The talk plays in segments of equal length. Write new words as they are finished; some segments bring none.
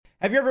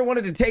Have you ever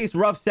wanted to taste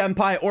Rough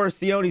Senpai or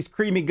Sione's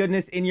creamy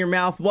goodness in your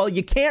mouth? Well,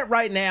 you can't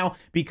right now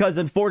because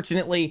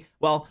unfortunately,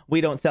 well,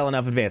 we don't sell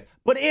enough advance.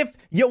 But if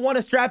you want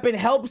to strap in,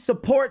 help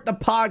support the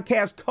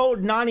podcast,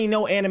 code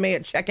NaniNoAnime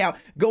at checkout.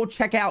 Go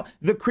check out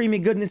the Creamy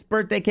Goodness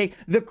birthday cake,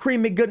 the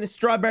Creamy Goodness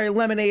strawberry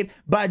lemonade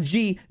by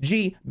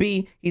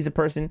GGB. He's a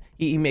person.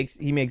 He makes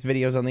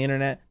videos on the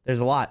internet. There's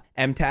a lot.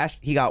 M-Tash,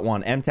 he got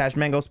one. M-Tash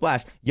Mango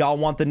Splash. Y'all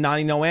want the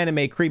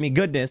NaniNoAnime Creamy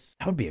Goodness?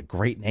 That would be a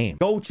great name.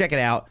 Go check it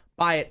out.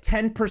 Buy it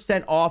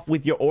 10% off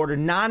with your order,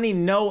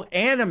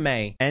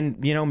 NaniNoAnime.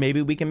 And, you know,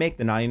 maybe we can make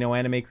the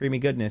NaniNoAnime Creamy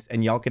Goodness,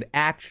 and y'all could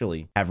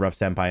actually have Rough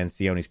Senpai and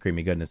Sione's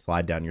Creamy Goodness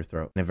slide down your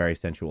throat in a very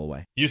sensual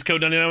way. Use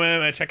code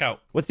NaniNoAnime at checkout.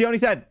 What Sione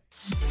said.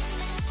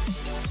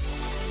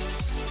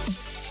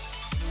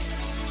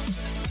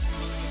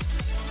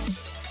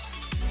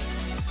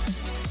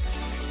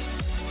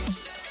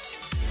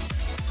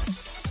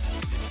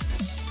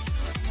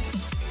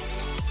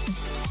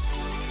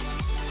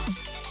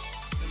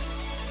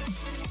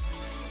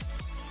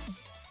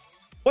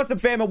 What's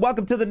up, fam, and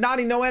welcome to the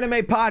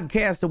NaniNoAnime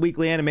podcast, a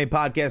weekly anime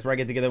podcast where I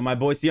get together with my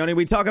boy Sione.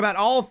 We talk about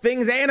all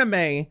things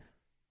anime.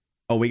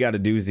 Oh, we got a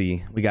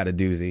doozy.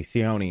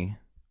 Sione,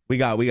 we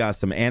got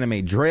some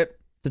anime drip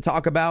to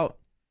talk about.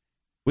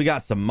 We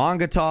got some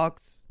manga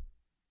talks.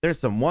 There's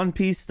some One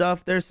Piece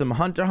stuff. There's some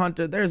Hunter x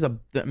Hunter. There's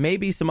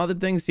maybe some other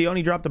things.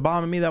 Sione dropped a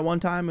bomb on me that one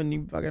time when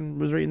you fucking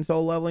was reading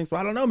Soul Leveling, so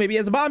I don't know. Maybe he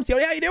has a bomb.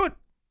 Sione, how you doing?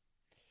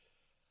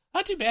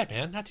 Not too bad,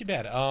 man. Not too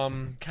bad.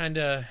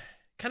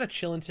 Kind of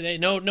chilling today.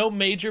 No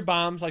major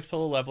bombs like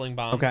Solo Leveling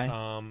bombs. Okay.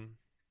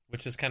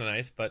 Which is kind of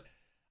nice. But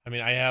I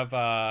mean,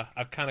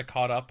 I've kind of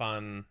caught up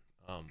on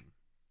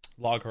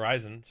Log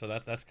Horizon, so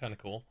that's kind of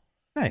cool.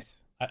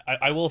 Nice.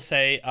 I will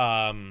say,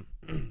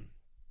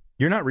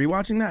 you're not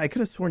rewatching that? I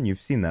could have sworn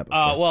you've seen that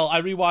before. Well,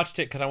 I rewatched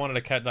it because I wanted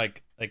to cut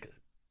like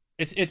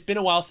it's been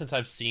a while since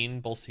I've seen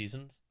both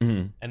seasons,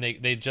 mm-hmm. and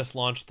they just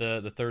launched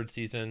the third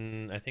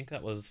season. I think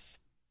that was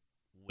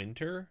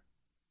winter.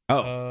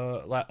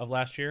 Of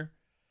last year.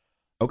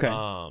 Okay.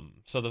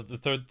 So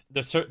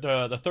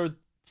the third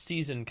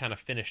season kind of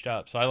finished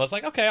up. So I was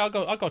like, okay, I'll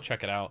go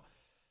check it out.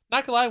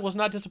 Not gonna lie, was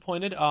not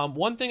disappointed.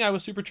 One thing I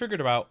was super triggered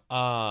about.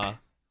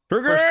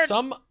 For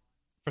some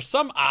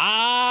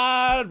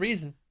odd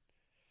reason.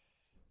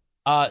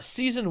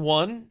 Season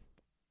 1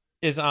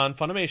 is on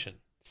Funimation.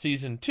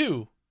 Season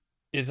 2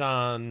 is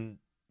on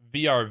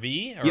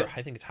VRV, or yeah.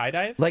 I think it's High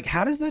Dive. Like,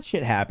 how does that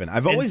shit happen?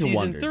 I've always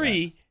wondered. Season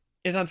 3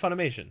 is on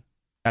Funimation.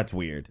 That's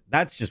weird.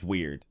 That's just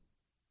weird.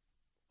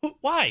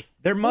 Why?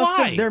 There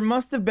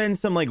must have been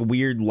some like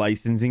weird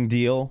licensing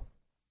deal.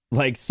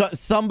 Like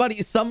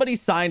somebody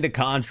signed a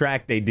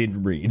contract they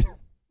didn't read.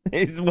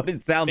 Is what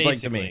it sounds like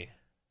to me.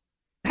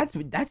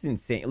 That's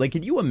insane. Like,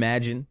 could you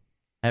imagine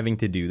having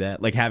to do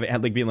that? Like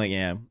being like,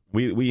 yeah,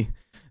 we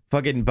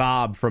fucking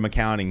Bob from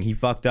accounting, he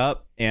fucked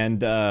up,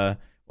 and well,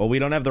 we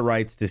don't have the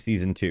rights to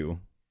season 2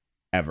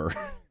 ever.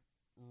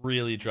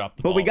 Really dropped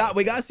the ball. But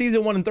we got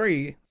season 1 and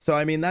 3. So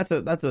I mean, that's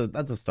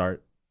a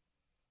start.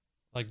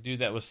 Like, dude,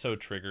 that was so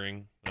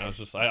triggering. I was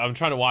just, I'm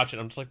trying to watch it.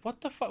 I'm just like, what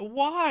the fuck?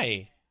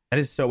 Why? That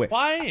is so weird.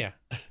 Why?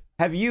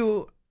 Have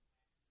you?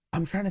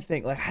 I'm trying to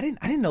think. Like, I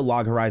didn't know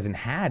Log Horizon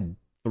had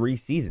 3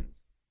 seasons.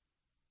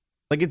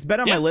 Like, it's been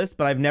on my list,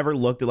 but I've never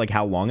looked at like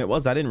how long it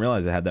was. I didn't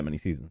realize it had that many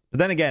seasons. But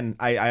then again,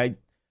 I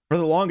for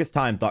the longest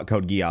time thought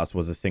Code Geass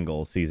was a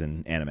single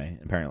season anime.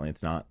 Apparently,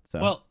 it's not.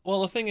 So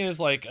well, the thing is,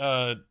 like,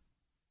 Log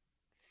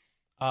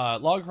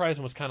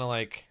Horizon was kind of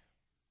like.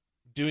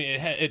 Doing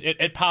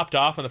it popped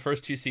off in the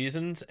first 2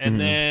 seasons, and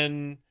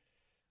then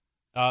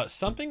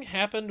something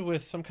happened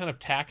with some kind of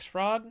tax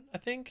fraud, I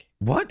think.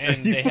 What?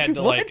 And they had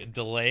to like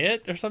delay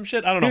it or some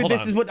shit. I don't know. Dude,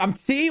 this is what I'm.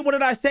 See, what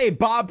did I say?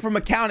 Bob from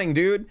accounting,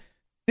 dude.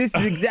 This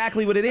is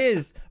exactly what it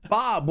is.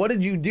 Bob, what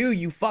did you do?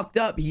 You fucked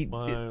up.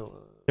 There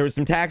was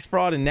some tax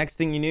fraud, and next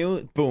thing you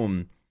knew,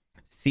 boom,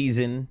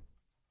 season.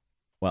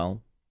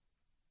 Well,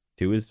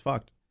 2 is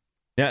fucked.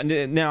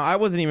 Now, I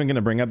wasn't even going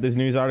to bring up this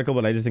news article,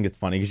 but I just think it's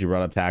funny because you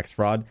brought up tax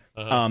fraud.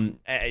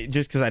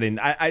 Just because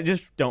I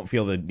just don't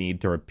feel the need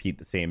to repeat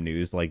the same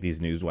news like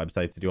these news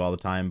websites do all the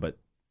time, but,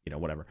 you know,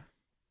 whatever.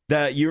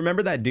 You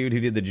remember that dude who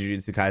did the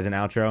Jujutsu Kaisen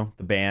outro,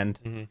 the band,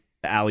 the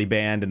alley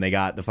band, and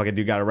the fucking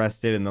dude got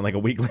arrested, and then like a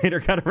week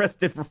later got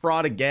arrested for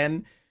fraud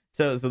again?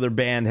 So their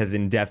band has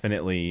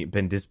indefinitely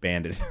been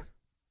disbanded.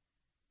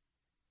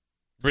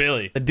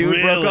 Really? The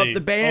dude broke up the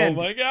band.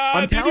 Oh my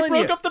god! He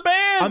broke up the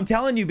band. I'm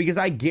telling you, because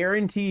I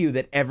guarantee you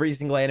that every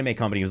single anime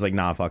company was like,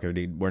 "Nah, fuck it,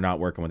 dude. We're not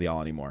working with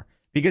y'all anymore."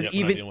 Because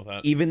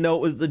even though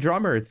it was the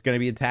drummer, it's going to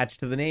be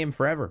attached to the name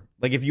forever.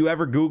 Like, if you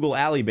ever Google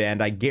alley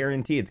band, I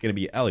guarantee it's going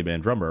to be alley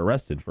band drummer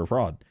arrested for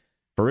fraud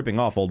for ripping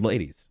off old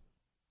ladies.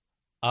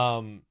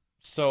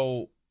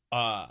 So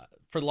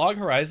for Log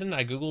Horizon,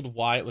 I googled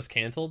why it was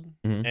canceled,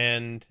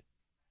 and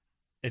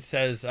it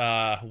says,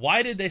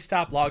 why did they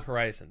stop Log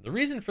Horizon? The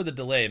reason for the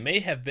delay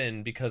may have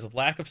been because of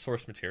lack of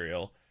source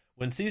material.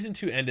 When Season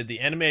 2 ended, the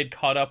anime had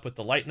caught up with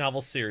the light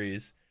novel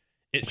series.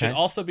 It should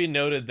also be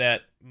noted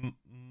that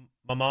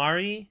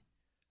Mamari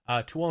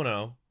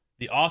Tuono,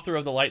 The author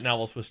of the light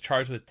novels was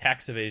charged with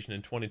tax evasion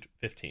in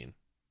 2015.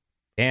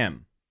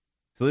 Damn.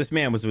 So this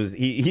man was what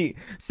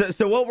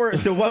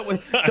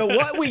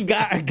we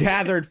got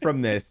gathered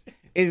from this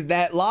is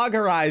that Log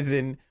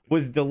Horizon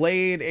was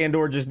delayed and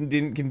or just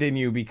didn't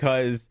continue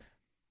because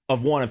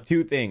of one of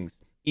two things.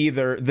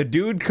 Either the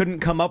dude couldn't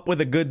come up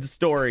with a good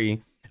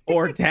story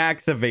or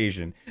tax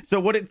evasion. So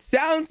what it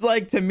sounds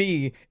like to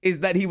me is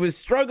that he was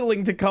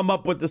struggling to come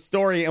up with the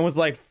story and was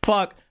like,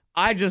 fuck,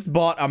 I just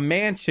bought a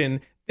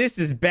mansion. This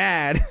is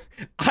bad.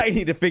 I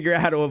need to figure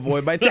out how to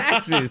avoid my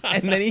taxes.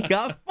 And then he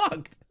got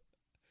fucked.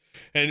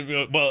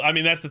 And well, I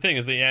mean, that's the thing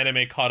is the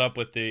anime caught up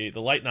with the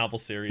light novel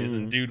series,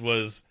 and dude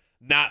was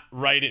not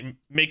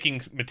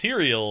making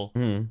material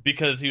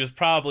because he was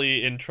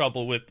probably in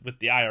trouble with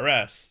the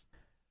IRS.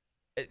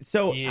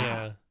 So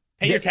yeah,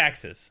 pay your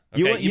taxes.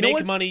 Okay? You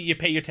make money, you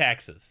pay your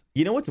taxes.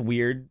 You know what's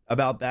weird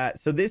about that?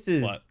 So this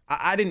is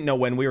I didn't know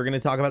when we were going to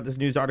talk about this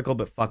news article,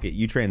 but fuck it,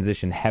 you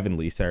transitioned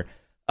heavenly, sir.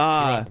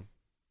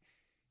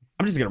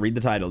 I'm just gonna read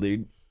the title,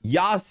 dude.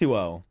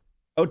 Yasuo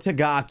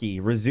Otagaki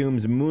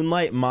resumes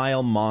Moonlight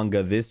Mile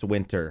manga this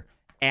winter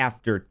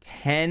after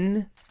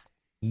 10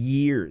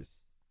 years.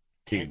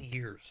 10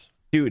 years.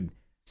 Dude,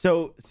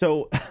 so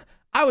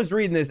I was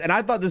reading this and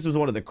I thought this was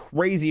one of the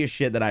craziest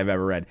shit that I've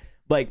ever read.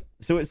 Like,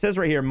 so it says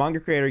right here, manga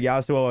creator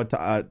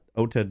Yasuo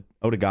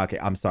Otagaki,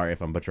 I'm sorry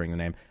if I'm butchering the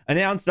name,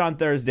 announced on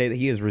Thursday that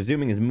he is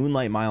resuming his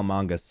Moonlight Mile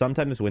manga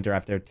sometime this winter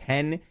after a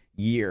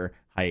 10-year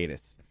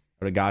hiatus.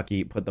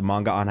 Otagaki put the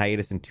manga on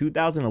hiatus in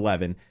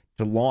 2011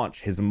 to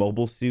launch his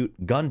Mobile Suit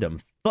Gundam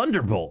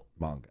Thunderbolt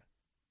manga.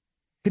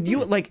 Could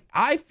you, like,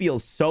 I feel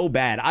so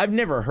bad. I've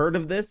never heard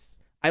of this.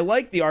 I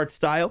like the art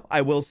style,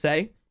 I will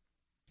say.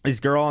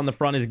 This girl on the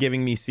front is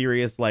giving me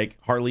serious, like,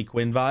 Harley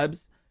Quinn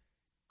vibes.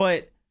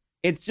 But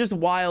it's just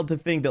wild to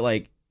think that,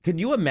 like, could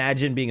you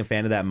imagine being a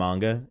fan of that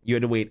manga? You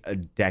had to wait a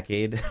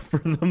decade for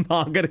the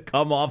manga to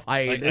come off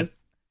hiatus.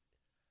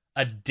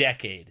 Like a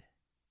decade.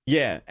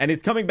 Yeah, and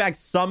it's coming back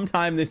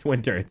sometime this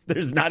winter.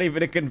 There's not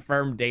even a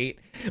confirmed date.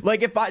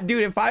 Like, if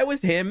I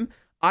was him,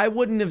 I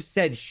wouldn't have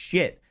said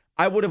shit.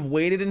 I would have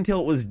waited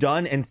until it was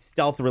done and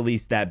stealth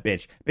released that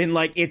bitch. Been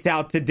like, it's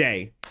out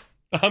today.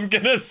 I'm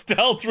gonna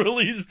stealth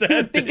release that.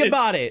 Dude, think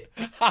about it.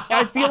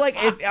 I feel like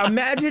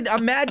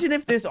imagine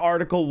if this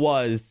article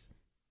was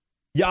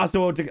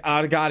Yasuo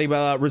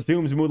Otagaki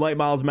resumes Moonlight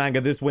Miles manga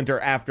this winter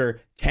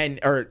after 10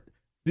 or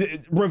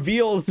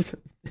reveals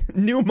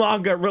new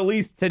manga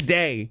released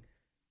today.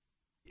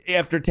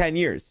 After 10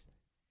 years.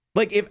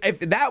 Like, if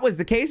that was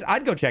the case,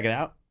 I'd go check it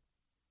out.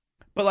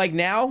 But like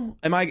now,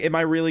 am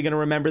I really gonna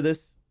remember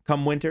this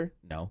come winter?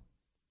 No.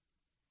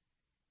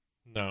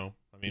 I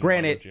mean,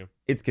 granted,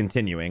 it's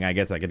continuing. I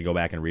guess I could go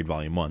back and read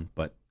volume 1,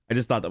 but I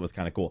just thought that was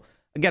kind of cool.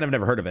 Again, I've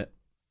never heard of it.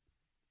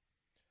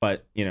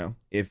 But, you know,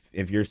 if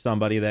you're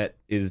somebody that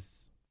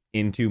is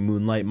into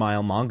Moonlight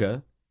Mile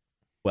manga,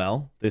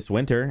 well, this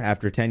winter,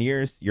 after 10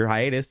 years, your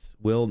hiatus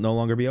will no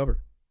longer be over.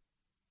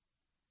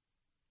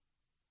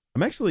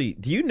 Do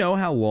you know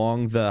how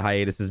long the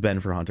hiatus has been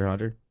for Hunter x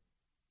Hunter?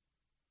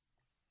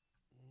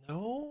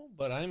 No,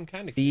 but I'm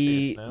kind of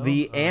curious now.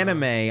 The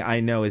anime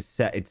I know is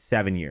it's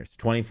 7 years.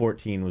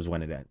 2014 was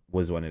when it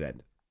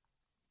ended.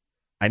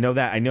 I know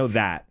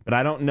that, but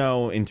I don't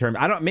know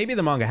maybe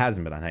the manga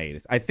hasn't been on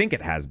hiatus. I think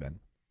it has been.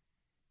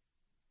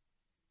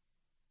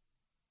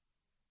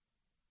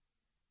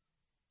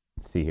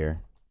 Let's see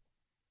here.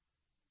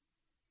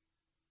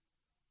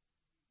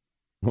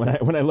 When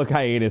I look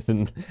hiatus,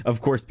 and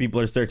of course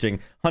people are searching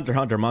Hunter x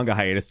Hunter manga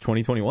hiatus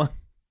 2021.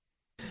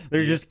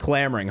 They're just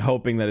clamoring,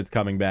 hoping that it's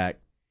coming back.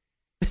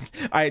 All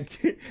right,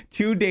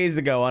 2 days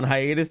ago on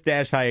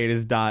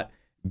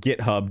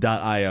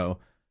hiatus-hiatus.github.io,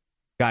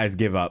 guys,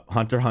 give up.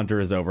 Hunter x Hunter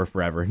is over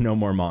forever. No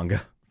more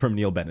manga. From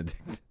Neil Benedict.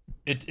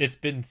 It's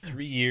been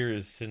 3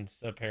 years since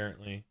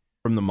apparently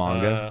from the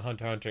manga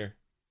Hunter x Hunter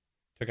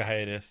took a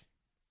hiatus.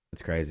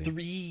 It's crazy.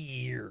 3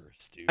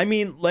 years, dude. I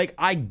mean, like,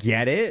 I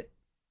get it.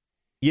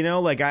 You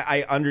know, like,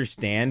 I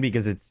understand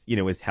because it's, you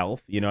know, his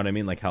health. You know what I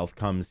mean? Like, health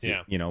comes,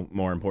 you know,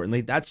 more importantly.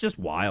 That's just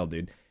wild,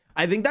 dude.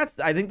 I think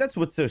that's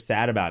what's so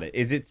sad about it.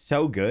 Is it's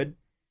so good,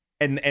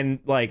 and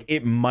like,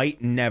 it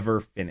might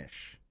never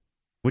finish,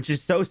 which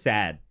is so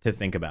sad to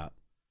think about.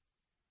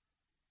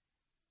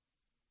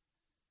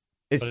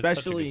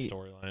 Especially, it's such a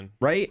good storyline,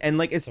 right? And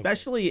like,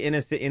 especially in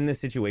this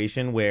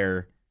situation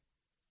where,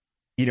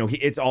 you know,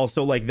 it's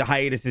also like the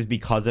hiatus is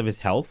because of his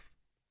health.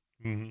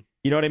 Mm-hmm.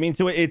 You know what I mean?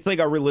 So it's like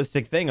a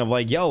realistic thing of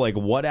like, yo, like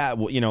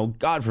you know,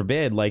 God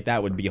forbid, like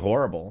that would be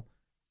horrible.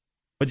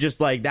 But just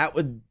like that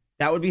would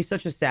be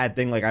such a sad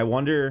thing. Like, I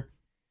wonder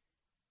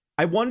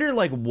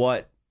like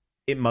what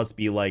it must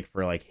be like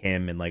for like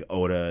him and like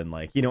Oda and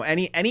like, you know,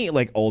 any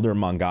like older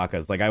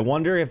mangakas. Like, I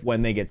wonder if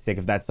when they get sick,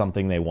 if that's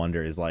something they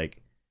wonder is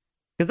like,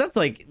 because that's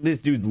like this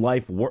dude's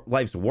life's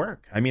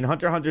work. I mean,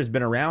 Hunter x Hunter's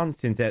been around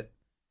since there's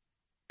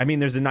a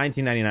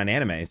 1999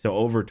 anime, so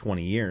over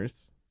 20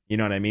 years. You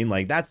know what I mean?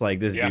 Like, that's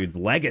like this dude's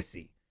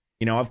legacy.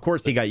 You know, of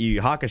course he got Yu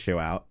Yu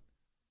Hakusho out,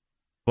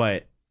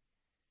 but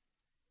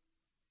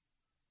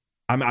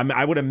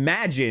I would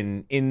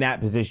imagine in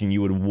that position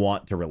you would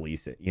want to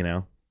release it, you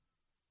know?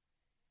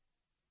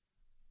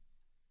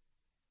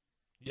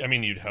 I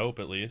mean, you'd hope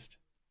at least.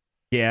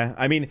 Yeah,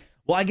 I mean,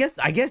 well, I guess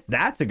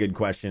that's a good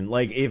question.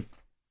 Like, if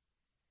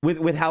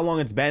with how long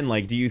it's been,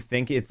 like, do you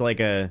think it's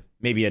like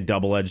maybe a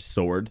double-edged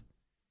sword?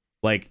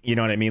 Like, you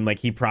know what I mean? Like,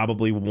 he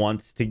probably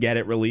wants to get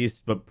it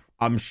released, but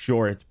I'm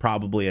sure it's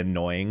probably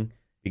annoying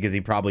because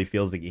he probably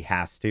feels like he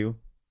has to.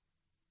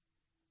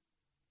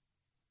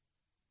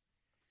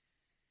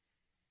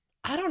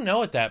 I don't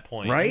know at that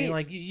point, right? I mean,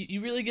 like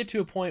you really get to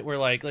a point where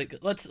like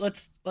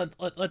let's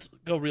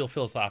go real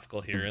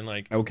philosophical here and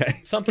like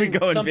okay, something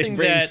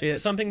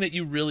that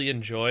you really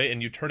enjoy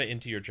and you turn it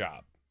into your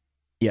job.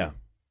 Yeah,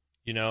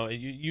 you know,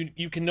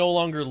 you can no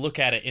longer look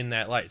at it in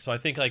that light. So I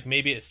think like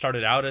maybe it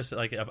started out as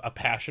like a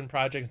passion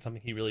project and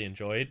something he really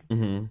enjoyed,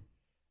 and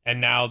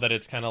now that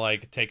it's kind of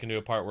like taken to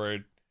a part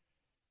where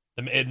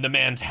the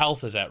man's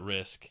health is at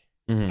risk,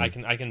 I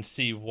can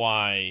see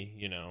why,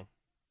 you know.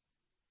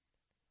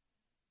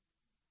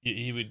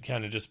 He would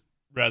kind of just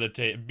rather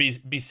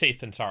be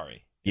safe than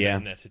sorry.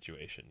 In that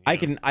situation. I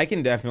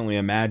can definitely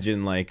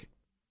imagine like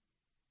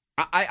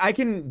I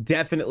can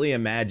definitely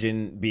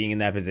imagine being in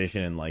that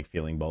position and like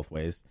feeling both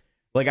ways.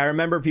 Like I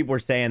remember people were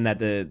saying that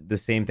the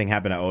same thing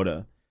happened to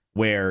Oda,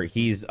 where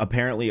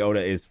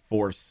Oda is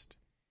forced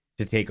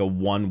to take a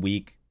 1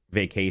 week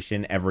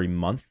vacation every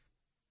month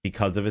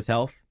because of his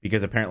health,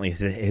 because apparently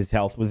his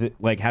health was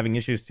like having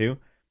issues too.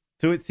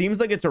 So it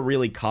seems like it's a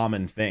really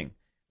common thing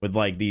with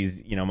like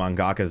these, you know,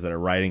 mangakas that are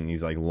writing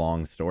these like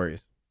long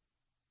stories,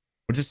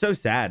 which is so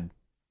sad.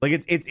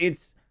 Like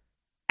it's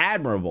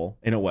admirable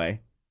in a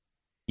way,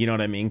 you know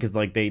what I mean? Because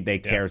like they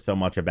care so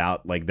much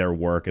about like their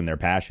work and their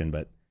passion,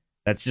 but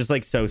that's just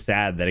like so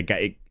sad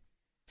that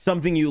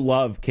something you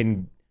love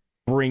can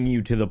bring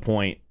you to the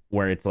point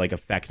where it's like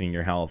affecting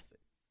your health.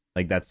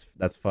 Like that's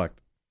fucked.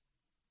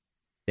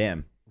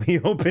 Damn. We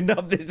opened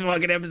up this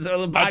fucking episode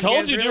of the podcast. I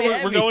told you, really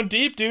dude. We're going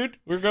deep, dude.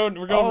 We're going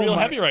real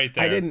heavy right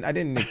there. I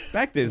didn't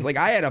expect this. Like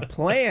I had a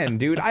plan,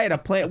 dude. I had a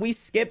plan. We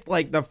skipped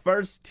like the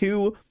first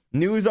 2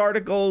 news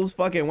articles.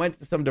 Fucking went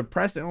to some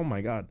depressing. Oh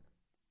my god.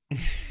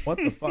 What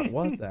the fuck?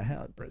 What the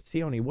hell,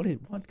 Sione?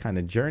 What kind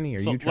of journey are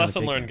you trying to take?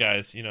 Lesson learned,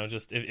 guys. You know,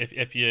 just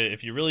if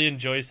you really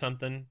enjoy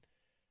something,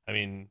 I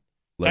mean,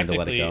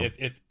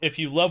 technically, if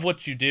you love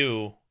what you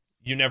do,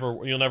 you'll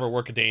never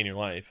work a day in your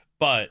life.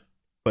 But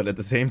at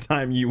the same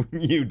time, you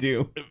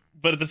do.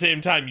 But at the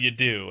same time, you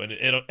do, and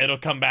it'll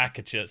come back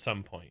at you at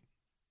some point.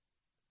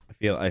 I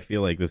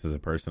feel like this is a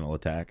personal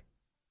attack.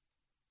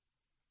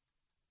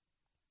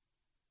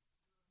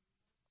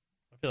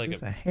 I feel like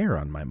there's a hair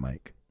on my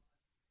mic.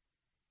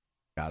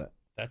 Got it.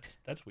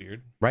 That's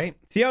weird, right?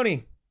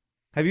 Sione,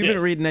 have you been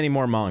reading any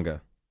more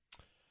manga?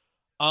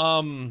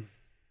 As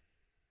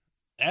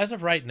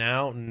of right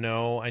now,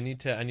 no. I need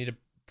to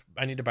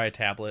buy a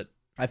tablet.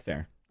 That's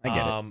fair. I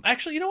get it.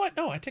 Actually, you know what?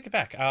 No, I take it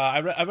back.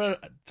 I read.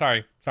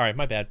 Sorry.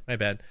 My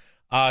bad.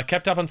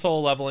 Kept up on solo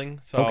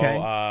leveling. So,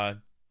 okay.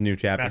 New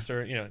chapter.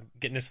 Master, you know,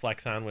 getting his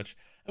flex on, which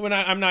when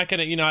I'm not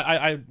gonna, you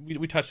know,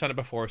 we touched on it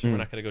before, so we're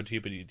not gonna go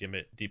deep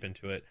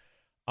into it.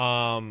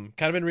 Kind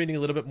of been reading a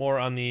little bit more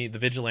on the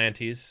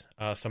Vigilantes.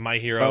 So My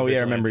Hero. Oh yeah,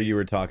 I remember you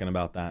were talking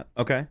about that.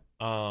 Okay.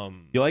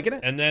 You liking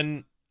it? And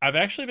then I've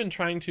actually been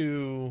trying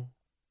to,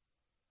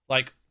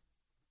 like,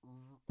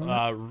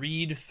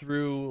 read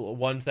through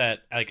ones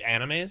that like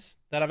animes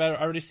that I've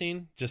already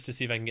seen, just to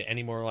see if I can get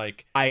any more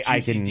like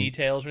juicy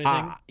details or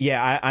anything.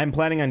 I'm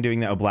planning on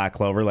doing that with Black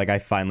Clover. Like I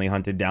finally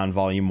hunted down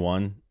Volume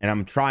 1, and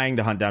I'm trying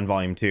to hunt down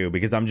Volume 2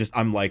 because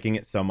I'm liking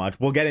it so much.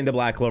 We'll get into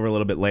Black Clover a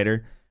little bit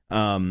later,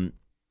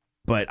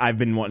 but I've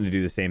been wanting to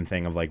do the same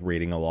thing of like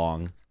reading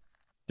along,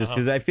 just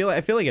because I feel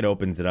like it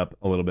opens it up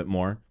a little bit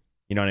more.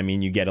 You know what I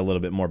mean? You get a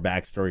little bit more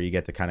backstory. You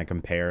get to kind of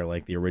compare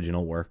like the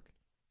original work.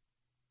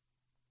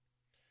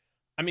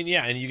 I mean,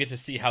 yeah, and you get to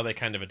see how they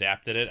kind of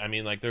adapted it. I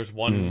mean, like, there's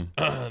one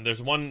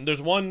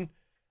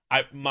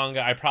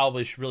manga I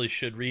probably really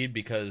should read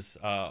because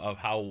of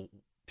how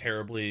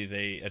terribly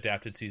they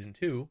adapted season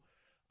 2,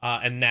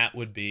 and that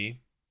would be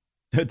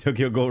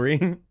Tokyo Ghoul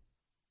Ring.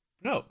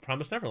 No,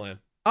 Promised Neverland.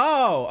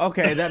 Oh,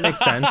 okay, that makes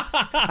sense.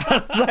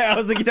 I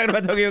was like, you talking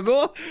about Tokyo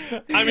Ghoul?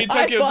 I mean,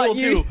 Tokyo Ghoul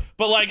too,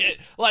 but like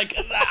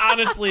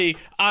honestly,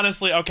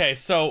 okay.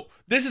 So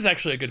this is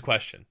actually a good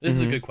question. This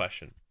is a good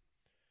question.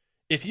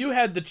 If you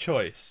had the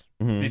choice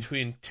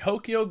between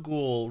Tokyo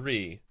Ghoul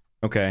Re,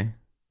 okay,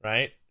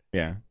 right?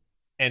 Yeah,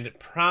 and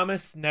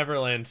Promised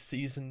Neverland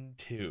season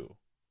 2,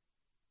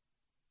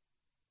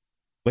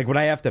 like, would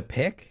I have to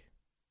pick?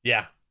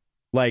 Yeah,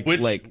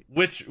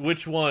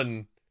 which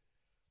one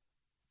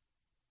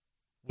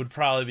would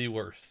probably be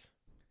worse?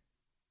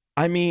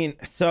 I mean,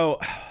 so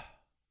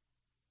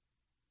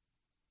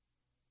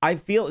I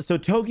feel so.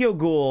 Tokyo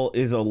Ghoul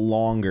is a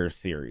longer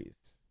series,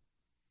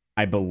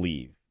 I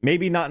believe.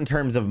 Maybe not in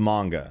terms of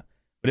manga,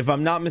 but if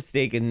I'm not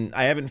mistaken,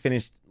 I haven't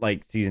finished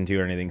like season 2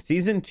 or anything.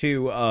 Season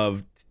 2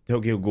 of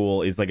Tokyo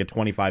Ghoul is like a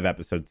 25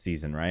 episode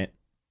season, right?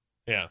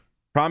 Yeah.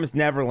 Promised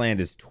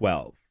Neverland is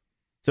 12.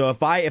 So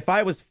if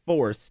I was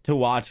forced to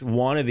watch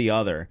one or the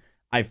other,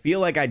 I feel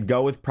like I'd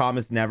go with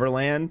Promised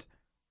Neverland.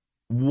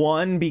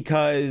 One,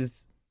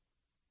 because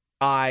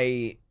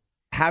I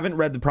haven't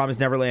read the Promised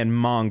Neverland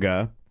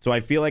manga, so I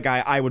feel like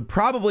I would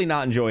probably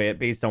not enjoy it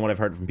based on what I've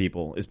heard from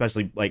people,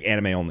 especially like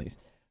anime onlys.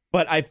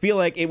 But I feel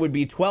like it would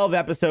be 12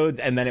 episodes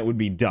and then it would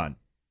be done,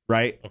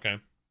 right? Okay.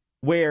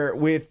 Where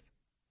with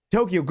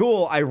Tokyo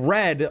Ghoul, I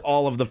read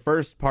all of the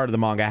first part of the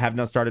manga. I have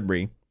not started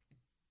Re.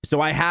 So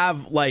I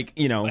have, like,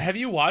 you know... Have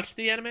you watched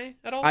the anime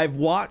at all? I've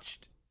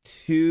watched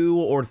 2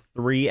 or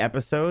 3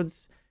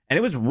 episodes, and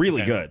it was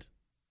really good.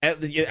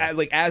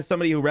 Like, as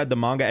somebody who read the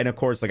manga, and of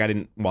course, like, I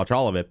didn't watch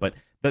all of it, but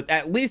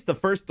at least the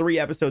first 3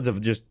 episodes of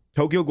just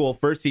Tokyo Ghoul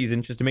first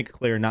season, just to make it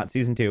clear, not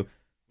season 2,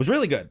 was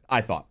really good, I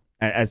thought,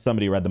 as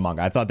somebody who read the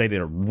manga. I thought they did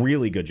a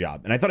really good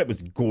job, and I thought it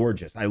was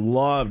gorgeous. I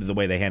loved the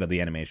way they handled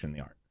the animation and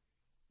the art.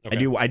 Okay.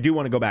 I do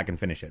want to go back and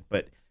finish it,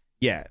 but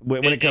yeah,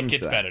 when it comes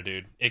gets to that. better,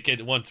 dude. It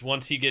gets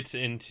once he gets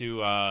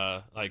into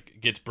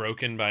gets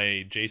broken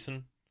by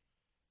Jason,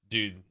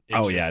 dude. The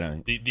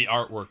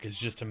artwork is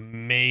just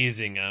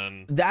amazing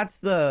on. That's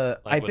the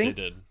what they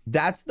did.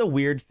 That's the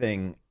weird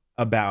thing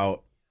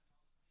about.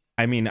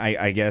 I mean,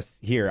 I guess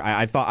here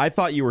I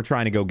thought you were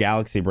trying to go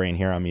galaxy brain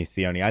here on me,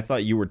 Sione. I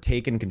thought you were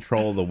taking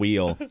control of the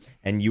wheel,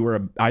 and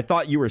I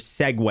thought you were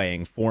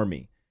segueing for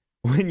me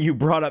when you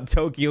brought up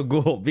Tokyo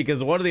Ghoul,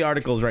 because one of the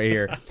articles right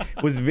here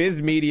was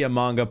Viz Media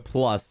Manga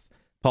Plus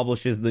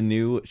publishes the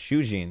new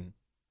Shujin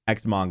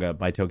X manga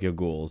by Tokyo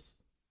Ghoul's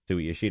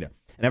Sui Yoshida.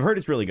 And I've heard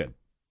it's really good.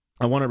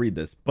 I want to read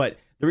this. But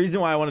the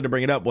reason why I wanted to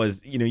bring it up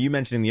was, you know, you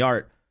mentioning the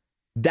art.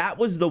 That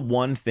was the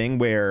one thing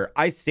where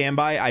I stand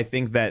by. I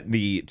think that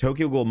the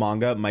Tokyo Ghoul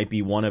manga might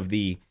be one of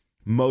the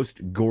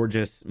most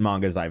gorgeous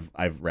mangas I've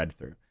read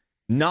through.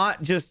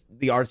 Not just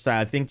the art style.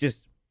 I think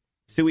just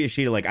Sui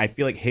Yoshida, like, I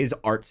feel like his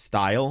art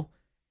style,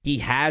 he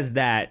has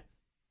that.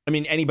 I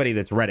mean, anybody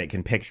that's read it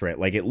can picture it.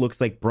 Like, it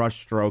looks like brush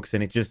strokes,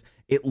 and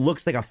it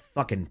looks like a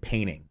fucking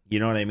painting.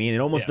 You know what I mean? It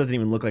almost doesn't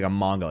even look like a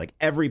manga. Like,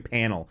 every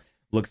panel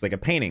looks like a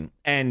painting.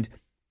 And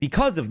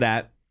because of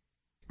that,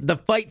 the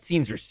fight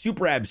scenes are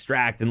super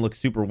abstract and look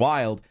super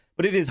wild,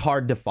 but it is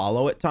hard to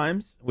follow at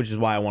times, which is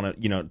why I want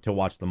to, you know, to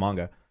watch the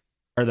manga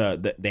or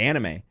the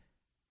anime.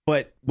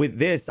 But with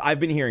this, I've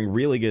been hearing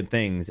really good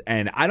things,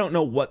 and I don't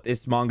know what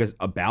this manga's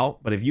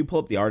about, but if you pull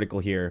up the article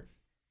here,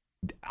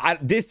 I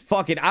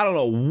don't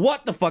know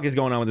what the fuck is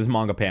going on with this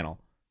manga panel,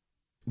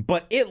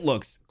 but it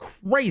looks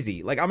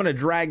crazy. Like, I'm going to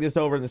drag this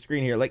over in the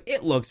screen here. Like,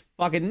 it looks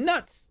fucking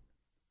nuts.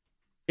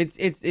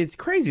 It's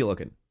crazy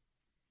looking.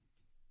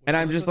 And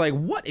I'm just like,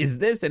 what is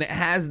this? And it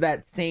has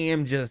that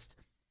same just,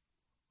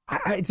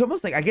 it's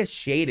almost like, I guess,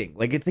 shading.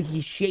 Like, it's like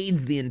he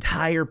shades the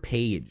entire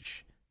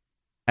page.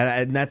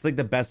 And that's like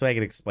the best way I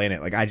can explain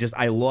it. Like,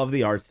 I love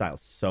the art style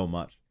so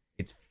much.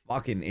 It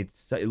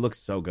looks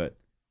so good.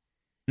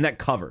 And that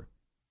cover.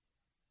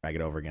 Drag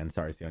it over again.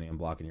 Sorry, Sione, I'm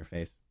blocking your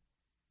face.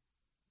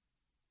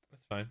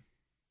 That's fine.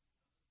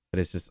 But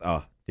it's just,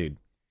 oh, dude.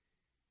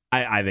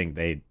 I think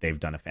they've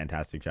done a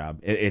fantastic job.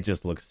 It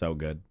just looks so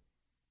good.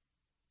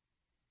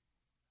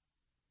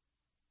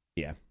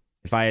 Yeah.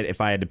 If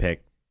I had to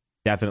pick,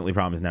 definitely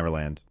Promised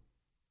Neverland.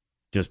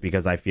 Just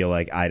because I feel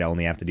like I'd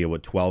only have to deal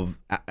with 12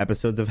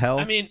 episodes of hell.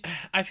 I mean,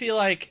 I feel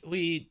like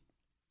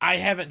I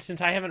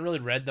haven't really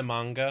read the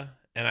manga,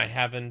 and I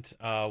haven't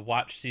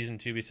watched season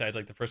 2 besides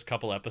like the first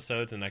couple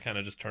episodes, and I kind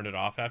of just turned it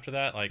off after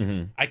that. Like,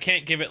 I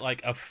can't give it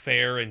like a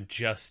fair and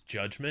just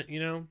judgment,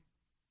 you know?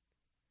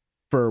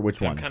 For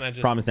which one?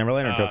 Promised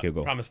Neverland or Tokyo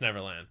Ghoul? Promised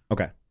Neverland.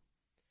 Okay.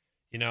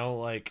 You know,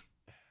 like,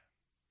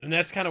 and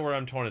that's kind of where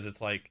I'm torn. Is it's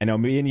like, I know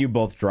me and you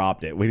both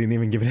dropped it. We didn't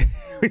even give it.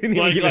 We didn't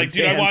even give it a chance.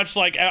 Dude,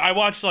 I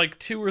watched like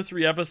 2 or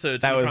 3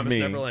 episodes of Promised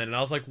Neverland, and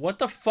I was like, what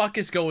the fuck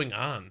is going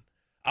on?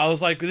 I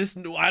was like,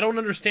 I don't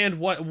understand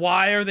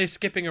why are they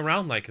skipping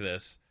around like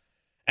this?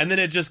 And then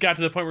it just got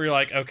to the point where you're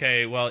like,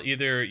 okay, well,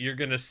 either you're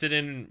gonna sit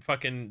in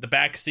fucking the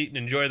back seat and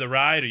enjoy the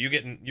ride, or you're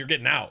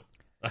getting out.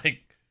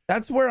 Like,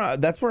 that's where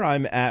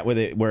I'm at with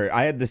it. Where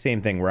I had the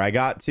same thing where I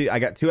got 2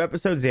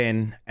 episodes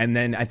in, and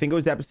then I think it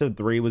was episode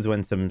 3 was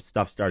when some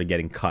stuff started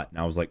getting cut, and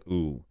I was like,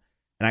 ooh,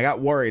 and I got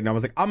worried, and I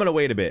was like, I'm gonna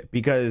wait a bit,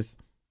 because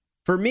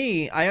for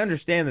me, I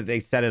understand that they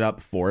set it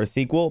up for a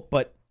sequel,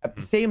 but at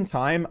the same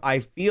time, I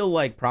feel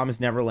like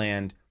Promised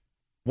Neverland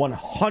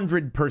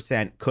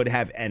 100% could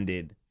have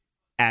ended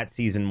at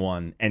season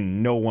 1,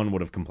 and no one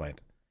would have complained.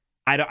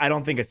 I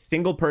don't think a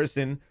single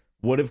person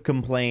would have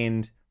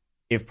complained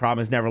if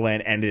Promised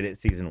Neverland ended at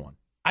season 1.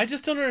 I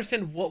just don't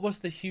understand what was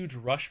the huge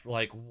rush.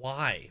 Like,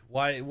 why?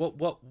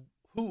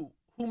 Who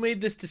made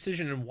this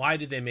decision, and why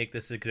did they make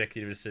this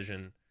executive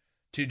decision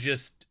to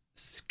just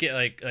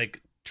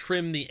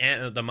trim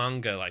the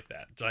manga like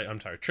that? I'm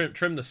sorry,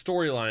 trim the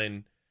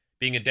storyline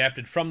being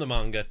adapted from the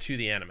manga to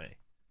the anime.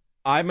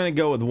 I'm going to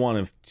go with one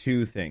of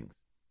 2 things.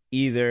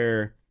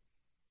 Either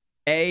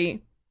A,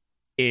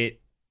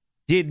 it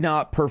did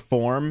not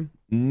perform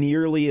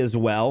nearly as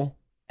well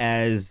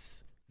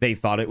as they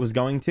thought it was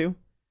going to.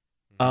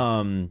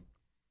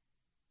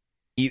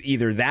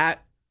 Either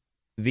that,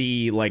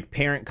 the like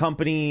parent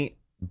company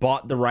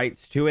bought the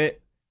rights to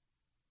it,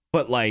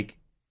 but like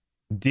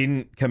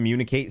didn't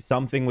communicate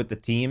something with the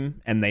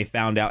team and they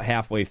found out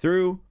halfway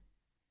through,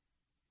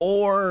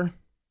 or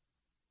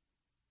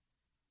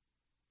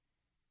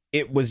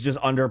it was just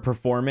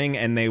underperforming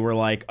and they were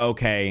like,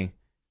 okay,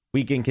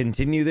 we can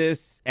continue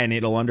this and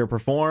it'll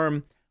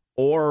underperform,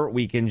 or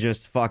we can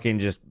just fucking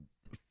just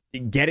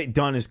get it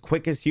done as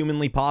quick as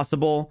humanly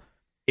possible.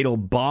 It'll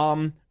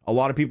bomb. A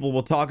lot of people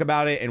will talk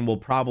about it and we'll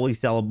probably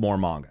sell more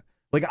manga.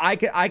 Like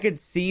I could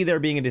see there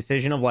being a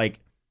decision of like,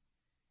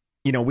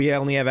 you know, we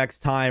only have X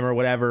time or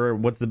whatever.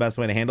 What's the best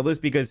way to handle this?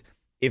 Because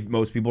if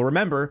most people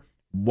remember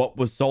what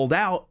was sold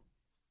out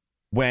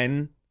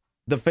when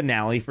the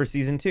finale for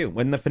season 2,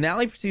 when the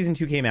finale for season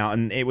 2 came out,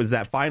 and it was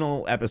that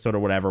final episode or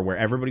whatever, where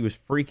everybody was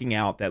freaking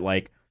out that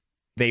like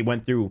they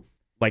went through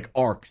like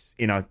arcs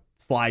in a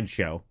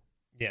slideshow.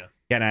 Yeah.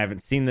 Again, I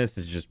haven't seen this.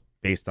 It's just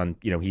based on,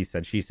 you know, he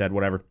said, she said,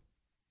 whatever.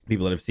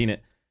 People that have seen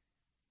it.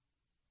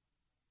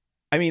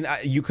 I mean,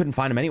 you couldn't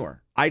find them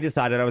anywhere. I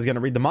decided I was going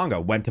to read the manga.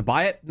 Went to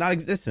buy it, not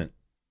existent.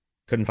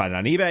 Couldn't find it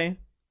on eBay.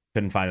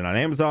 Couldn't find it on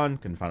Amazon.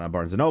 Couldn't find it on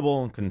Barnes &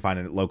 Noble. Couldn't find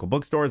it at local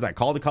bookstores. I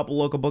called a couple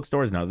local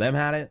bookstores. None of them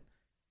had it.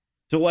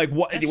 So, like,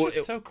 what? That's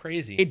just so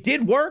crazy. It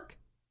did work.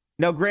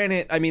 Now,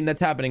 granted, I mean,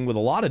 that's happening with a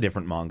lot of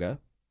different manga.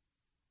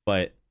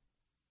 But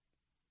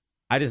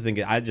I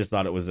just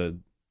thought it was a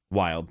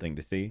wild thing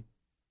to see.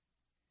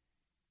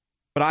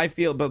 But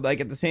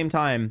like, at the same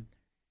time,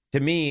 to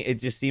me, it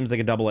just seems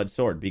like a double-edged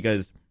sword,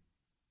 because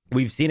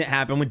we've seen it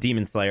happen with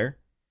Demon Slayer.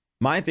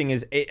 My thing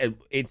is,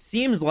 it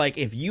seems like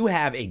if you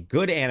have a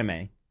good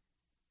anime,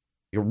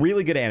 a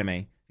really good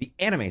anime, the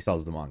anime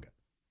sells the manga.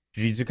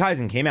 Jujutsu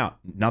Kaisen came out,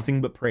 nothing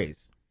but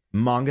praise.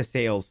 Manga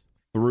sales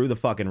through the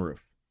fucking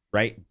roof,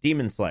 right?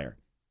 Demon Slayer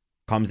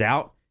comes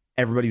out,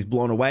 everybody's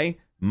blown away.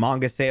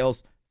 Manga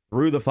sales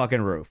through the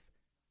fucking roof.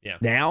 Yeah.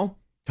 Now,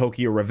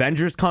 Tokyo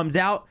Revengers comes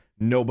out,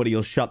 nobody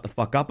will shut the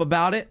fuck up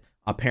about it.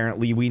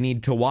 Apparently, we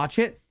need to watch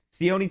it.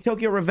 Sione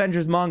Tokyo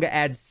Revengers manga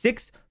adds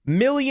 6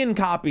 million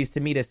copies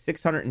to meet a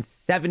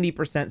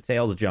 670%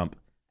 sales jump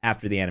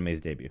after the anime's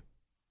debut.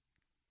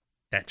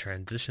 That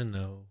transition,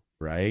 though.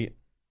 Right?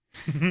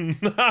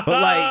 But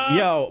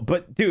like,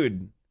 but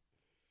dude,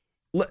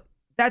 look,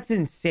 that's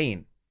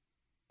insane.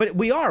 But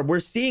we're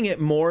seeing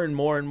it more and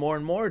more and more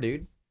and more,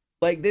 dude.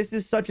 Like, this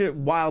is such a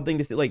wild thing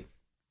to see. Like,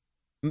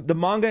 the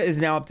manga is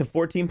now up to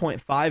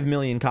 14.5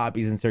 million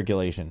copies in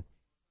circulation,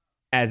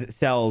 as it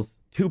sells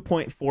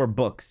 2.4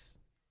 books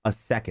a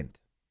second.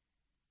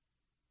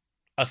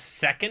 A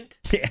second?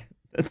 Yeah,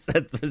 that's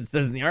what it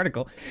says in the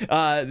article.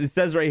 It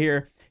says right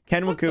here,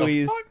 Ken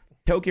Wakui's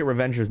Tokyo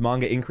Revengers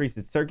manga increased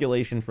its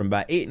circulation from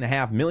about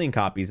 8.5 million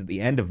copies at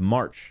the end of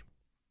March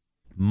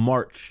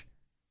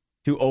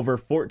to over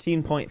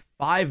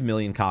 14.5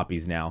 million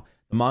copies now.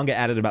 The manga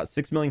added about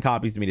 6 million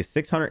copies to meet a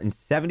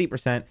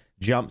 670%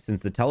 jump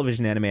since the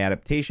television anime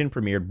adaptation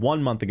premiered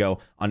 1 month ago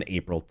on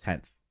April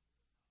 10th.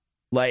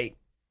 Like,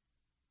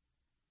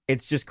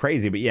 it's just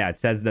crazy. But yeah, it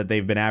says that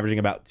they've been averaging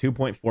about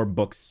 2.4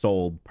 books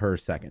sold per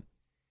second.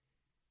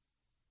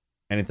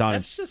 And it's on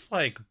That's just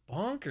like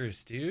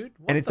bonkers, dude.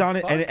 And it's on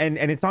it, and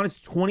it's on its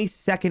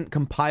 22nd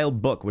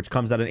compiled book, which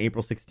comes out on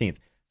April 16th.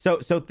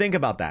 So think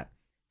about that.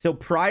 So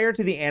prior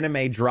to the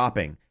anime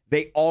dropping,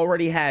 they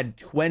already had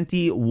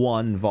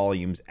 21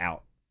 volumes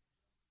out.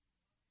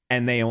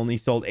 And they only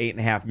sold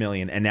 8.5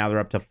 million, and now they're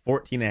up to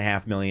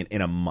 14.5 million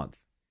in a month.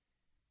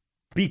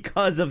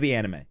 Because of the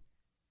anime.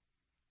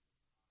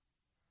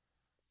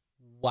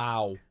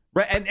 Wow.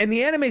 Right, and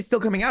the anime is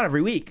still coming out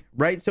every week,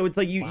 right? So it's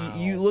like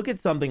you look at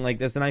something like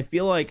this, and I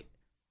feel like,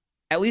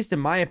 at least in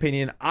my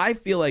opinion, I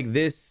feel like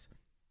this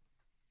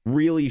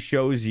really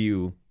shows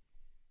you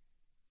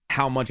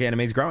how much anime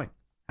is growing,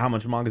 how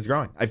much manga is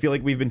growing. I feel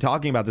like we've been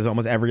talking about this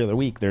almost every other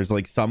week. There's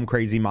like some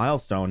crazy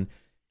milestone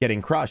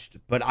getting crushed,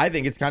 but I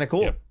think it's kind of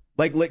cool. Yep.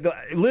 Like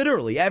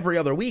literally every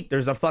other week,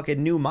 there's a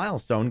fucking new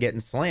milestone getting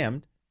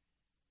slammed.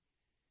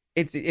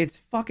 It's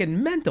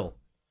fucking mental.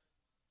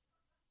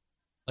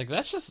 Like,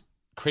 that's just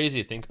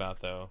crazy to think about,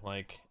 though.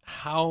 Like,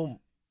 how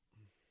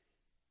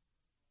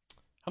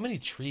many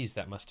trees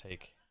that must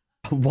take?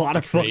 A lot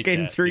of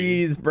fucking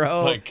trees, dude. Bro.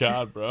 Oh my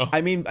God, bro.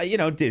 I mean,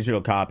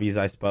 digital copies,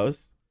 I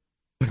suppose.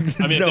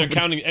 I mean,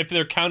 if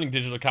they're counting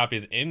digital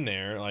copies in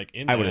there,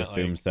 I would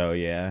assume so.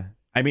 Yeah.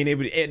 I mean,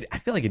 I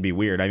feel like it'd be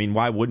weird. I mean,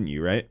 why wouldn't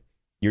you, right?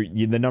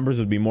 The numbers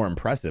would be more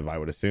impressive, I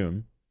would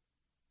assume.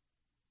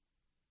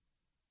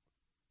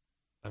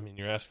 I mean,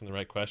 you're asking the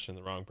right question,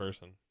 the wrong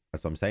person.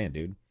 That's what I'm saying,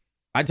 dude.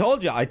 I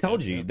told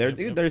you.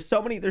 There's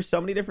so many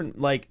different,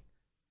 like,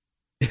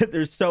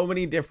 there's so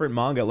many different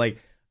manga,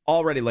 like,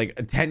 already, like,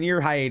 a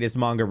 10-year hiatus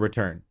manga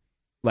return.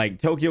 Like,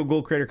 Tokyo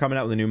Ghoul Creator coming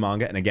out with a new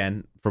manga, and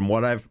again, from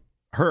what I've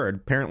heard,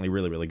 apparently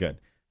really, really good.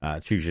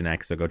 Choose your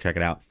next, so go check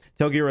it out.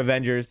 Tokyo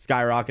Revengers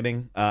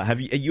skyrocketing.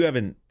 You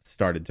haven't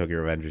started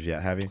Tokyo Revengers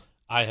yet, have you?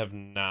 I have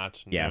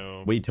not. Yeah,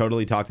 no. We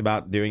totally talked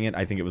about doing it.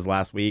 I think it was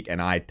last week,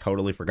 and I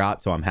totally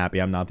forgot, so I'm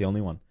happy I'm not the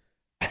only one.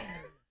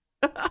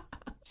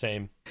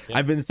 Same. Yep.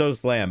 I've been so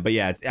slammed, but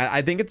yeah,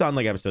 I think it's on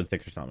like episode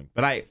 6 or something.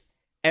 But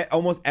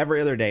almost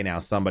every other day now,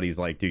 somebody's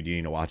like, "Dude, you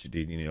need to watch it.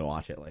 Dude, you need to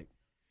watch it." Like,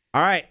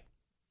 all right,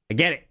 I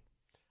get it.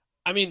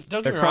 I mean,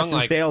 don't get They're me wrong. crushing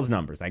Like, sales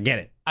numbers. I get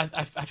it.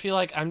 I feel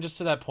like I'm just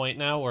to that point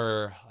now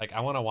where like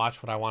I want to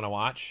watch what I want to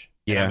watch.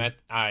 Yeah. And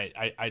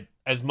I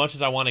as much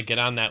as I want to get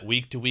on that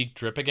week to week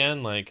drip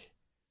again, like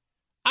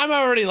I'm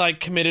already like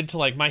committed to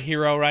like My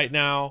Hero right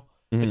now.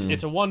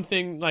 It's a one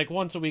thing, like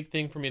once a week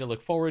thing for me to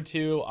look forward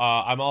to.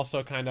 I'm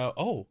also kind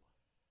of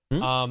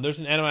there's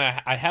an anime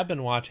I have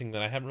been watching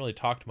that I haven't really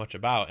talked much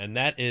about, and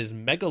that is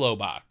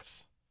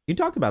Megalobox. You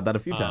talked about that a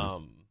few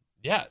times.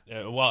 Yeah.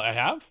 Well, I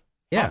have.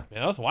 Yeah.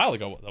 That was a while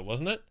ago,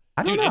 wasn't it?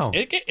 I don't know.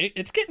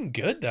 It's getting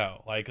good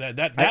though. Like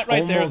that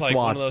right there is like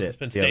one of those that's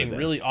been staying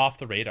really off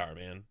the radar,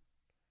 man.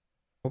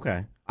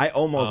 Okay. I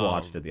almost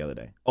watched it the other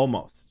day.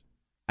 Almost.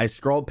 I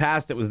scrolled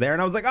past, it was there,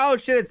 and I was like, oh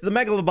shit, it's the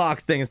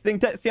Megalobox thing. It's the thing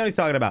Sioni's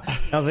talking about.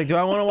 And I was like, do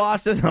I want to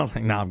watch this? And I was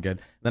like, no, I'm good.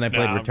 Then I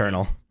played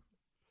Returnal.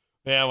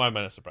 Yeah, why am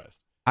I not surprised?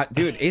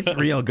 Dude, it's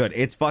real good.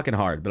 It's fucking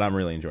hard, but I'm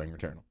really enjoying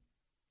Returnal.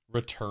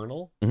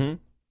 Returnal? Mm-hmm.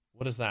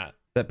 What is that?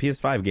 That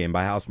PS5 game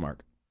by Housemarque.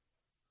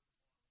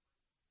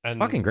 And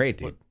fucking great,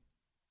 dude.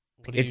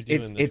 What do you do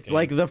in this It's game?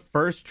 like the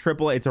first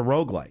AAA. It's a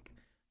roguelike.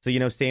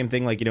 So, same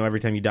thing, like,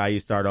 every time you die, you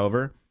start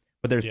over.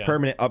 But there's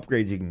permanent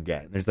upgrades you can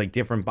get. There's like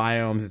different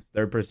biomes. It's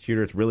third-person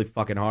shooter. It's really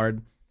fucking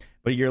hard.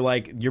 But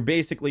you're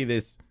basically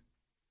this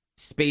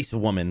space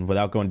woman,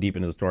 without going deep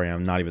into the story.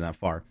 I'm not even that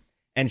far.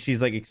 And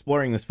she's like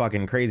exploring this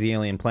fucking crazy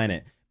alien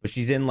planet. But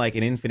she's in like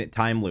an infinite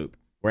time loop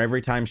where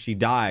every time she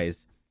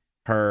dies,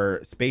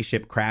 her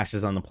spaceship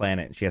crashes on the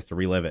planet and she has to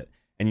relive it.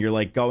 And you're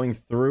like going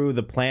through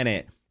the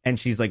planet and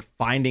she's like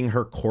finding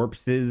her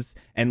corpses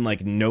and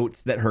like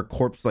notes that her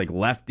corpse like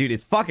left. Dude,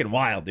 it's fucking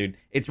wild, dude.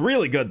 It's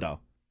really good though.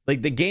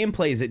 Like, the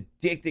gameplay is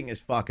addicting as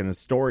fuck, and the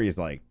story is,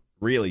 like,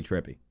 really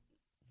trippy.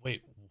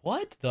 Wait,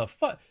 what the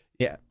fuck?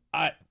 Yeah.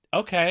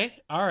 Okay,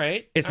 all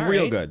right. It's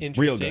real good.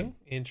 Real good.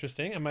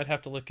 Interesting. I might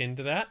have to look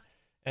into that.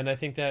 And I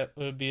think that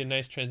would be a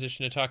nice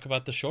transition to talk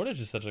about the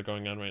shortages that are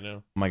going on right now.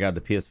 Oh, my God,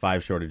 the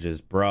PS5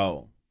 shortages.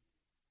 Bro.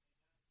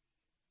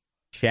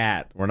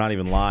 Chat. We're not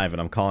even live,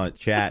 and I'm calling it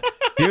chat.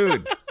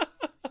 Dude.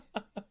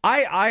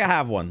 I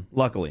have one,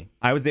 luckily.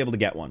 I was able to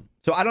get one.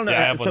 So I don't know. Yeah,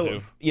 I have one too.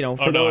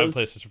 For those, I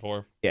have PlayStation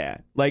 4. Yeah.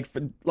 Like,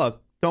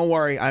 look, don't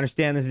worry. I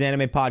understand this is an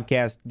anime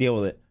podcast. Deal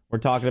with it. We're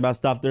talking about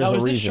stuff. There's a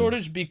reason. Is this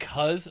shortage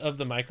because of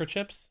the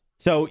microchips?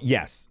 So,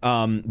 yes.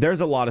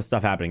 There's a lot of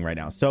stuff happening right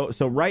now. So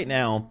right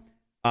now,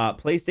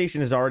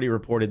 PlayStation has already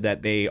reported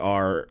that they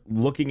are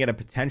looking at a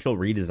potential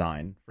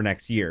redesign for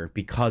next year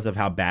because of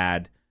how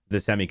bad the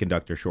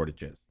semiconductor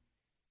shortage is.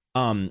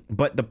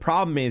 But the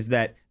problem is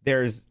that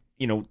there's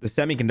the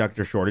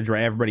semiconductor shortage,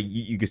 right? Everybody,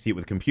 you can see it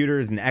with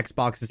computers, and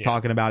Xbox is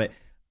talking about it.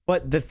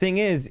 But the thing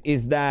is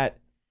that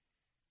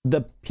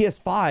the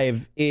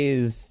PS5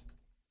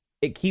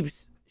 it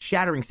keeps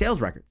shattering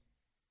sales records.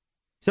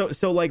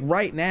 So like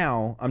right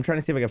now, I'm trying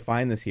to see if I can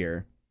find this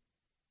here.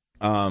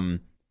 Here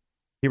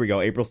we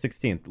go, April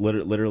 16th,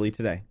 literally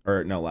today.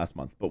 Or no, last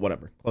month, but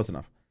whatever. Close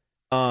enough.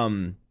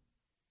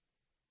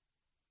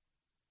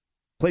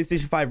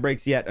 PlayStation 5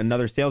 breaks yet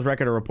another sales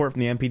record. A report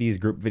from the NPD's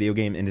Group Video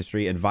Game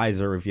Industry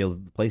Advisor reveals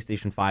that the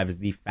PlayStation 5 is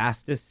the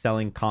fastest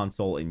selling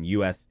console in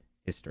U.S.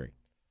 history.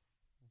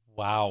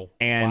 Wow.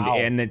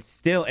 And it's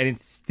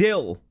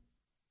still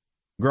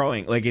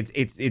growing. Like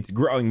it's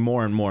growing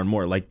more and more and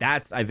more. Like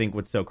that's, I think,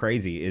 what's so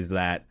crazy is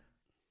that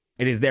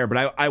it is there.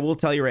 But I will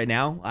tell you right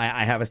now,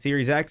 I have a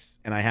Series X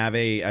and I have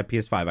a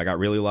PS5. I got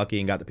really lucky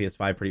and got the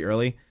PS5 pretty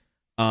early.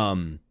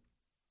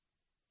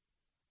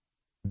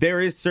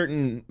 There is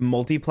certain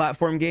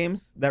multi-platform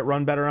games that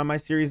run better on my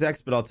Series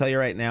X, but I'll tell you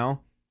right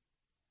now,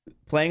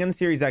 playing on the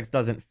Series X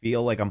doesn't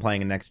feel like I'm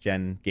playing a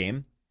next-gen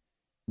game,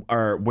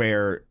 or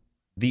where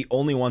the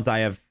only ones I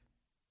have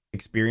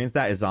experienced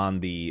that is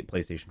on the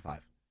PlayStation 5.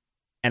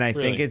 And I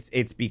think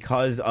it's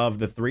because of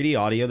the 3D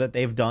audio that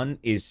they've done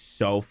is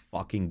so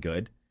fucking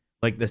good.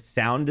 Like the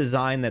sound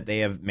design that they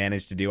have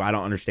managed to do, I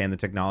don't understand. The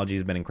technology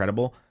has been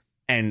incredible.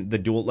 And the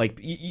dual, like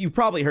you've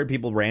probably heard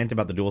people rant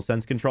about the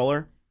DualSense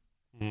controller.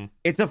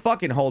 It's a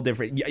fucking whole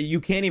different, you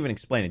can't even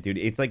explain it, dude.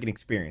 It's like an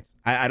experience.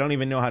 I don't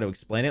even know how to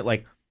explain it.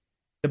 Like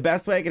the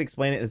best way I can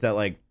explain it is that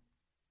like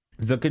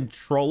the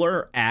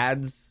controller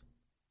adds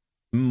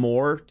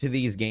more to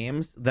these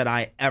games than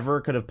I ever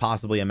could have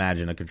possibly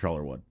imagined a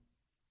controller would.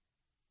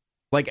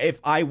 Like if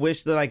I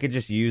wish that I could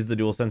just use the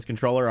DualSense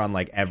controller on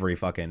like every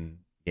fucking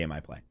game I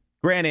play.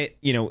 Granted,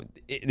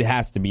 it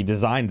has to be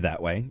designed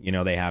that way.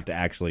 They have to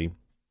actually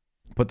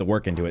put the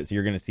work into it. So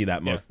you're going to see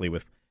that mostly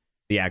with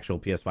the actual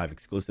PS5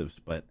 exclusives,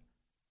 but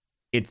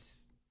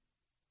it's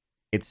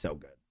so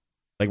good.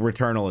 Like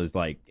Returnal is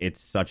like,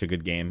 it's such a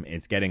good game.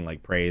 It's getting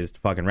like praised.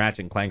 Fucking Ratchet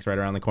and Clank's right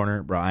around the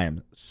corner, bro. I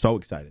am so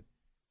excited,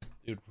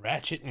 dude.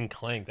 Ratchet and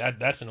Clank,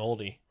 that's an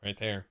oldie right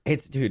there.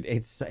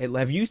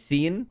 Have you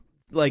seen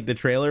like the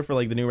trailer for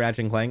like the new Ratchet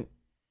and Clank?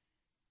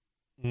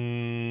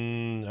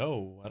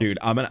 No, dude.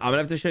 I'm gonna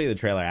have to show you the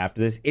trailer after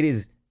this. It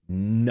is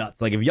nuts.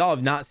 Like if y'all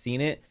have not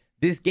seen it,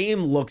 this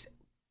game looks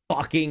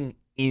fucking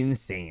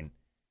insane.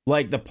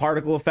 Like the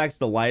particle effects,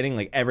 the lighting,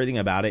 like everything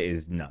about it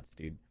is nuts,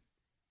 dude.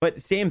 But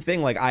same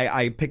thing, like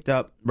I picked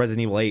up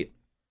Resident Evil 8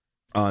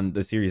 on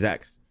the Series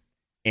X.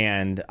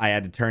 and I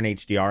had to turn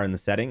HDR in the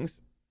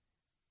settings,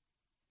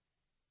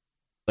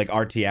 like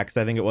RTX,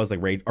 I think it was,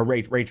 like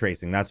ray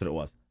tracing. That's what it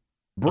was,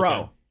 bro.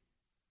 Okay.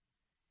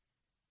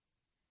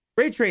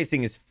 Ray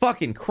tracing is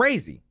fucking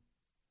crazy.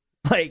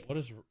 Like,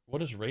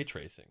 what is ray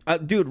tracing?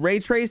 Dude, ray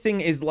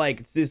tracing is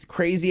like this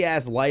crazy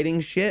ass lighting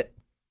shit.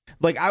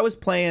 Like, I was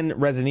playing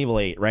Resident Evil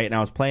 8, right? And I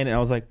was playing it and I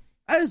was like,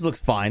 this looks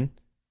fine.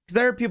 Because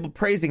I heard people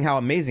praising how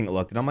amazing it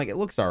looked. And I'm like, it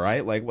looks all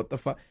right. Like, what the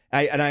fuck?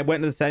 And I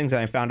went into the settings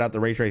and I found out the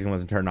ray tracing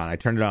wasn't turned on. I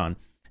turned it on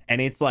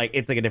and it's like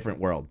a different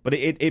world. But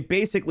it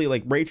basically,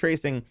 like, ray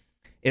tracing,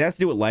 it has to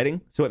do with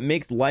lighting. So it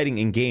makes lighting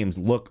in games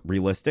look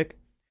realistic.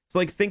 So,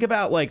 like, think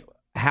about, like,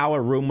 how a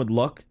room would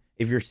look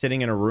if you're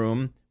sitting in a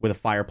room with a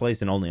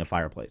fireplace and only a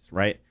fireplace,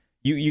 right?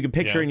 You can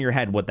picture in your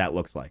head what that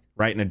looks like,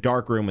 right? In a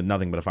dark room with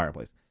nothing but a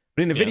fireplace.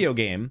 But in a video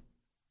game,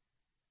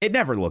 it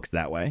never looks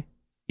that way.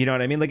 You know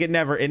what I mean? Like, it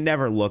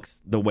never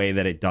looks the way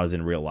that it does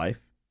in real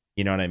life.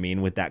 You know what I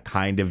mean? With that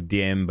kind of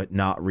dim but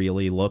not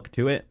really look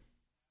to it.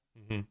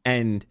 Mm-hmm.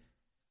 And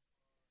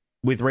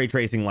with ray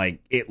tracing,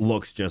 like, it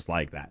looks just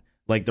like that.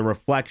 Like, the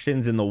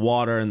reflections in the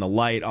water and the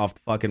light off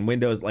the fucking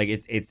windows, like,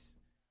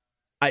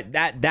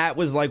 that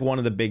was like one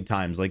of the big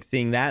times. Like,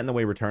 seeing that and the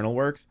way Returnal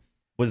works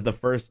was the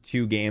first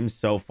 2 games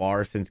so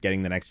far since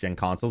getting the next gen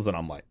consoles, and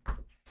I'm like,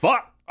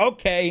 fuck,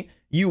 okay,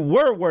 you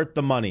were worth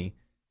the money.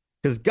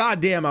 Because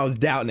goddamn, I was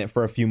doubting it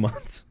for a few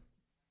months.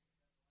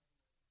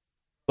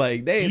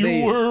 Like,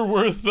 they were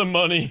worth the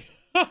money.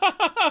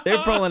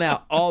 They're pulling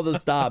out all the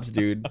stops,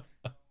 dude.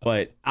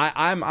 But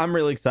I'm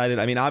really excited.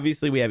 I mean,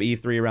 obviously we have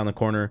E3 around the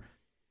corner.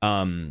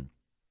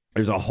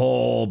 There's a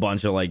whole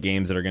bunch of, like,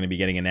 games that are going to be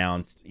getting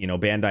announced. You know,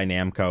 Bandai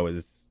Namco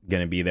is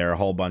going to be there. A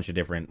whole bunch of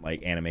different,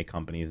 like, anime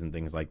companies and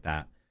things like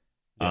that.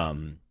 Yeah.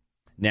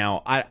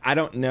 Now, I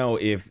don't know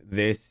if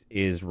this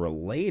is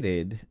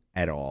related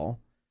at all,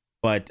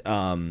 but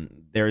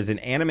there's an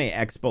Anime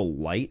Expo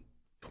Lite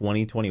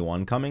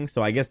 2021 coming.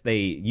 So I guess they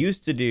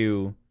used to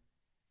do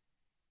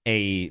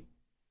I'm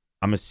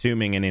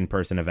assuming an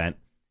in-person event.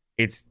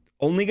 It's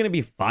only going to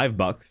be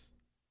 $5,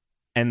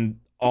 and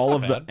all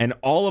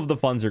of the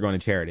funds are going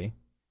to charity.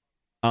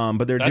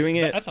 But they're doing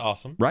it. That's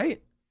awesome,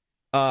 right?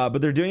 But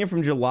they're doing it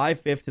from July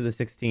 5th to the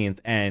 16th,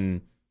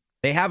 and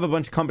they have a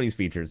bunch of companies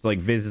featured. So, like,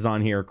 Viz is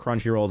on here,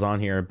 Crunchyroll's on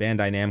here,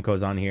 Bandai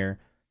Namco's on here.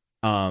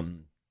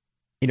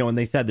 You know, and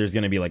they said there's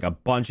going to be, like, a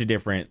bunch of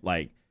different,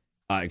 like,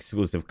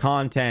 exclusive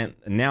content,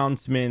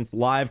 announcements,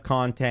 live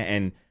content,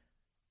 and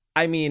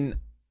I mean,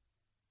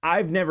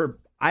 I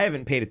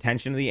haven't paid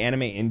attention to the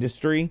anime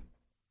industry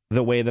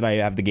the way that I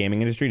have the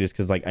gaming industry, just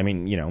because, like, I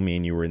mean, you know, me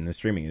and you were in the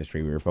streaming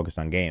industry, we were focused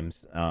on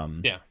games.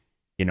 Yeah.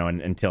 You know,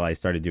 and until I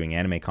started doing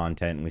anime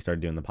content and we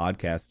started doing the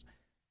podcast,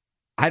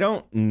 I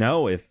don't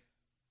know if,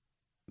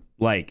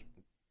 like,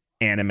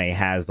 anime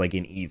has, like,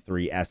 an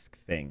E3-esque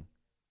thing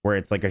where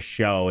it's like a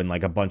show and,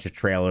 like, a bunch of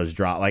trailers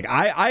drop. Like,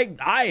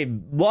 I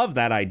love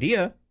that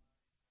idea.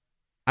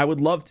 I would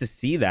love to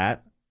see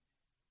that,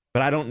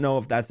 but I don't know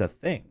if that's a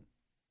thing.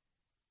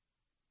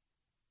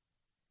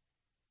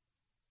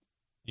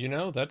 You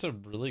know, that's a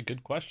really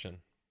good question.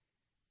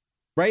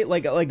 Right?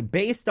 Like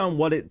based on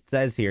what it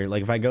says here,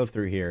 like, if I go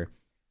through here,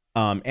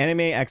 Anime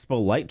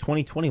Expo Lite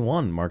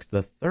 2021 marks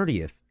the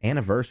 30th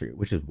anniversary,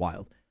 which is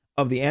wild,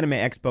 of the Anime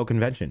Expo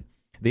convention.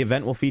 The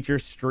event will feature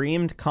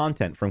streamed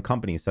content from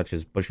companies such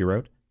as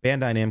Bushiroad,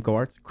 Bandai Namco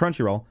Arts,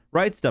 Crunchyroll,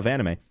 Right Stuff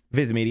Anime,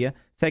 Viz Media,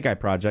 Sekai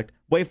Project,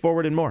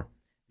 WayForward, and more.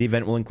 The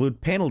event will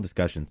include panel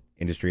discussions,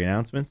 industry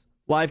announcements,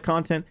 live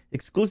content,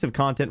 exclusive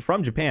content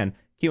from Japan,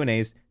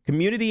 Q&As,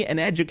 community and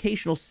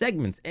educational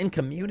segments, and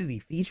community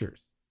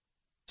features.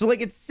 So, like,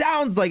 it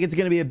sounds like it's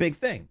going to be a big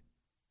thing.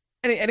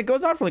 And it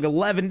goes on for, like,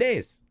 11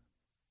 days.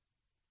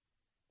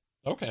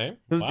 Okay.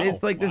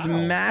 It's like this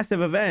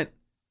massive event.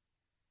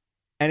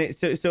 And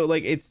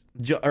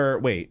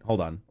wait,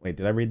 hold on. Wait,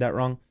 did I read that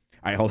wrong?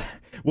 All right, hold on.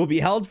 Will be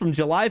held from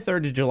July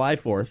 3rd to July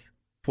 4th,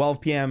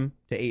 12 p.m.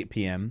 to 8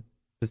 p.m.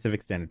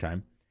 Pacific Standard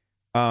Time.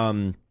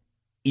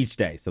 Each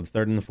day, so the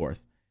 3rd and the 4th.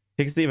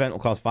 Tickets to the event will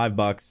cost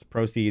 $5,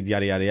 proceeds,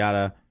 yada, yada,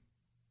 yada.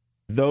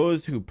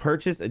 Those who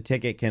purchase a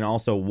ticket can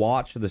also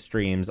watch the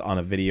streams on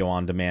a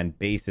video-on-demand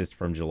basis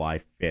from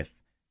July 5th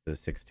to the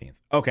 16th.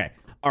 Okay,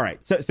 all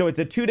right. So it's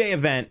a 2-day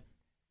event,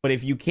 but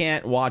if you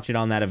can't watch it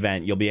on that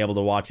event, you'll be able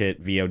to watch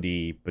it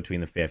VOD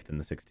between the 5th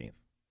and the 16th.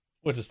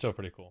 Which is still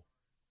pretty cool.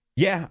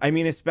 Yeah, I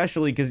mean,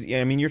 especially because,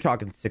 I mean, you're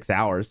talking 6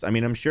 hours. I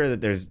mean, I'm sure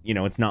that there's, you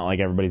know, it's not like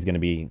everybody's going to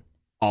be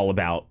all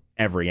about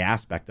every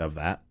aspect of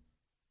that.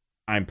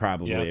 I'm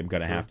probably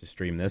going to have to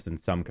stream this in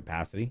some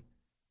capacity.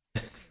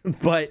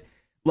 But,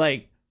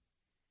 like,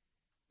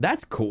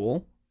 that's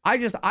cool. I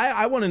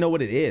want to know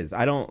what it is.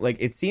 I don't, like,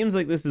 it seems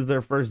like this is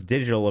their first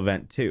digital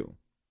event too.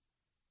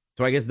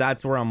 So I guess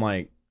that's where I'm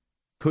like,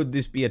 could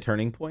this be a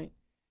turning point?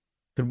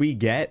 Could we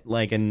get,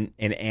 like, an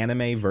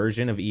anime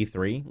version of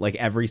E3? Like,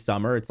 every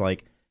summer it's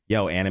like,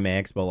 yo, Anime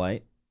Expo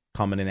Lite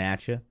coming in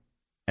at you,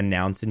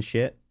 announcing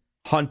shit.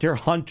 Hunter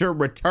x Hunter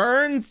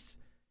returns.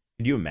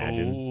 Could you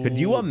imagine? Ooh, could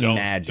you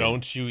imagine?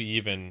 Don't you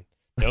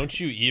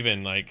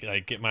even like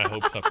get my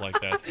hopes up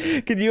like that.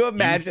 Could you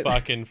imagine? You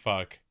fucking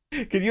fuck.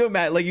 Can you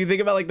imagine, like, you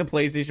think about like the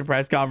PlayStation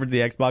press conference,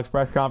 the Xbox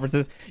press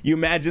conferences, you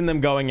imagine them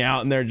going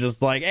out and they're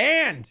just like,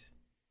 and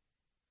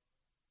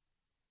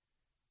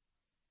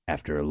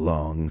after a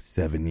long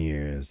 7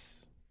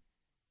 years,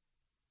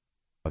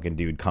 fucking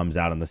dude comes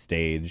out on the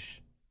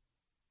stage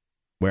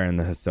wearing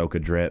the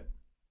Hisoka drip.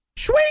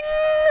 Swing!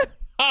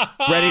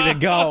 Ready to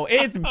go.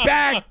 It's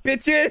back,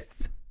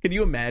 bitches. Can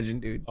you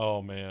imagine, dude?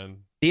 Oh, man.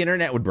 The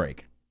internet would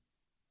break.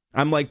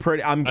 I'm like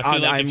pretty. I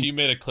feel like if you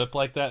made a clip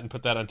like that and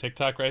put that on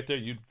TikTok right there,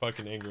 you'd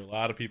fucking anger a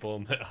lot of people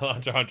in the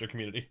Hunter x Hunter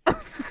community.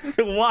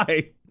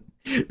 Why?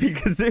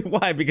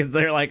 Why? Because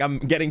they're like, I'm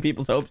getting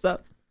people's hopes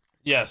up.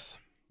 Yes,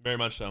 very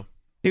much so.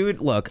 Dude,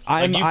 look,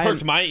 you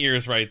perked my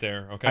ears right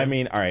there. Okay. I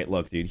mean, all right,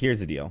 look, dude.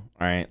 Here's the deal.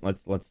 All right,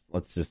 let's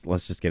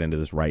just get into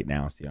this right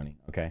now, Sione.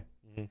 Okay,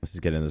 Let's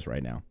just get into this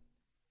right now.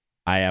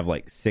 I have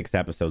like 6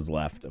 episodes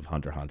left of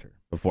Hunter x Hunter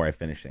before I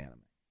finish the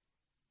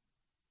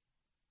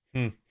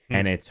anime.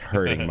 And it's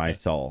hurting my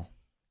soul.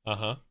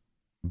 Uh-huh.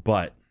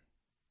 But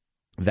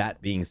that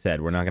being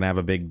said, we're not going to have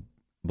a big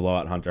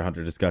blowout Hunter x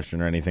Hunter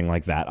discussion or anything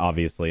like that,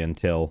 obviously,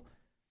 until,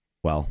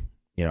 well,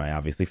 I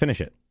obviously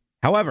finish it.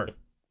 However,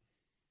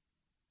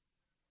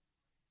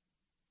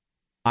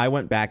 I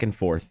went back and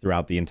forth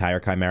throughout the entire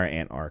Chimera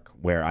Ant arc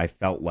where I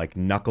felt like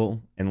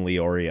Knuckle and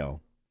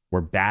Leorio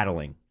were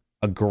battling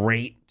a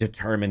great,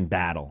 determined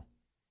battle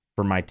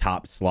for my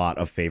top slot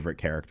of favorite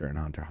character in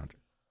Hunter x Hunter.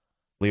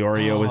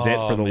 Leorio was it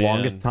for the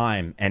longest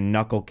time, and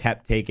Knuckle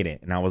kept taking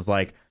it. And I was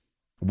like,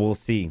 we'll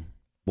see.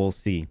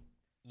 Knuckle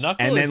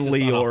and then is just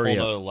Leorio, on a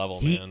whole other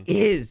level, man.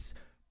 He is.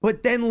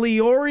 But then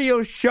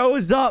Leorio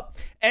shows up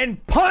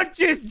and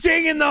punches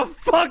Jing in the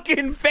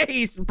fucking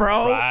face,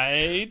 bro.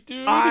 Right,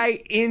 dude?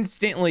 I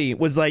instantly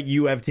was like,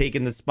 you have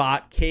taken the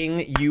spot.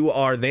 King, you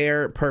are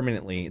there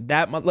permanently.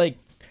 The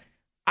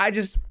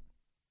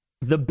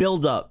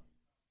build-up.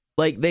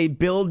 Like, they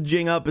build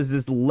Jing up as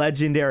this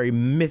legendary,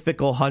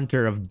 mythical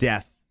hunter of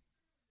death.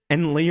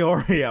 And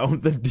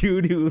Leorio, the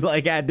dude who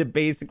like had to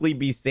basically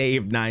be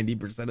saved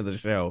 90% of the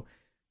show,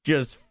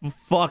 just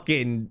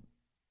fucking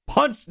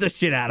punched the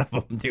shit out of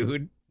him,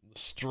 dude.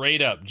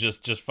 Straight up,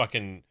 just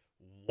fucking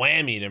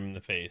whammied him in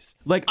the face.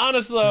 Like,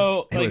 honestly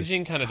though,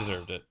 Jing kind of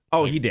deserved it.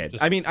 Oh, like, he did.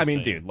 I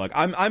mean, dude, look,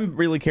 I'm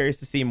really curious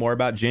to see more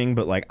about Jing,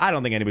 but like, I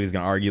don't think anybody's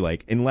gonna argue,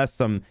 like, unless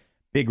some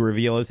big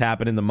reveal has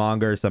happened in the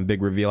manga or some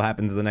big reveal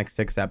happens in the next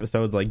 6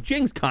 episodes, like,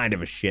 Jing's kind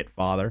of a shit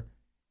father.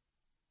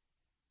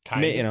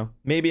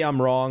 Maybe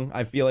I'm wrong.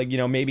 I feel like,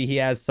 maybe he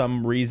has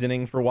some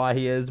reasoning for why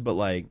he is, but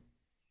like,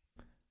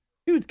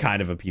 dude's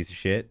kind of a piece of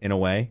shit in a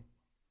way.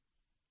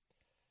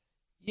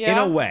 Yeah.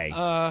 In a way.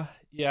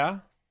 Yeah.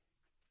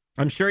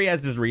 I'm sure he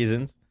has his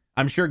reasons.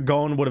 I'm sure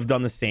Gon would have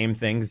done the same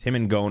thing because him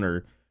and Gon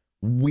are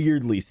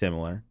weirdly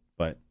similar,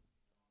 but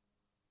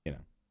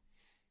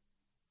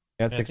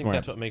I think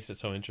that's what makes it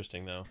so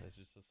interesting, though. It's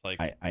just like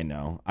I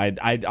know.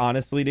 I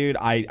honestly, dude,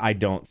 I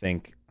don't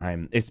think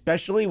I'm,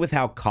 especially with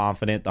how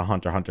confident the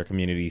Hunter x Hunter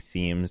community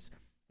seems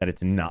that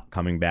it's not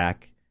coming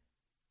back.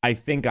 I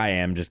think I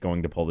am just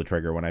going to pull the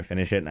trigger when I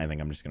finish it, and I think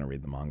I'm just going to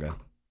read the manga.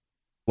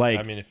 Like,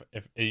 I mean,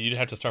 if you'd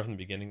have to start from the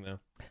beginning, though.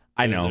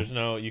 I know. There's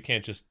no, you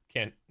can't.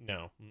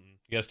 No, you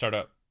got to start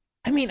up.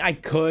 I mean, I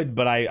could,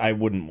 but I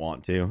wouldn't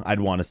want to. I'd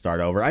want to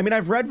start over. I mean,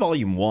 I've read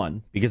volume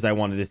 1 because I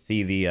wanted to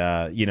see the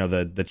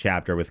the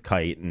chapter with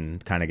Kite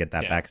and kind of get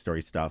that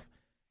backstory stuff.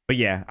 But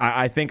yeah,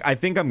 I think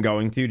I'm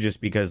going to,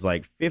 just because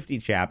like 50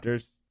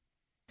 chapters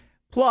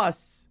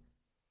plus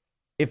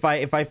if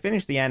I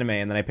finish the anime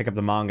and then I pick up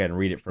the manga and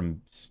read it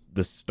from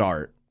the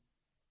start,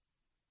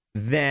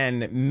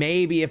 then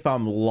maybe if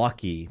I'm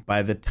lucky,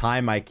 by the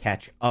time I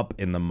catch up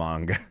in the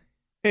manga,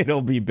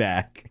 it'll be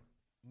back.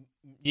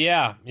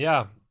 Yeah.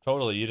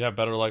 Totally. You'd have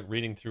better luck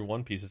reading through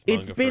One Piece's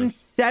manga. It's been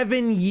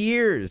 7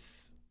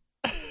 years.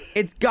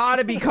 It's got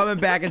to be coming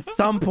back at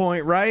some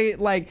point, right?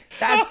 Like,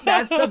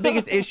 that's the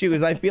biggest issue,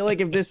 is I feel like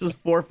if this was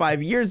 4 or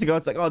 5 years ago,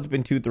 it's like, oh, it's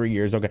been 2-3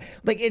 years. Okay.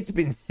 Like, it's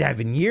been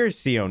 7 years,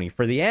 Sione,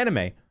 for the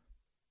anime.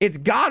 It's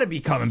got to be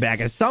coming back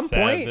at some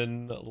point.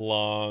 7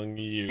 long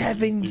years.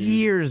 7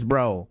 years,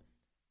 bro.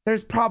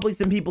 There's probably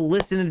some people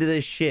listening to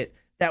this shit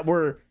that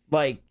were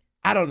like,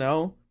 I don't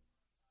know,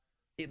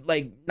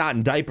 like, not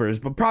in diapers,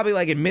 but probably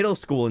like in middle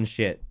school and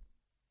shit.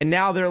 And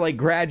now they're like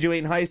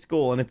graduating high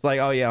school, and it's like,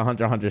 oh yeah,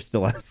 Hunter x Hunter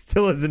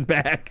still isn't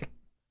back.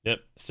 Yep.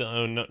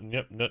 So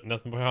nothing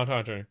but Hunter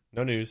x Hunter.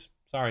 No news.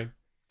 Sorry.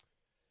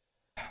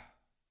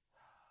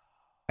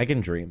 I can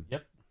dream.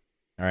 Yep.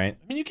 All right.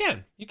 I mean, you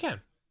can. You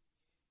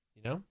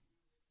know.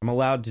 I'm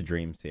allowed to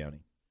dream, Sione.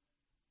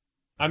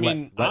 I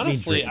mean, let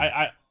honestly,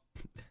 I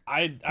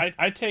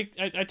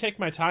take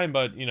my time,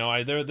 but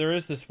there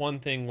is this one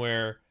thing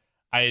where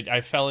I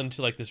fell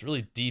into like this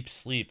really deep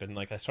sleep, and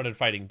like I started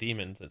fighting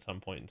demons at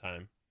some point in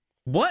time.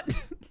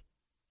 What?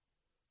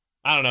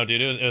 I don't know,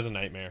 dude. It was a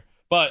nightmare.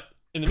 But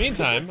in the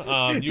meantime,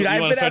 you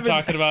want to start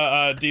talking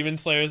about Demon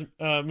Slayer's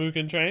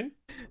Mugen Train?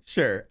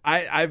 Sure.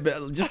 I've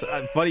been, just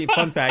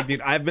fun fact,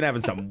 dude. I've been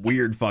having some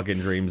weird fucking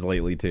dreams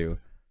lately too.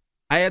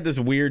 I had this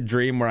weird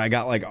dream where I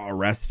got like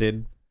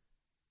arrested,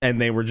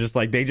 and they were just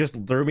like, they just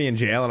threw me in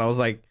jail, and I was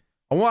like,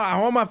 I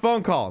want my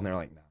phone call, and they're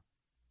like, no.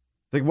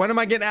 It's like, when am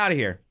I getting out of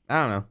here?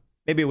 I don't know.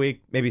 Maybe a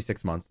week, maybe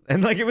 6 months.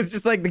 And like, it was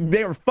just like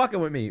they were fucking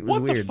with me. It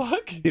was weird. What the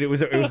fuck? Dude, it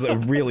was a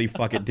really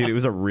fucking, dude, it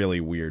was a really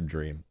weird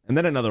dream. And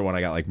then another one,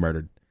 I got like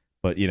murdered.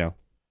 But you know,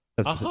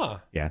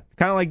 yeah,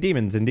 kind of like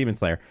Demons and Demon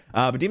Slayer.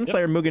 But Demon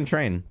Slayer Mugen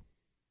Train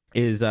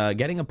is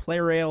getting a Play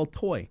Rail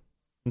toy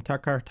from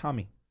Takar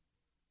Tommy.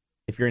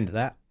 If you're into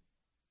that.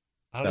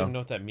 I don't even know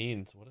what that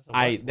means. What is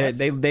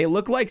it? They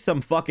look like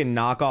some fucking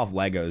knockoff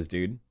Legos,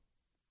 dude.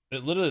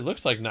 It literally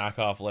looks like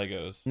knockoff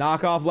Legos.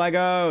 Knockoff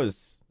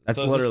Legos. That's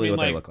so literally what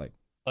they look like.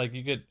 Like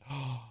you could,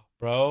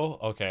 bro.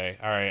 Okay,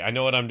 all right. I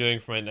know what I'm doing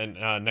for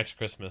my next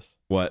Christmas.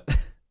 What?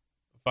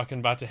 Fucking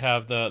about to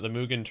have the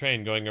Mugen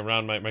Train going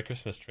around my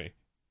Christmas tree.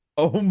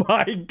 Oh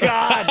my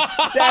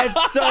god,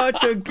 that's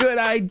such a good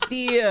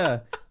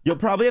idea. You'll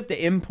probably have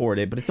to import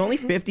it, but it's only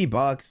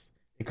 $50.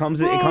 It comes.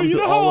 Bro, it comes you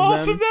know with how all of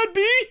awesome them. that'd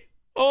be?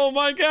 Oh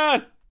my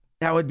god,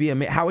 that would be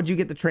amazing. How would you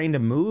get the train to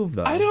move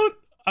though?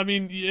 I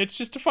mean, it's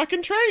just a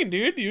fucking train,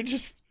 dude. You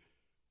just.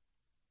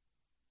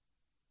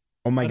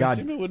 Oh my god!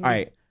 All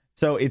right,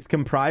 so it's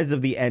comprised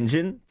of the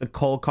engine, the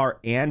coal car,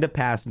 and a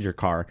passenger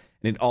car,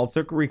 and it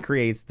also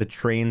recreates the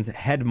train's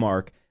head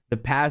mark. The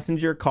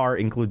passenger car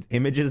includes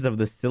images of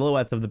the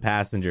silhouettes of the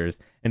passengers,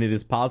 and it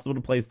is possible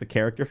to place the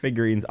character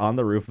figurines on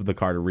the roof of the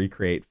car to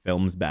recreate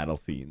film's battle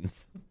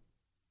scenes.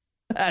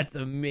 That's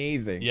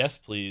amazing. Yes,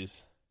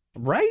 please.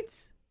 Right?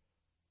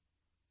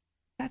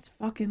 That's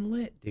fucking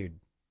lit, dude.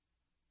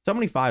 So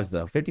many fives,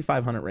 though.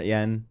 5,500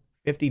 yen,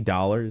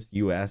 $50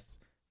 US.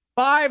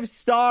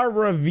 5-star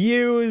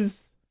reviews.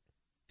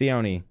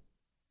 Sione,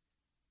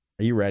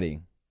 are you ready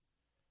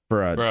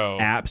for an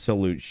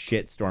absolute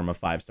shitstorm of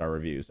 5-star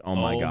reviews? Oh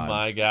my god. Oh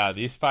my god.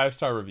 These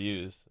 5-star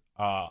reviews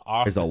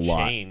off There's the a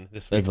chain lot.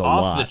 this week. There's a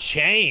off lot. the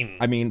chain.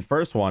 I mean,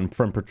 first one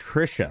from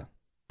Patricia,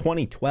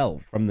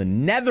 2012, from the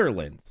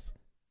Netherlands.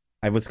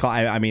 I was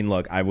calling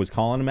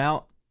them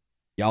out.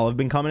 Y'all have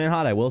been coming in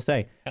hot, I will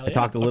say. Hell I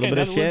talked a little bit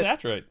of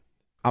shit. Right.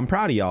 I'm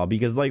proud of y'all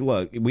because, like,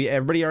 look,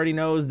 everybody already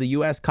knows the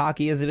U.S.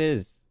 cocky as it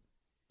is.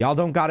 Y'all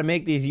don't got to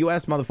make these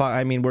U.S. motherfuckers.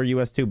 I mean, we're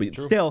U.S. too, but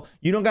still,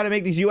 you don't got to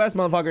make these U.S.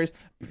 motherfuckers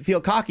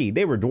feel cocky.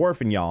 They were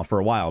dwarfing y'all for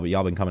a while, but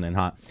y'all been coming in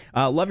hot.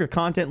 Love your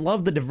content.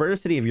 Love the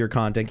diversity of your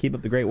content. Keep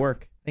up the great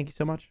work. Thank you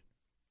so much.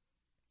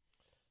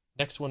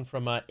 Next one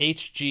from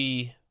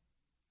HG1_1.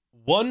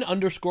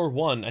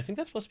 I think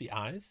that's supposed to be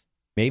eyes.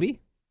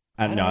 Maybe.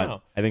 I don't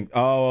know. I think.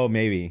 Oh,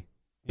 maybe.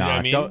 You know what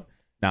I mean?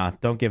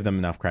 Don't give them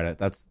enough credit.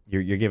 That's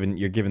you're giving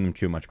them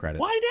too much credit.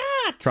 Why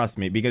not? Trust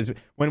me, because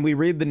when we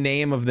read the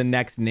name of the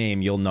next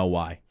name, you'll know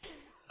why.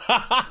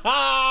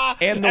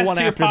 And the one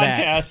after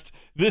podcast.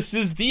 This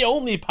is the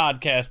only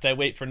podcast I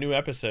wait for new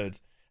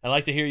episodes. I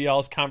like to hear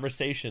y'all's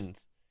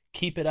conversations.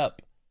 Keep it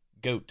up,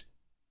 goat.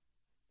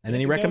 And then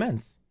he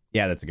recommends. Goat?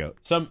 Yeah, that's a goat.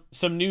 Some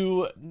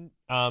new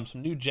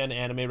Gen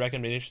anime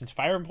recommendations.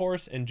 Fire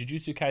Force and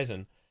Jujutsu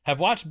Kaisen. Have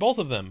watched both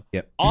of them.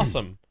 Yep.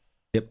 Awesome.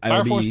 Yep.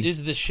 Fire Force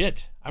is the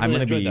shit. I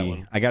really enjoyed that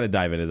one. I got to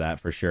dive into that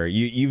for sure.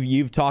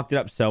 You've talked it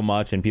up so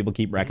much, and people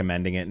keep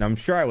recommending it, and I'm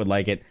sure I would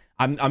like it.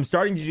 I'm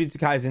starting Jujutsu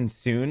Kaisen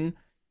soon,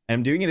 and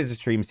I'm doing it as a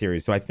stream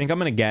series, so I think I'm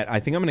gonna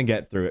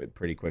get through it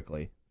pretty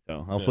quickly.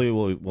 So hopefully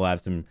we'll have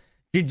some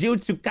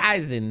Jujutsu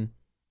Kaisen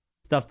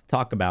stuff to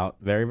talk about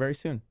very, very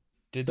soon.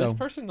 Did this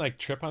person like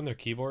trip on their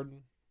keyboard?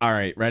 All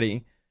right,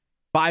 ready?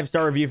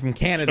 5-star review from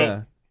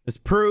Canada. This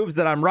proves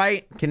that I'm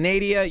right.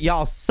 Canada,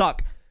 y'all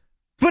suck.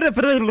 Hello,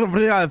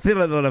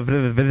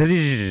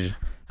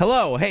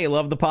 hey,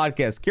 love the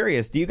podcast.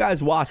 Curious, do you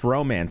guys watch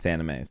romance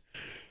animes?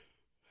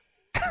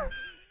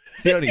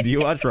 Sione, do you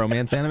watch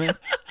romance animes?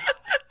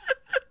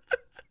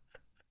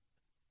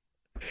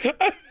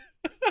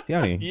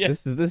 Sione,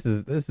 yes. this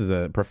is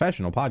a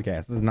professional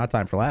podcast. This is not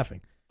time for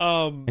laughing.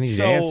 I need you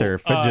to answer.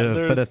 I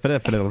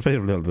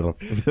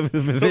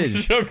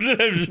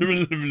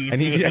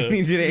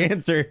need you to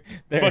answer.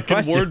 Fucking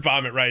question. Word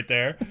vomit right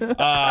there.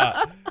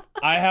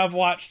 I have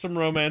watched some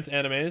romance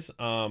animes.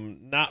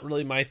 Not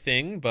really my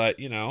thing, but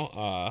you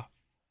know,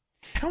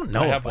 I don't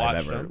know if I've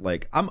ever them.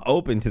 like. I'm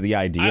open to the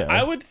idea.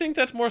 I would think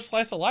that's more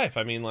slice of life.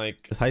 I mean,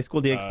 like, does High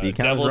School DxD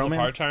count Devil's as romance?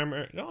 a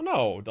part-timer.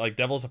 No, like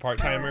Devil's a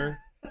part-timer.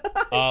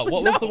 What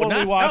was the one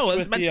we watched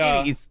with the?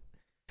 Titties.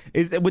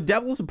 Would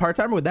Devil's a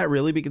part-timer? Would that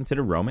really be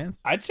considered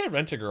romance? I'd say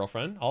Rent a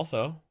Girlfriend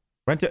also.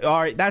 All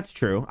right, that's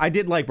true. I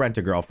did like Rent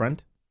a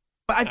Girlfriend,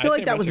 but I feel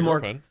like that was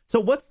more. So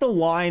what's the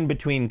line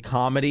between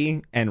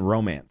comedy and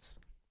romance?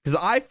 Because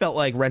I felt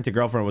like Rent a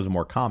Girlfriend was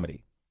more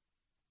comedy,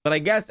 but I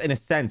guess in a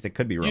sense it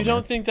could be romance. You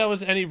don't think that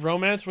was any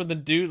romance where the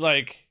dude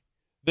like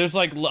there's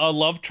like a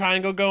love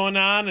triangle going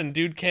on and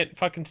dude can't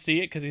fucking see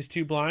it because he's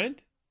too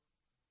blind?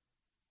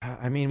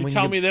 I mean, you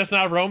tell me that's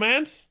not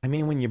romance? I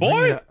mean, when you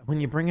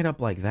bring it up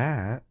like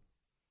that.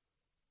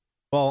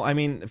 Well, I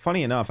mean,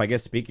 funny enough, I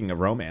guess speaking of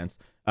romance,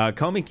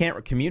 Comey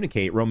Can't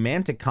Communicate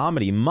romantic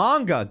comedy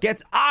manga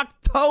gets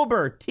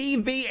October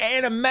TV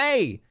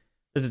anime.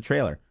 There's a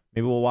trailer.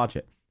 Maybe we'll watch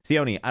it.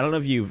 Sione, I don't know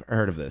if you've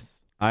heard of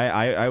this.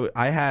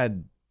 I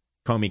had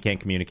Comey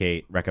Can't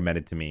Communicate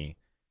recommended to me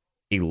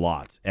a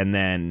lot, and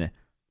then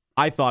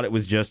I thought it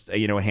was just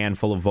a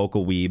handful of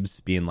vocal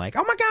weebs being like,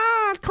 "Oh my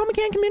god, god, Komi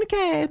can't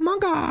communicate.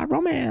 Manga,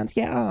 romance,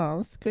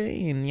 yes,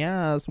 screen,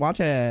 yes, watch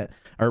it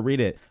or read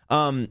it.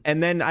 And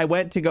then I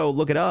went to go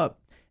look it up,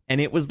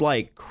 and it was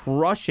like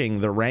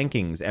crushing the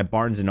rankings at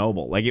Barnes and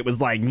Noble. Like it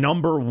was like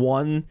number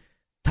one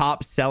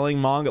top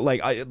selling manga.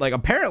 Like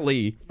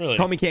apparently, Really?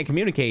 Komi Can't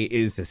Communicate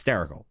is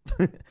hysterical.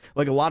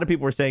 Like a lot of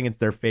people were saying it's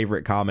their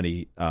favorite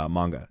comedy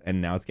manga,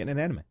 and now it's getting an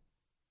anime.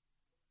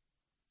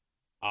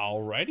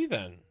 Alrighty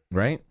then.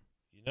 Right?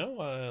 You know,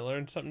 I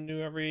learn something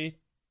new every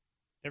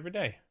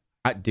day.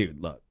 Dude,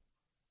 look.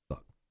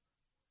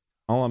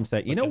 All I'm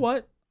saying, you know Okay.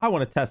 what? I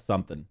want to test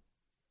something.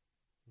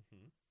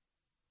 Mhm.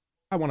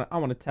 I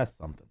want to test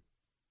something.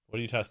 What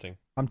are you testing?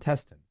 I'm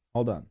testing.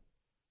 Hold on.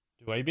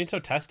 Why are you being so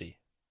testy?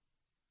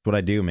 That's what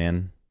I do,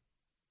 man.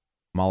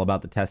 I'm all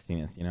about the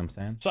testiness. You know what I'm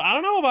saying? So I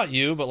don't know about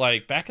you, but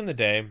like back in the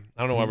day, I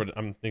don't know why Mm-hmm.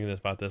 I'm thinking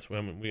about this. We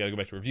got to go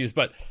back to reviews,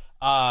 but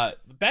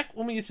back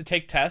when we used to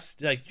take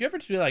tests, like, did you ever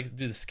do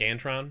the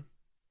Scantron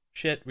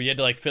shit where you had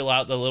to like fill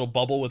out the little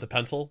bubble with a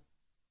pencil?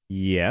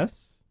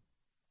 Yes.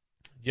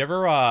 Did you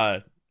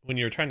ever when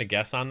you were trying to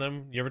guess on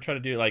them, you ever try to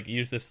do like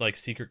use this like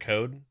secret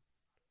code?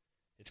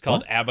 It's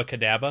called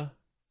Abacadabra.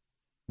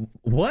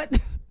 What?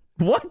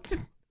 What?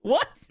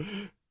 What?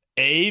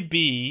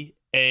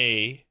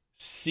 ABACADA.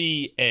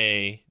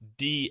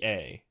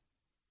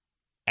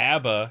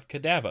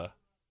 Abacadabra.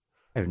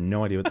 I have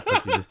no idea what the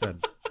fuck you just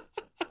said.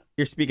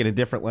 You're speaking a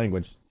different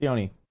language.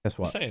 Sione, guess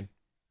What? what? Saying.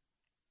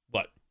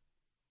 What?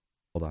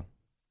 Hold on. I'm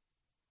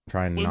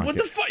trying to What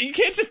the fuck? You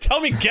can't just tell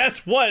me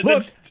guess what.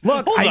 Look,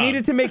 Hold I on.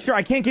 needed to make sure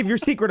I can't give your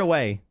secret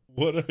away.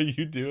 What are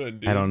you doing,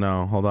 dude? I don't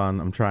know. Hold on.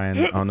 I'm trying.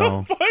 Oh no.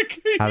 What the fuck are you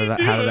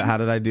doing? How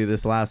did I do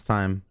this last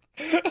time?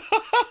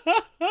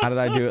 How did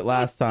I do it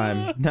last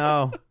time?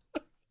 No.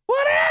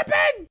 What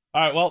happened?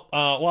 All right. Well,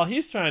 while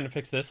he's trying to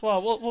fix this,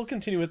 we'll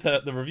continue with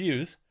the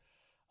reviews.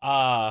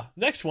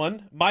 Next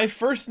one. My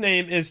first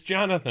name is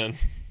Jonathan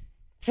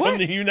from What?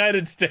 the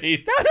United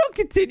States. No, don't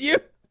continue.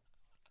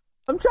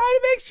 I'm trying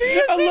to make sure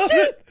you I see love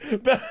shit.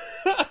 it.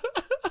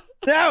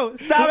 No,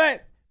 stop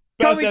it.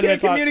 Best Komi anime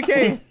can't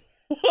communicate.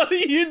 What are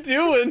you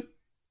doing?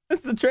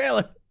 That's the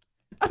trailer.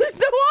 Oh, there's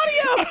no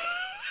audio.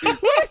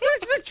 What is this?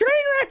 This is a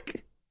train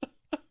wreck.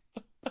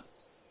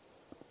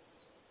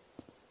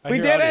 I We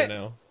hear did audio it.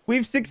 now.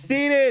 We've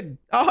succeeded.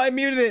 Oh, I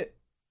muted it.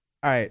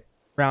 All right.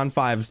 Round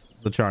 5's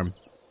the charm.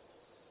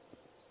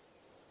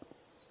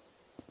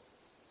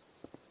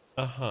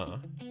 Uh-huh.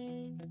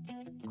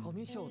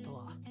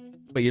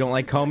 But you don't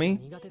like Komi?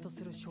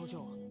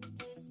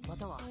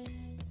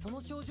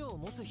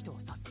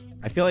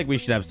 I feel like we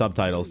should have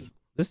subtitles.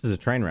 This is a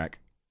train wreck.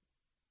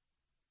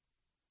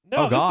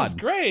 No, Oh, God. this is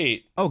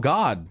great. Oh,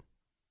 God.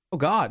 Oh,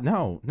 God.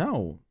 No,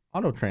 no.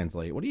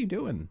 Auto-translate. What are you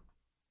doing?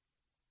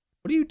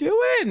 What are you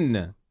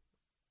doing?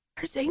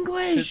 There's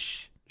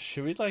English.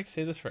 Should we like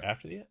say this for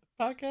after the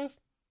podcast?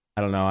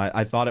 I don't know.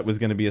 I thought it was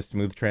going to be a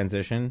smooth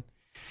transition.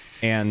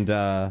 And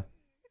I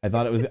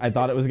thought it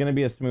was going to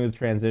be a smooth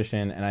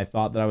transition, and I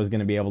thought that I was going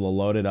to be able to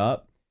load it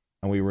up,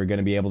 and we were going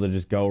to be able to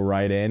just go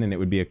right in, and it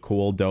would be a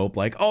cool, dope,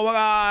 like, oh my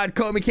God,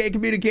 Komi can't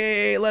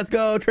communicate. Let's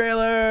go,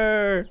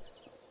 trailer.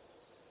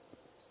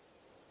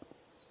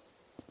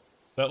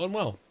 That went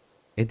well.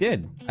 It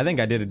did. I think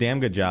I did a damn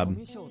good job.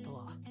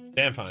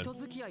 Damn fine.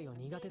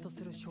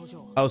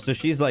 Oh, so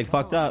she's like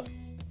fucked up.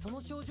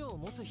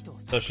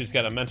 So she's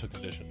got a mental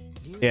condition,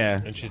 Yeah,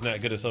 and she's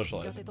not good at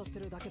socializing.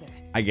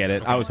 I get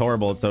it. I was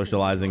horrible at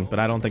socializing, but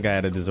I don't think I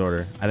had a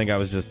disorder. I think I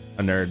was just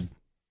a nerd.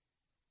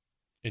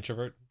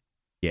 Introvert.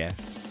 Yeah.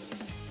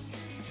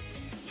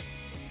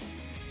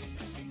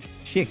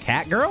 She a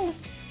cat girl?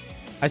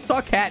 I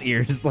saw cat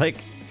ears. Like,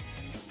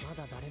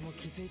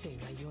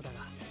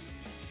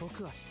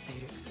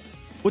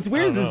 what's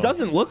weird is I don't this know.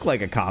 doesn't look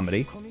like a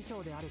comedy.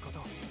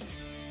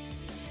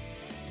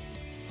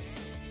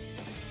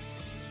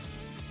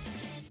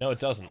 No, it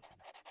doesn't.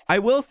 I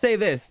will say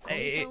this.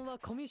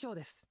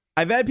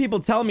 I've had people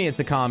tell me it's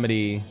a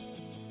comedy,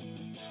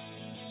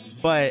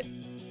 but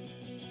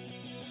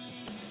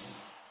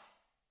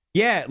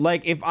yeah,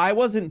 like if I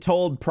wasn't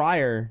told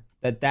prior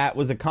that that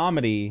was a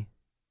comedy,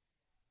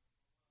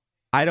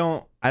 I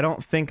don't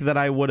think that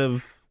I would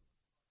have.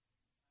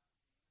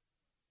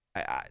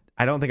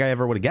 I don't think I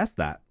ever would have guessed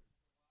that.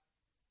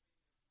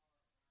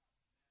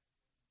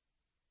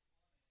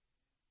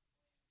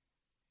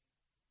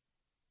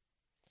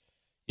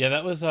 Yeah,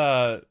 that was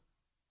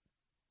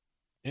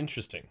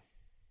interesting.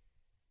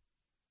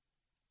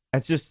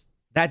 That's just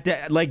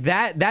like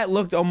that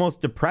looked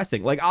almost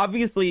depressing. Like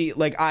obviously,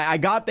 like I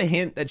got the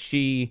hint that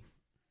she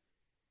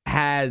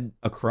had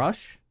a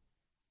crush,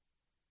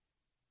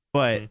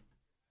 but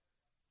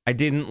I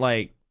didn't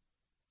like.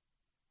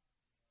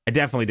 I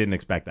definitely didn't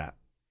expect that.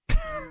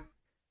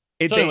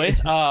 So, anyways,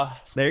 there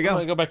you I'm go.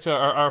 gonna go back to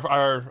our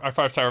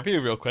 5-star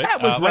review real quick.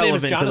 That was my name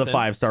is relevant to the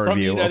Jonathan 5-star from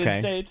review. the United Okay.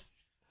 States.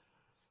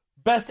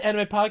 Best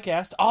anime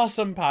podcast,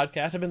 awesome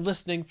podcast. I've been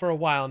listening for a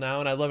while now,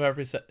 and I love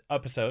every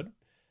episode.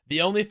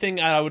 The only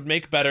thing I would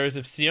make better is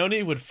if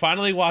Sione would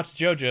finally watch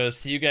JoJo's,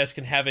 so you guys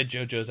can have a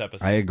JoJo's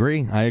episode. I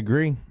agree.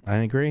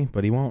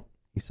 But he won't.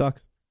 He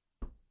sucks.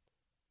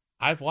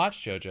 I've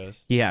watched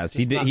JoJo's. He has.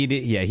 He did.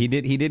 Yeah, he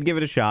did give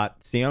it a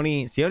shot.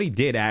 Sione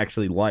did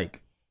actually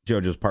like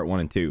JoJo's Part 1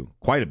 and 2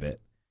 quite a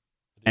bit.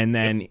 And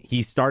then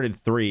he started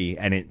 3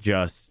 and it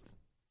just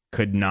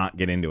could not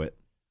get into it.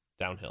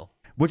 Downhill.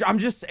 Which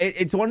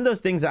it's one of those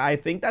things that I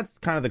think that's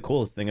kind of the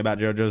coolest thing about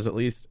JoJo's, at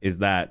least, is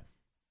that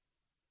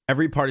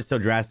every part is so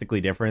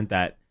drastically different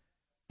that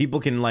people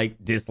can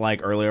like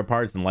dislike earlier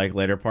parts and like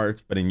later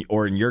parts, but in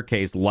your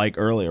case, like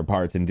earlier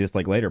parts and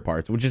dislike later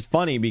parts, which is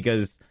funny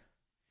because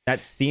that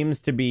seems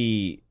to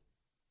be,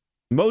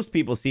 most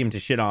people seem to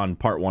shit on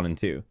Part 1 and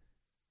 2.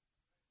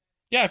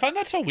 Yeah, I find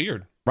that so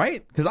weird.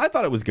 Right? Because I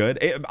thought it was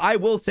good. I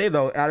will say,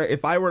 though,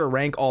 if I were to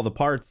rank all the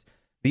parts,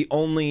 the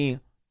only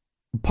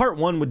Part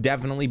 1 would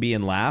definitely be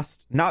in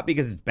last. Not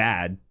because it's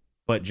bad,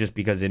 but just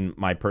because in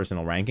my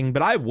personal ranking.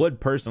 But I would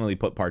personally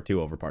put Part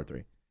 2 over Part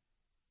 3.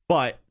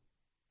 But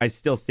I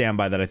still stand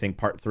by that. I think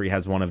Part 3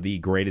 has one of the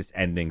greatest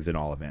endings in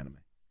all of anime.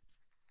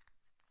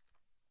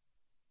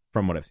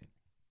 From what I've seen.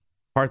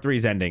 Part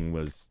 3's ending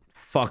was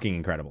fucking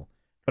incredible.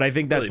 But I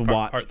think that's really,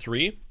 why... Part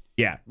 3?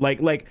 Yeah. Like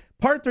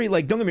Part 3,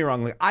 like, don't get me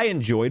wrong. Like, I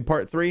enjoyed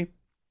Part 3.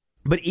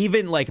 But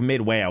even, like,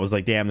 midway, I was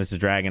like, damn, this is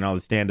dragging. All the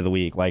stand of the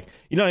week. Like,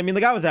 you know what I mean?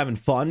 Like, I was having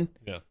fun.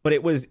 Yeah. But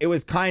it was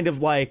kind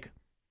of like,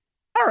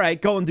 all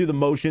right, going through the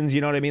motions.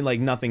 You know what I mean?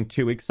 Like, nothing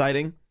too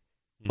exciting.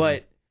 Mm-hmm.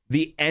 But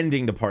the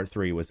ending to Part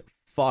 3 was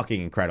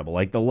fucking incredible.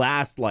 Like, the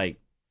last,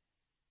 like,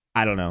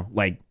 I don't know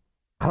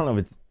if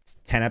it's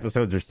 10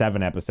 episodes or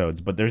 7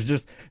 episodes, but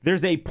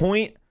there's a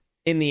point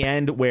in the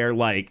end where,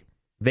 like,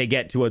 they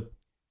get to a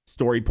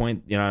story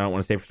point, you know, I don't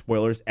want to say for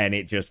spoilers, and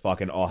it just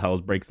fucking all hell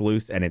breaks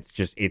loose, and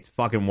it's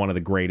fucking one of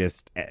the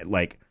greatest,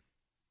 like,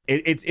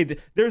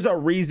 there's a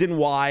reason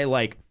why,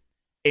 like,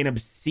 an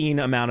obscene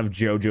amount of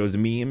JoJo's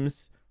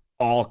memes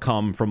all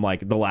come from,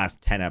 like, the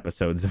last 10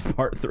 episodes of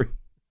Part 3.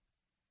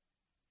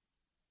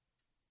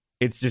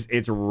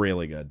 It's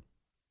really good.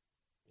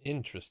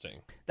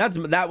 Interesting.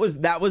 That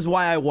was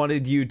why I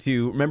wanted you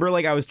to remember,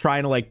 like, I was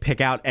trying to, like,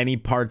 pick out any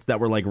parts that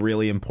were, like,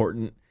 really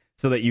important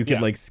so that you could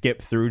like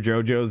skip through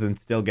JoJo's and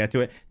still get to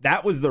it.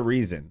 That was the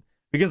reason.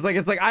 Because, like,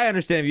 it's like, I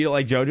understand if you don't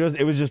like JoJo's.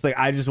 It was just like,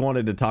 I just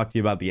wanted to talk to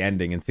you about the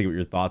ending and see what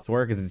your thoughts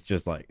were, because it's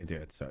just like,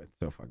 dude, it's so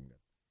fucking good.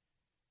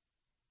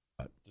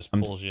 But just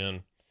pulls you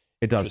in.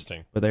 It does.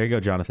 Interesting. But there you go,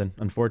 Jonathan.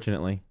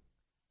 Unfortunately,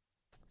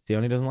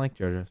 Sione doesn't like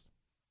JoJo's.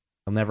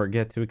 I'll never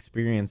get to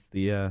experience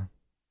the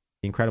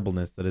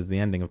incredibleness that is the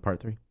ending of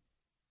Part 3.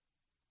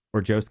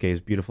 Or Josuke's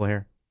beautiful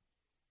hair.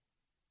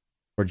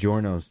 Or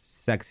Giorno's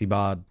sexy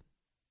bod.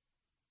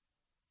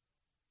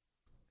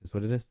 Is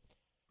what it is.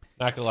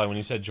 Not gonna lie, when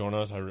you said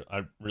Giorno's,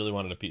 I really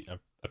wanted a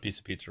piece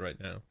of pizza right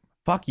now.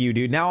 Fuck you,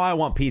 dude. Now I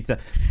want pizza.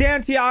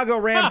 Santiago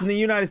Ram from the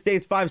United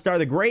States, 5-star.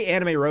 The Great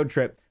Anime Road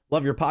Trip.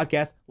 Love your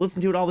podcast.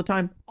 Listen to it all the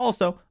time.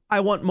 Also, I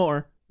want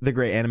more. The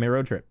Great Anime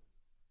Road Trip.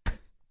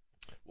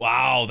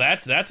 Wow,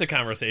 that's a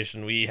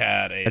conversation we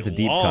had. That's a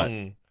deep cut.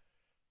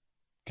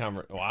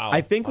 Wow. I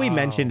think we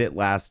mentioned it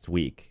last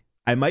week.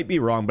 I might be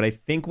wrong, but I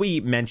think we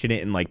mentioned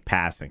it in, like,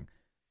 passing.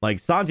 Like,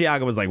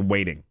 Santiago was, like,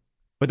 waiting.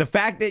 But the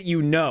fact that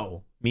you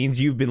know means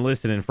you've been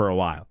listening for a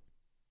while.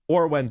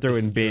 Or went through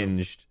and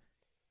binged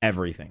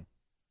everything.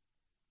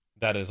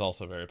 That is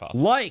also very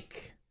possible.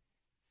 Like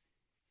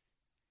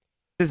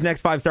this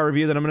next 5-star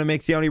review that I'm going to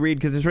make Sione read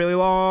because it's really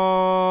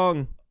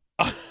long.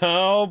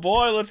 Oh,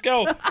 boy, let's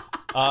go.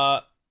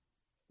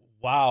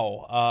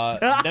 Wow.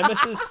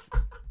 Nemesis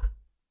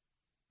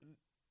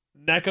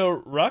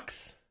Neko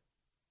Rux?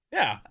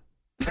 Yeah.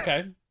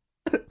 Okay.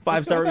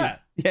 5-star review.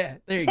 Yeah,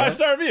 there you go.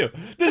 5-star review.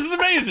 This is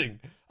amazing.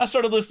 I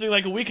started listening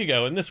like a week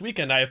ago, and this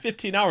weekend I have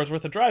 15 hours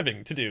worth of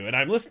driving to do, and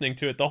I'm listening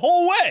to it the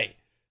whole way.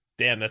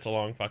 Damn, that's a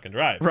long fucking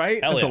drive.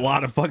 Right? Hell that's yeah. a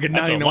lot of fucking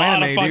That's a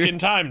lot of fucking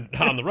time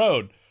on the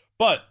road.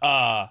 But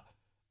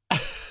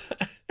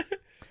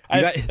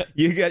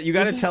you got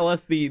to tell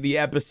us the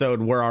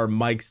episode where our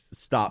mics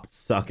stopped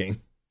sucking.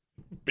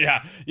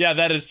 Yeah,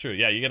 that is true.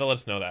 Yeah, you got to let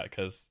us know that,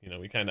 because, you know,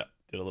 we kind of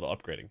did a little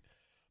upgrading.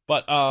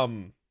 But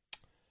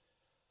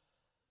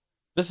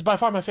this is by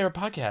far my favorite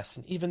podcast,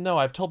 and even though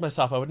I've told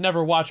myself I would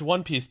never watch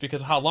One Piece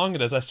because of how long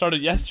it is, I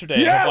started yesterday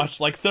and I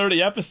watched like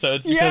 30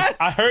 episodes because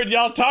I heard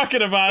y'all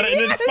talking about it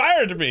and it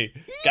inspired me.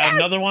 Got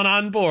another one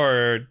on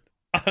board.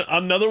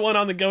 Another one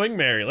on the Going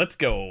Merry. Let's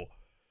go.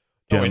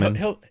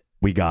 Gentlemen,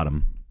 we got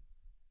him.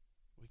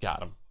 We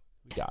got him.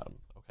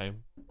 Okay.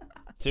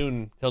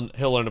 Soon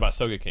he'll learn about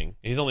Soga King.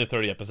 He's only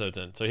 30 episodes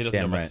in, so he doesn't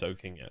know about Soga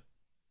King yet.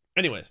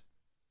 Anyways.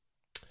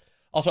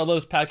 Also, I love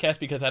this podcast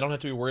because I don't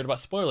have to be worried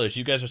about spoilers.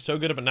 You guys are so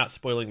good about not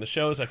spoiling the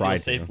shows. I feel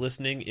safe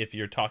listening if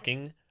you're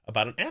talking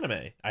about an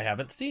anime I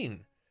haven't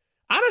seen.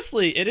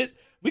 Honestly,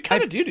 we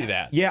kind of do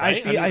that. Yeah,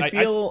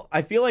 right?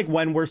 I feel like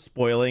when we're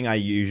spoiling, I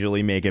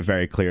usually make it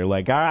very clear,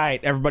 like, all right,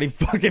 everybody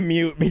fucking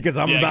mute because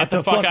I'm about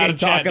to fucking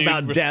talk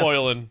about death.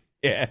 Spoiling.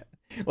 Yeah,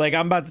 like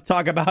I'm about to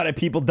talk about it.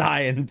 People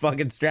dying.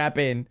 Fucking strap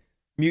in.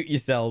 Mute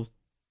yourselves.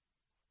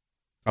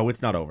 Oh,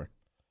 it's not over.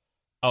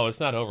 Oh,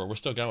 it's not over. We're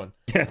still going.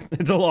 Yeah,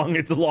 it's a long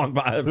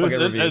fucking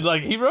review.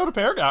 Like, he wrote a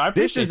paragraph. I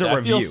appreciate this is a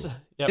review.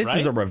 This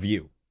is a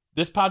review.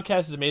 This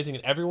podcast is amazing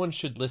and everyone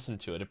should listen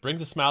to it. It brings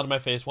a smile to my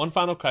face. One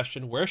final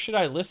question. Where should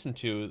I listen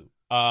to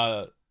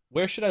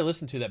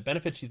that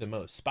benefits you the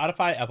most?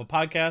 Spotify, Apple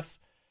Podcasts.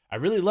 I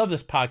really love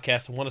this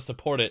podcast and want to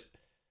support it.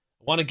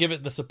 I want to give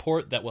it the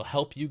support that will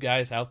help you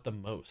guys out the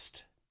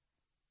most.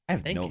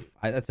 Thank you.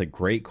 That's a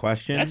great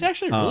question. That's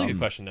actually a really good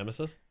question,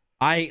 Nemesis.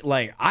 I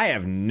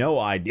have no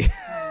idea.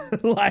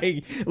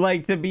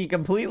 like to be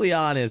completely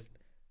honest,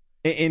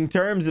 in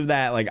terms of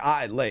that,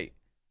 I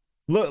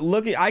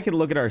could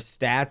look at our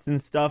stats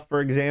and stuff, for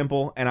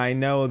example, and I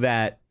know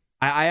that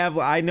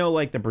I know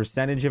like the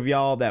percentage of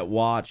y'all that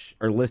watch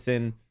or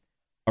listen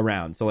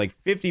around. So like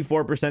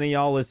 54% of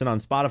y'all listen on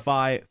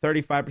Spotify,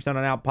 35% on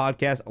Apple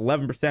Podcasts,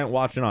 11%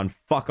 watching on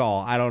fuck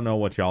all. I don't know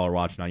what y'all are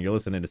watching on. You're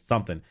listening to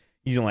something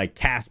using like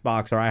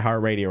Castbox or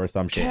iHeartRadio or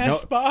some shit.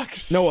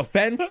 Castbox. No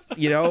offense,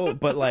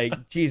 but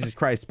like Jesus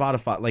Christ,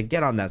 Spotify, like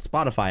get on that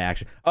Spotify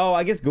action. Oh,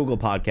 I guess Google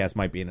Podcasts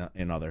might be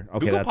another.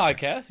 Okay, Google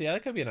Podcasts, yeah,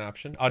 that could be an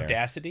option.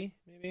 Audacity,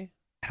 maybe.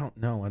 I don't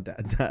know.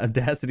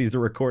 Audacity is a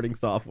recording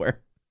software.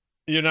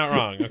 You're not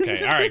wrong.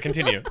 Okay, all right,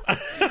 continue.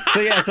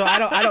 So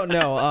I don't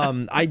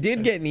know. I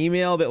did get an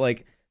email that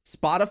like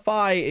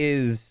Spotify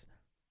is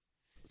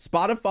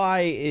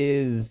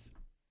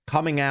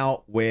coming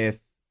out with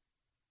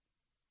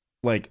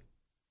like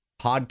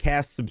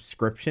podcast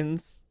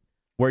subscriptions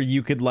where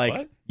you could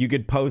you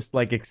could post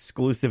like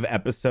exclusive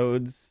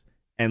episodes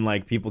and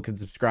like people could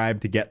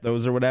subscribe to get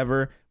those or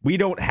whatever. We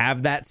don't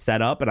have that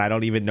set up, and I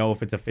don't even know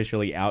if it's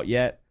officially out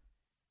yet.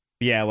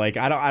 Yeah, like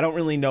I don't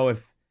really know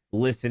if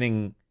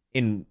listening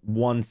in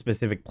one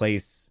specific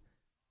place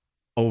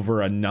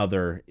over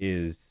another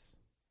is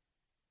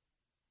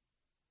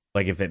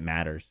like if it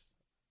matters.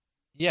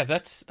 Yeah,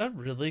 that's a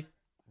really,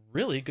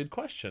 really good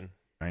question.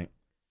 Right.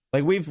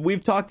 Like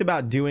we've talked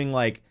about doing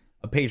like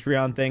a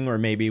Patreon thing where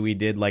maybe we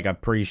did like a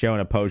pre-show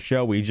and a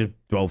post-show. We just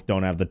both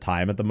don't have the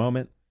time at the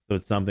moment. So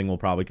it's something we'll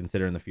probably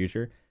consider in the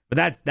future.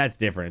 But that's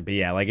different. But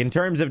yeah, like in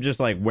terms of just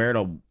like where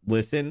to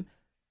listen,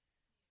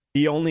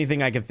 the only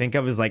thing I can think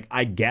of is like,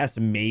 I guess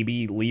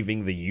maybe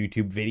leaving the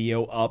YouTube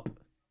video up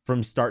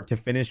from start to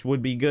finish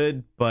would be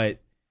good.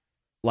 But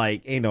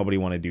like, ain't nobody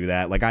want to do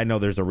that. Like, I know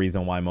there's a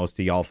reason why most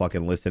of y'all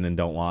fucking listen and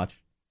don't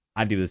watch.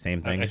 I do the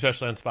same thing.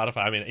 Especially on Spotify.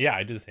 I mean, yeah,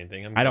 I do the same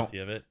thing. I'm guilty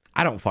of it.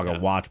 I don't fucking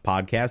watch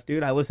podcasts,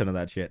 dude. I listen to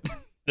that shit.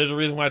 There's a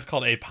reason why it's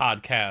called a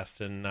podcast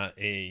and not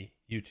a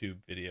YouTube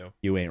video.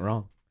 You ain't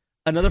wrong.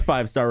 Another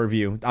 5-star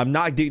review. I'm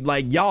not, dude.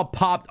 Like, y'all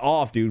popped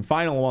off, dude.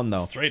 Final one,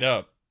 though. Straight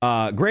up.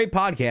 Great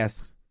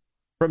podcast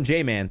from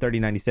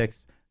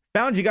J-Man3096.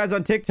 Found you guys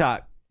on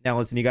TikTok. Now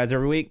listen to you guys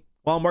every week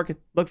while I'm working.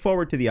 Look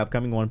forward to the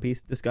upcoming One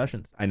Piece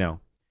discussions. I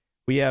know.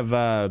 We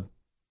have...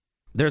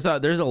 There's a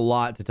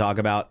lot to talk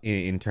about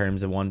in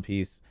terms of One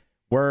Piece.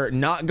 We're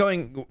not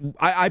going.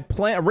 I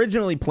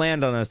originally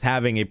planned on us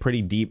having a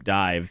pretty deep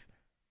dive,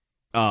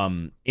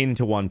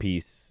 into One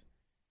Piece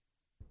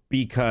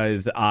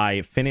because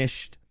I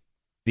finished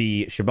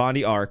the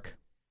Shabandi arc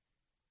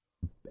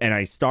and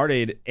I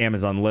started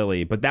Amazon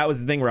Lily. But that was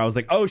the thing where I was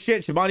like, oh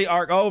shit, Shabandi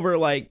arc over.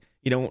 Like,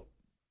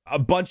 a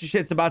bunch of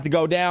shit's about to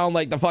go down.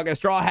 Like the fucking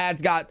Straw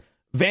Hats got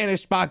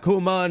vanished by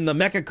Kuma and the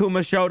Mecha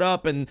Kuma showed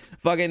up and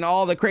fucking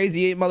all the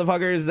crazy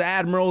motherfuckers, the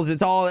admirals,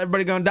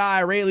 everybody gonna die.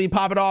 Rayleigh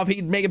pop it off,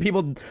 he making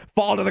people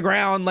fall to the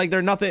ground like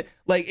they're nothing.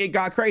 Like it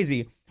got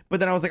crazy. But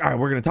then I was like, all right,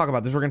 we're gonna talk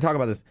about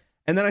this.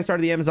 And then I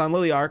started the Amazon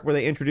Lily arc where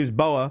they introduced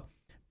Boa,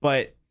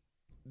 but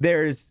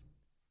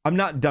I'm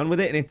not done with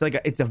it,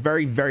 and it's a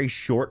very, very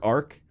short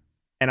arc,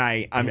 and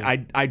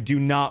I do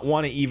not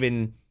want to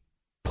even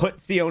put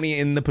Sione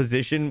in the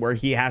position where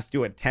he has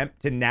to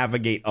attempt to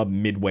navigate a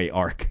midway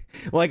arc.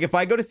 Like if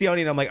I go to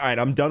Sione and I'm like, all right,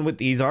 I'm done with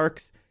these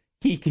arcs,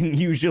 he can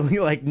usually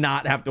like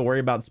not have to worry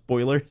about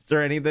spoilers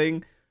or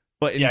anything.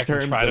 But in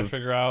terms to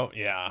figure out,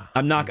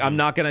 I'm not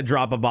gonna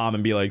drop a bomb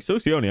and be like, so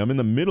Sione, I'm in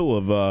the middle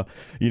of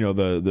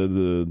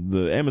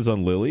the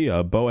Amazon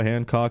Lily. Boa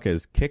Hancock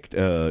has kicked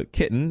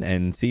Kitten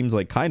and seems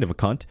like kind of a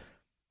cunt.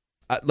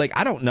 Like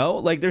I don't know.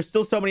 Like there's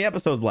still so many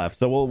episodes left,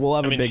 so we'll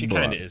have a big. She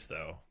kind of is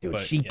though. Dude,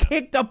 she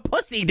kicked a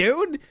pussy,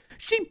 dude.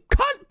 She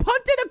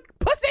punted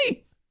a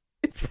pussy.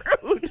 It's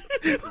rude.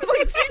 It was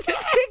like she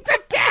just kicked a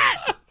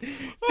cat.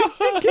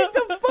 She kicked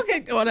a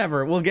fucking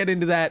whatever. We'll get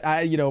into that.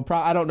 I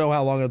don't know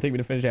how long it'll take me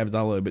to finish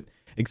Amazon Lily, but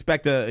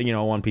expect a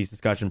One Piece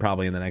discussion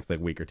probably in the next like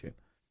week or two.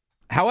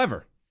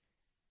 However,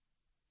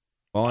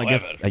 I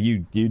guess you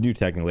do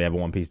technically have a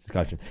One Piece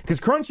discussion because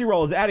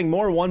Crunchyroll is adding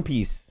more One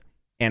Piece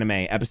anime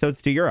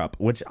episodes to Europe,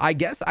 which I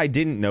guess I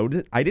didn't know.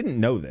 I didn't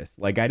know this.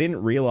 Like I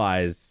didn't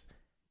realize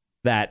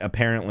that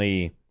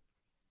apparently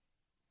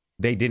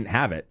they didn't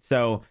have it.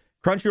 So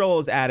Crunchyroll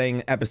is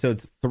adding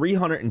episodes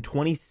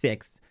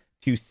 326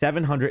 to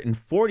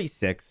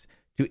 746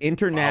 to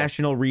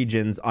international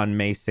regions on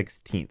May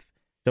 16th.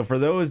 So for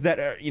those that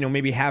are,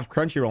 maybe have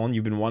Crunchyroll and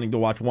you've been wanting to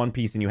watch One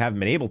Piece and you haven't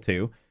been able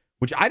to,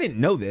 which I didn't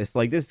know this,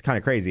 like this is kind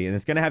of crazy, and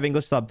it's going to have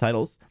English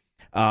subtitles.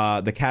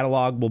 The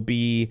catalog will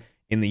be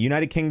in the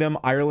United Kingdom,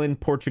 Ireland,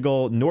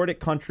 Portugal,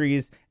 Nordic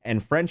countries,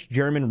 and French,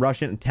 German,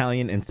 Russian,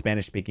 Italian, and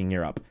Spanish-speaking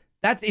Europe.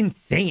 That's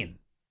insane.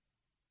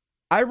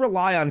 I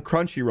rely on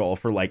Crunchyroll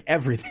for like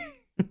everything.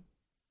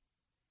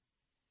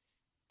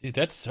 Dude,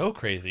 that's so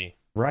crazy.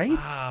 Right?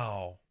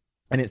 Wow.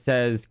 And it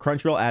says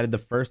Crunchyroll added the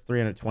first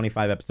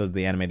 325 episodes of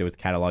the anime to its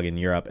catalog in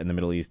Europe and the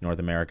Middle East, North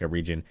America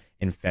region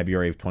in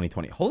February of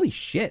 2020. Holy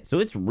shit. So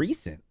it's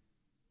recent.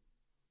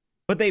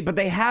 But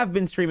they have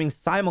been streaming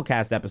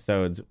simulcast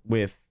episodes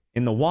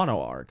in the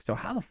Wano arc. So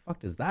how the fuck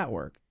does that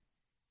work?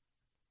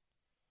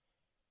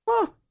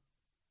 Huh.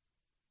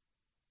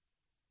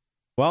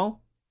 Well,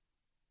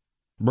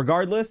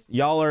 regardless,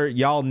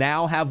 y'all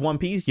now have One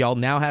Piece. Y'all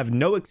now have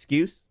no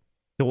excuse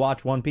to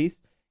watch One Piece.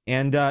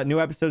 And new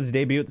episodes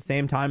debut at the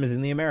same time as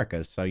in the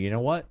Americas. So you know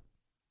what?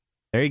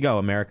 There you go,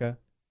 America.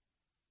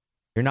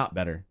 You're not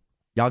better.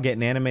 Y'all get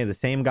an anime the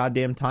same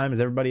goddamn time as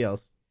everybody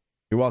else.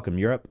 You're welcome,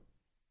 Europe.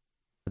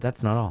 But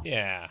that's not all.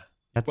 Yeah.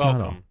 That's welcome.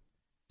 not all.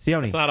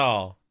 Sione. That's not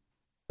all.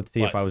 Let's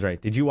see if I was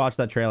right. Did you watch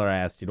that trailer I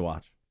asked you to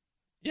watch?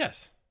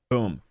 Yes.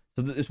 Boom.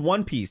 So this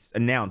One Piece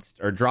announced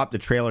or dropped a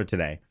trailer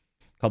today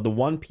called the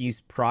One Piece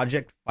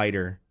Project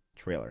Fighter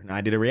trailer. Now,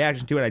 I did a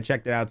reaction to it. I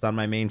checked it out. It's on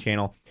my main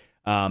channel.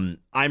 I'm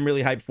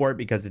really hyped for it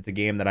because it's a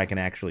game that I can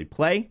actually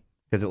play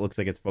because it looks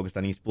like it's focused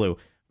on East Blue.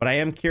 But I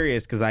am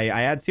curious because I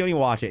had Sione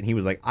watch it and he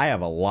was like, I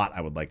have a lot I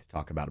would like to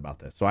talk about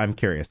this. So I'm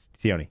curious.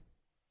 Sione.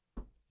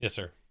 Yes,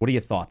 sir. What are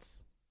your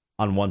thoughts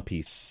on One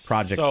Piece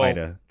Project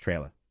Fighter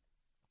trailer?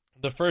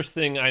 The first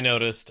thing I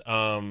noticed,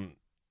 I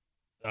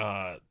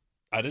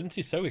didn't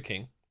see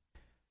Sogeking.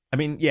 I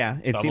mean, yeah,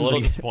 it I'm seems a little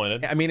like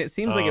disappointed. I mean, it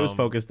seems like it was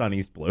focused on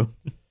East Blue.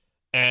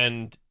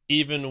 And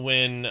even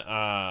when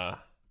I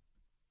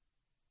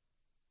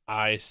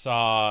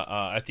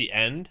saw at the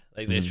end,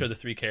 like they showed the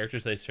three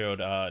characters, they showed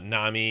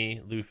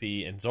Nami,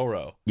 Luffy, and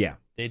Zoro. Yeah.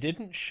 They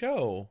didn't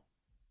show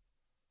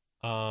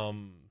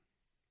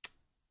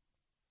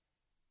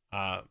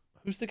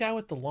who's the guy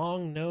with the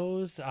long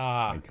nose? Oh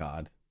my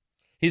God.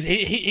 He's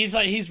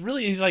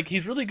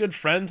really good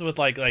friends with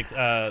like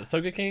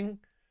Sogeking.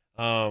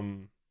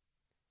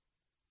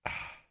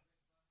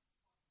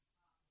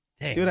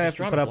 Dang, See what I have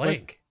to put up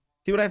with?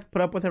 See what I have to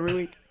put up with every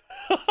week?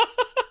 This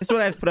is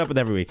what I have to put up with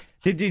every week.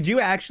 Did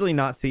you actually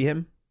not see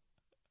him?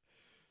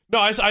 No,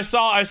 I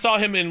saw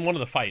him in one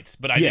of the fights,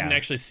 but I didn't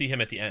actually see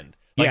him at the end.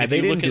 Like, yeah, if they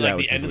you didn't look do at that,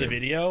 like the end of the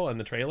weird. video and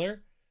the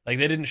trailer, like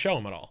they didn't show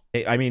him at all.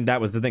 I mean,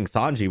 that was the thing.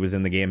 Sanji was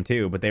in the game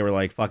too, but they were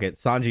like, "Fuck it,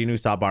 Sanji and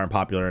Usopp aren't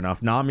popular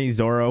enough. Nami,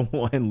 Zoro,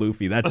 and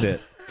Luffy. That's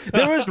it."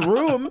 There was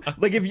room.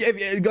 Like if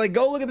you like,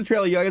 go look at the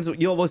trailer.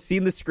 You'll have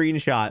seen the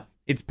screenshot.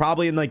 It's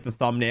probably in like the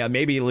thumbnail.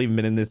 Maybe it'll even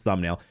been in this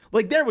thumbnail.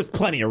 Like there was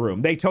plenty of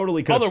room. They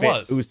totally could have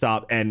fit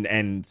Usopp and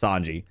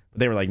Sanji. But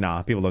they were like,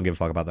 "Nah, people don't give a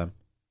fuck about them,"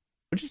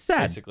 which is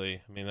sad.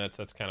 Basically, I mean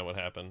that's kind of what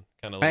happened.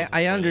 Kind of.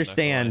 I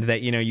understand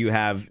that you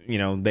have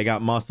they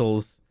got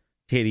muscles,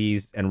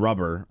 titties, and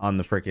rubber on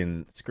the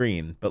freaking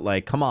screen, but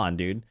like, come on,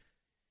 dude,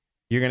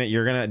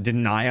 you're gonna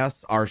deny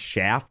us our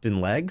shaft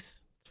and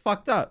legs? It's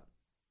fucked up.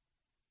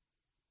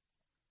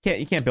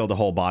 You can't build a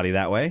whole body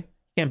that way.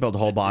 You can't build a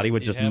whole body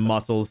with just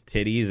muscles,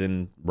 titties,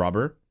 and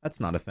rubber. That's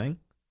not a thing.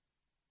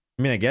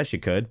 I mean, I guess you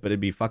could, but it'd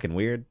be fucking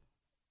weird.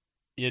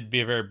 It'd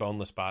be a very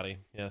boneless body.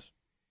 Yes.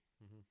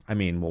 I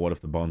mean, well, what if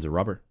the bones are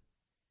rubber,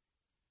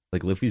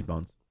 like Luffy's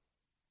bones?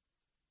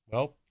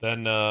 Well,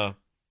 then I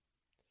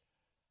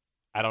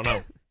don't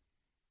know.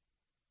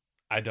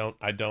 I don't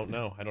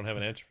know. I don't have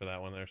an answer for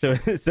that one there.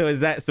 So is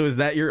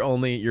that your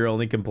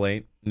only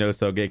complaint? No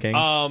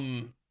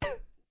Sogeking?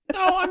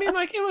 No, I mean,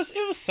 like it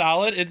was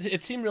solid.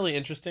 It seemed really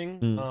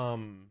interesting.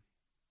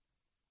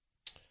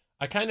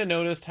 I kind of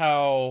noticed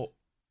how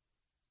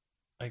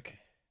like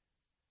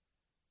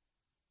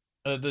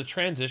the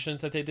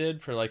transitions that they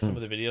did for like some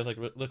of the videos like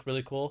look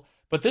really cool.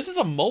 But this is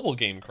a mobile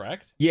game,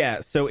 correct?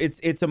 Yeah, so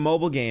it's a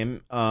mobile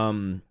game,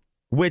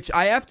 which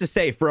I have to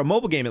say, for a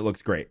mobile game, it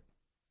looks great.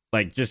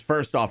 Like, just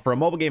first off, for a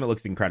mobile game, it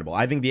looks incredible.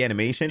 I think the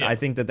animation, I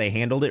think that they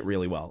handled it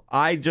really well.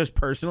 I just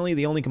personally,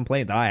 the only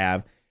complaint that I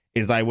have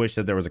is I wish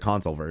that there was a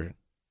console version.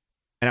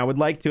 And I would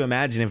like to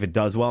imagine if it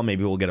does well,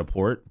 maybe we'll get a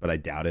port, but I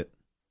doubt it.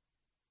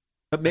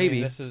 But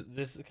maybe. I mean,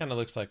 this kind of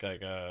looks like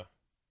a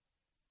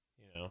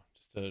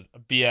just a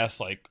BS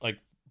like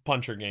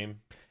puncher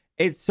game.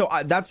 It's so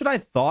that's what I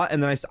thought,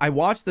 and then I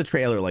watched the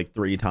trailer like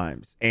 3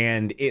 times,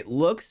 and it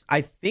looks.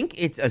 I think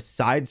it's a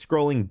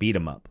side-scrolling beat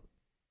 'em up.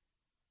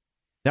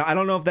 Now I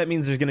don't know if that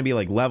means there's going to be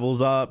like levels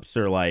ups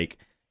or like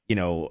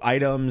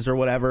items or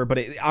whatever, but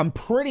I'm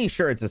pretty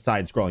sure it's a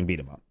side-scrolling beat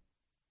 'em up.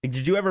 Like,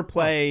 did you ever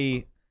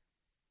play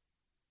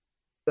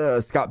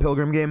the Scott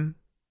Pilgrim game?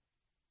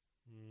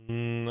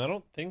 I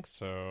don't think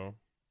so.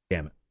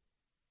 Damn it.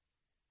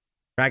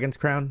 Dragon's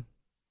Crown?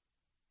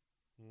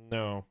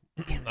 No,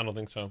 I don't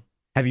think so.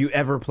 Have you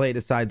ever played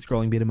a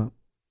side-scrolling beat 'em up?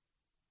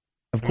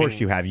 Of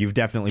course you have. You've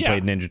definitely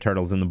played Ninja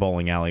Turtles in the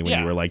bowling alley when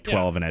you were like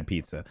 12 and had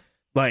pizza.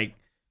 Like,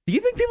 do you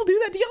think people do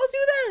that? Do y'all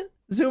do that?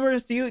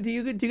 Zoomers, do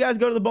you guys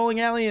go to the bowling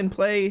alley and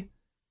play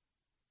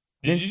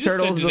Ninja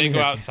Turtles? Did they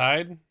go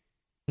outside?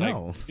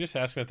 No. Like, you just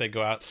ask me if they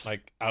go out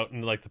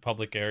into like the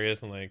public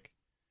areas and like,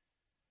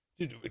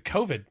 dude,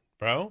 COVID,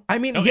 bro. I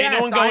mean, no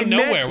one going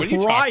nowhere. What are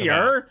you talking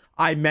about?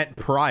 I meant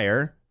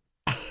prior.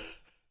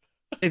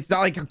 It's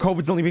not like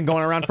COVID's only been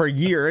going around for a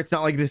year. It's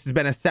not like this has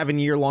been a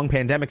 7-year long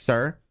pandemic,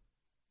 sir.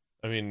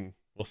 I mean,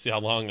 we'll see how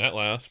long that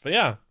lasts. But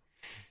yeah.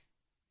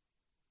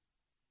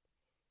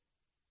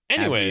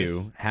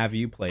 Anyways, have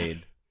you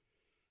played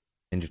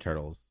Ninja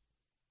Turtles?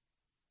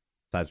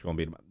 Side scroll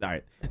beat 'em up. All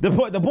right.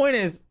 The point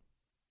is,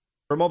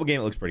 for a mobile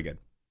game, it looks pretty good.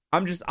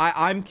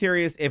 I'm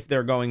curious if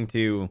they're going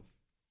to,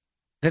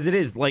 because it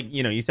is like,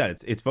 you said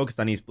it's focused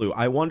on East Blue.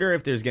 I wonder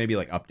if there's going to be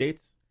like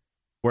updates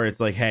where it's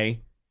like,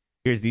 hey,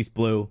 here's East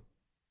Blue,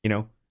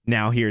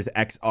 now here's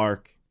X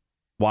arc,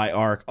 Y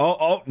arc.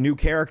 Oh, new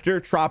character,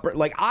 Tropper.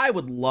 Like, I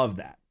would love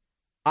that.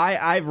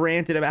 I've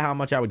ranted about how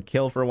much I would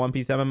kill for a One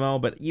Piece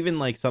MMO, but even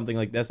like something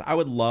like this, I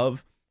would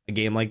love a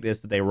game like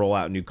this that they roll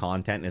out new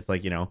content. And it's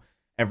like,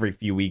 every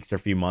few weeks or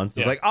few months.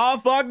 It's like, oh,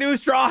 fuck, new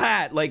Straw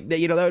Hat. Like, that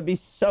would be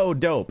so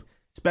dope.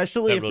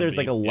 Especially if there's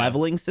like a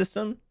leveling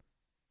system.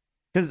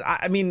 Because,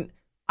 I mean,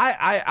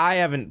 I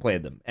haven't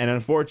played them. And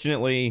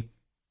unfortunately,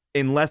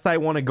 unless I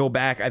want to go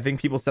back, I think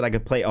people said I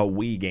could play a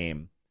Wii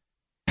game.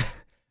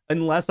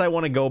 Unless I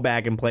want to go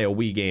back and play a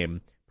Wii game,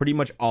 pretty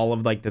much all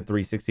of like the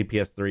 360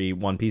 PS3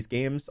 One Piece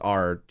games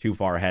are too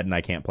far ahead and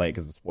I can't play it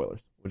because of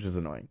spoilers, which is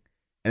annoying.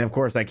 And of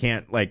course, I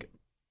can't like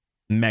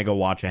mega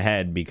watch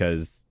ahead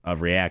because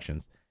of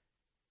reactions.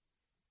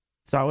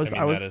 So I was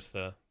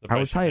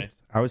hyped.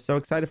 I was so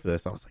excited for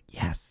this. I was like,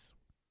 yes,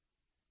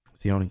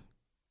 Sione,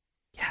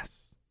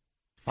 yes,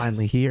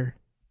 finally here.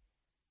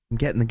 I'm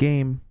getting the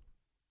game.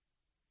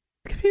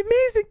 It's gonna be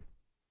amazing.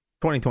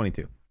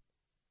 2022.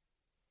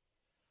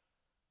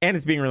 And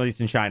it's being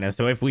released in China,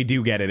 so if we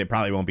do get it, it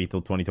probably won't be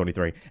till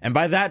 2023. And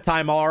by that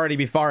time, I'll already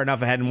be far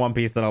enough ahead in One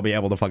Piece that I'll be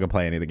able to fucking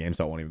play any of the games,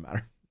 so it won't even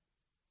matter.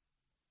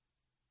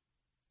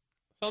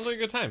 Sounds like a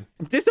good time.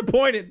 I'm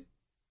disappointed.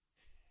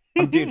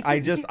 Dude,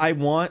 I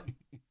want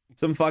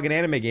some fucking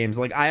anime games.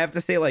 Like, I have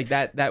to say, like,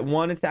 that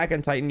one Attack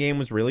on Titan game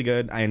was really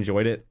good. I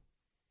enjoyed it.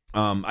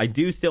 I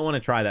do still want to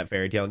try that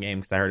Fairy Tail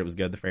game because I heard it was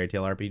good, the Fairy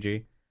Tail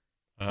RPG.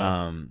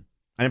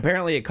 And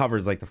apparently it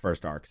covers like the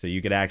first arc, so you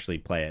could actually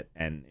play it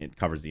and it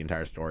covers the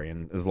entire story.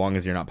 And as long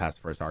as you're not past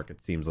the first arc,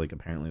 it seems like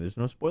apparently there's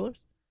no spoilers.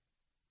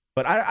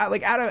 But I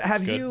like, Adam,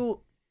 have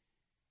you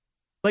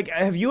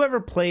ever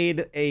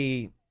played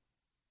an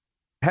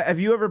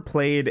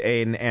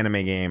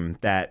anime game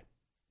that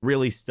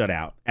really stood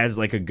out as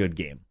like a good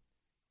game?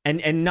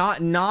 And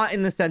not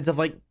in the sense of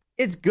like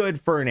it's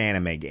good for an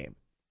anime game.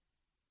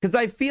 Because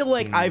I feel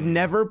like I've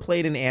never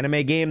played an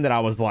anime game that I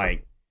was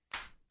like,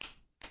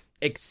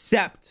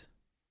 except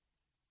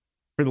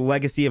for the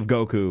Legacy of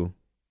Goku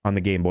on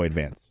the Game Boy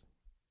Advance.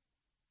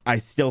 I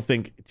still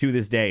think to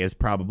this day is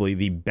probably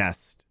the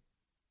best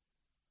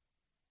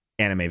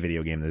anime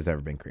video game that has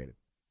ever been created.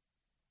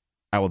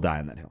 I will die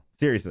on that hill.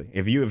 Seriously,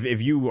 if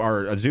you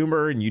are a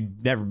Zoomer and you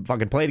never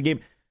fucking played a game,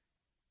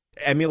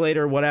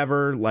 emulator,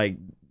 whatever, like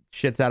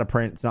shit's out of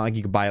print. It's not like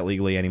you can buy it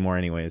legally anymore,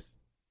 anyways.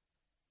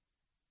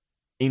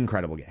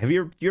 Incredible game. Have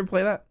you ever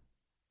play that?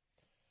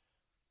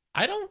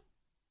 I don't.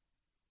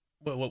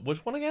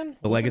 Which one again?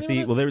 The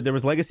Legacy. Well, there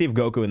was Legacy of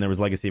Goku and there was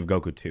Legacy of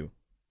Goku 2.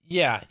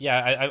 Yeah.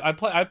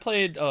 I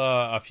played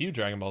a few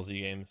Dragon Ball Z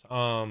games.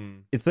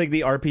 It's like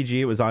the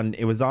RPG.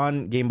 It was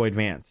on Game Boy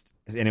Advanced,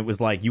 and it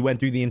was like you went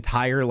through the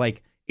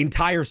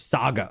entire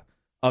saga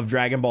of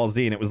Dragon Ball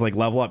Z, and it was like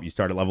level up. You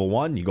start at level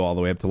 1, you go all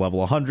the way up to level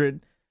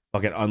 100.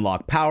 Fucking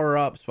unlock power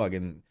ups.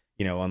 Fucking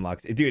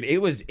unlocks. Dude,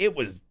 it was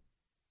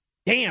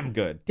damn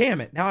good. Damn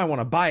it! Now I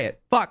want to buy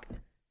it. Fuck.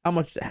 How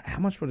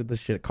much would this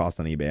shit cost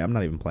on eBay? I'm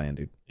not even playing,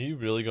 dude. Are you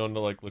really going to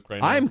like look right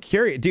now? I'm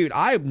curious, dude.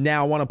 I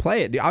now want to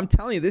play it, dude. I'm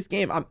telling you, this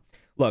game.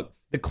 Look.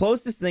 The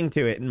closest thing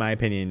to it, in my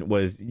opinion,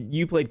 was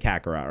you played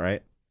Kakarot,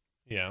 right?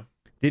 Yeah.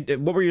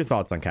 What were your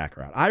thoughts on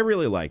Kakarot? I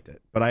really liked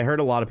it, but I heard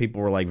a lot of people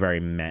were like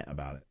very meh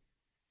about it.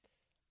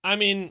 I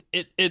mean,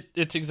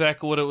 it's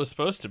exactly what it was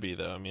supposed to be,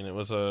 though. I mean, it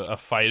was a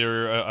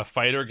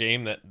fighter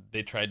game that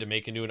they tried to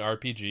make into an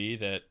RPG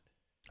that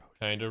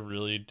kind of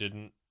really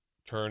didn't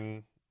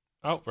turn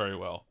out very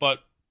well. But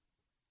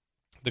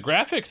the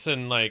graphics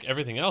and like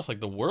everything else, like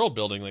the world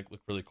building, like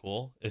looked really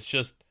cool. It's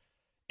just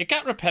it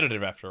got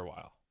repetitive after a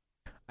while.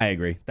 I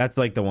agree. That's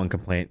like the one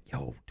complaint.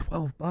 Yo,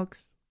 $12?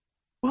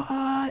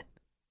 What?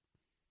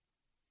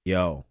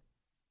 Yo.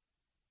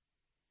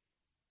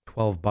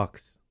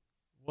 $12.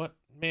 What,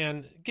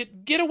 man?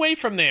 Get away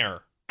from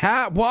there.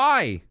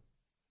 Why?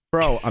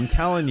 Bro, I'm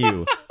telling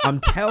you. I'm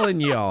telling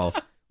y'all.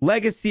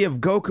 Legacy of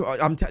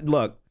Goku.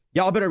 Look,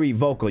 y'all better be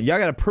vocal. Y'all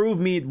gotta prove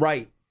me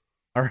right.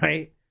 All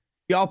right?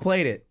 Y'all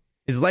played it.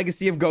 Is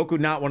Legacy of Goku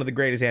not one of the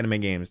greatest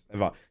anime games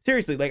of all?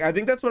 Seriously, like I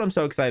think that's what I'm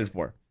so excited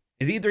for.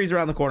 Is E3's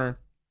around the corner,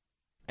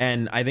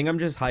 and I think I'm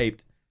just hyped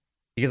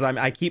because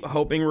I keep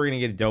hoping we're gonna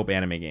get a dope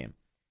anime game.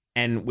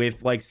 And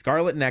with like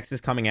Scarlet Nexus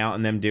coming out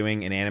and them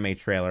doing an anime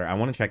trailer, I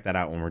want to check that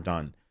out when we're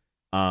done.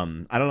 I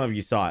don't know if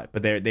you saw it,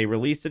 but they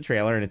released a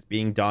trailer and it's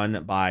being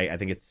done by, I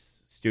think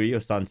it's Studio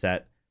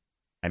Sunset.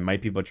 I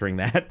might be butchering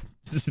that.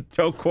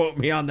 Don't quote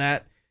me on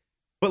that.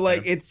 But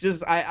like, it's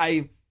just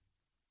I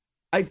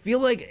feel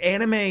like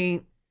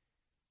anime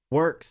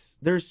works.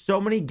 There's so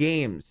many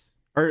games,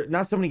 or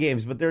not so many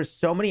games, but there's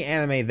so many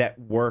anime that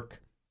work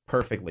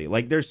perfectly.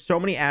 Like, there's so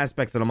many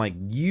aspects that I'm like,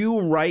 you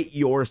write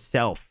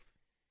yourself.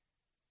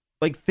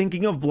 Like,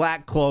 thinking of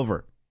Black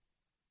Clover.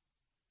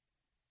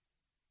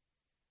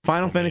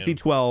 Final Fantasy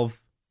 12,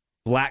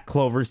 Black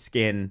Clover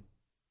skin.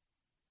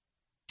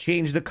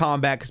 Change the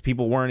combat because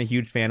people weren't a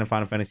huge fan of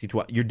Final Fantasy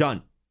 12. You're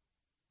done.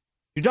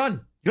 You're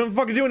done. You don't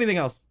fucking do anything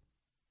else.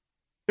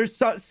 There's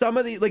some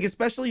of the, like,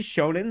 especially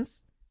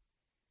shonens.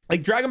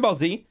 Like Dragon Ball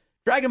Z.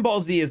 Dragon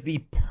Ball Z is the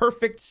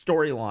perfect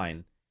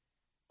storyline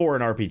for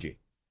an RPG.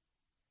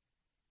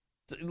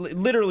 It's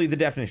literally the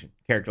definition.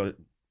 Character,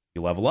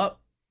 you level up,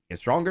 get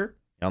stronger,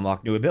 you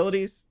unlock new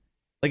abilities.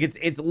 Like,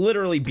 it's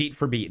literally beat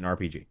for beat in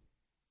RPG.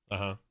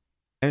 Uh-huh.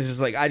 And it's just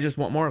like, I just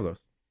want more of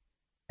those.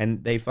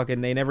 And they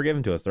never give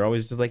them to us. They're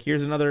always just like,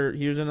 here's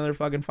another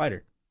fucking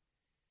fighter.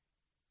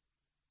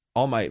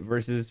 All Might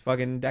versus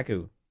fucking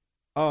Deku.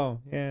 Oh,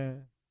 yeah.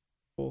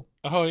 Cool.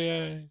 Oh,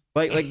 yeah.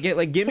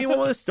 Give me one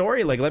with a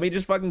story. Like, let me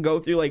just fucking go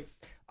through, like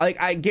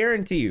I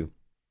guarantee you,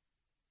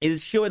 it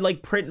should,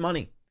 like, print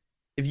money.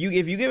 If you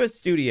give a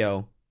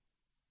studio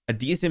a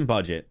decent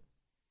budget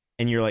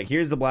and you're like,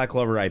 here's the Black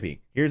Clover IP,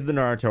 here's the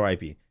Naruto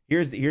IP,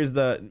 here's the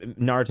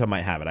Naruto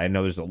might have it. I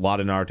know there's a lot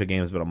of Naruto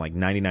games, but I'm like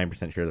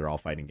 99% sure they're all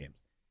fighting games.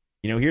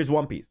 You know, here's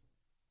One Piece.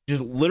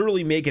 Just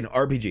literally make an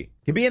RPG. It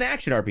could be an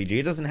action RPG.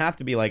 It doesn't have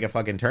to be like a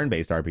fucking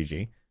turn-based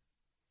RPG.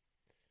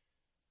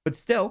 But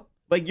still,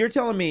 like, you're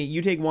telling me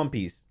you take One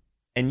Piece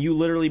and you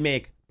literally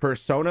make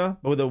Persona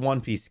with a One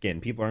Piece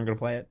skin. People aren't going to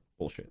play it?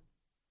 Bullshit.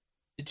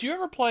 Did you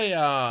ever play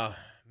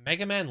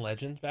Mega Man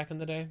Legends back in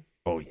the day?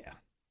 Oh, yeah.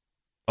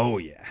 Oh,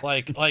 yeah.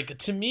 Like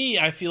to me,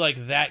 I feel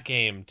like that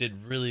game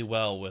did really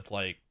well with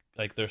like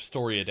their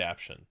story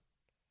adaptation.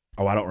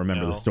 Oh, I don't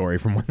remember the story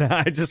from when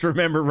I just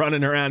remember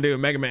running around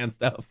doing Mega Man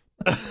stuff.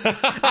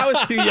 I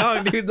was too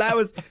young, dude. That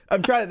was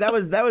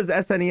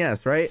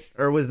SNES, right?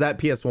 Or was that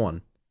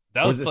PS1?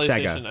 That was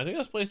PlayStation. Sega? I think that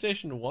was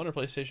PlayStation 1 or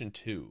PlayStation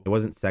 2. It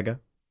wasn't Sega?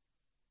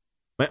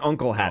 My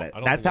uncle had it.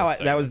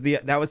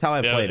 That was how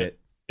I played it.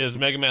 It was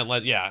Mega Man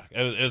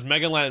it was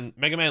Mega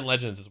Man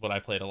Legends is what I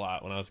played a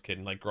lot when I was a kid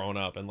and, like, growing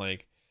up, and,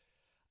 like,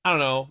 I don't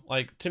know,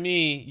 like, to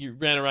me, you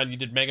ran around, you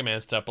did Mega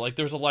Man stuff, but, like,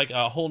 there was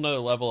a whole nother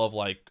level of,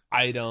 like,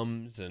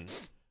 items and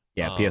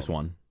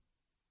PS1.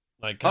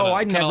 Like,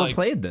 I never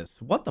played this.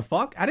 What the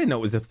fuck? I didn't know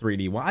it was a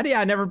 3D one.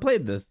 I never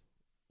played this.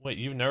 Wait,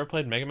 you've never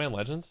played Mega Man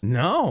Legends?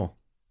 No,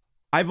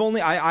 I've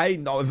only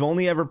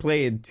ever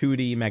played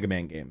 2D Mega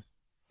Man games,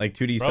 like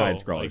 2D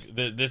side scrollers.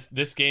 Like,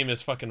 this game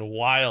is fucking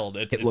wild.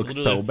 It looks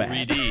so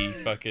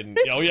 3D. Fucking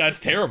oh yeah, it's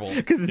terrible.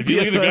 Because if you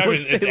look at the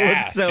graphics, it's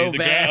ass, so dude.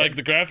 bad.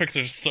 The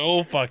graphics are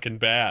so fucking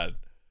bad.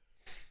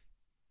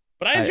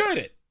 But I enjoyed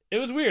it. It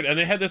was weird, and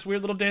they had this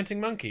weird little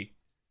dancing monkey.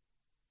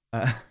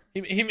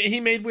 He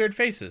made weird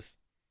faces.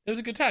 It was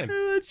a good time.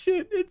 That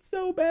shit, it's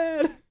so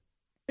bad.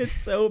 It's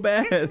so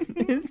bad.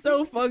 It's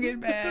so fucking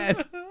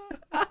bad.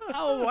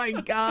 Oh my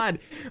god.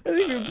 I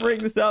didn't even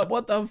bring this up.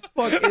 What the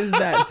fuck is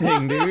that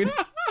thing, dude?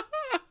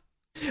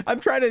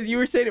 You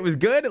were saying it was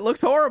good? It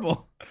looks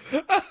horrible.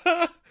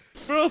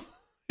 Bro,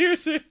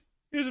 here's a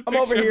picture. I'm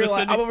over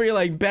here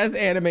like best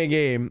anime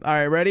game. All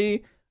right,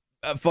 ready?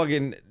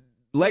 Fucking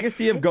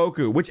Legacy of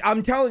Goku, which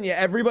I'm telling you,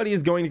 everybody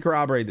is going to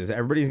corroborate this.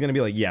 Everybody's going to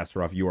be like, yes,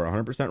 Ruff, you are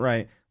 100%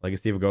 right.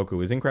 Legacy of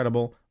Goku is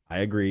incredible. I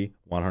agree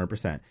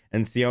 100%.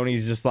 And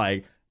Sione's just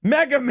like,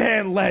 Mega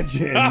Man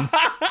Legends.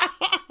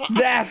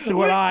 That's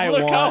what I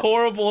want. Look how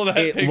horrible that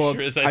picture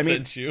is I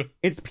sent you.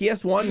 It's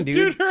PS1, dude.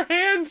 Dude, her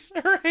hands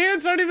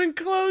aren't even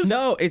closed.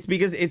 No, it's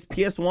because it's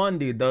PS1,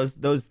 dude.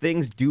 Those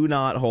things do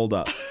not hold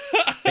up.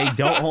 They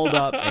don't hold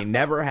up. They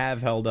never have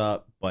held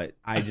up. But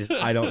I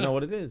don't know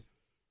what it is.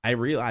 I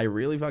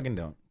really fucking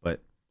don't.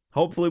 But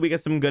hopefully we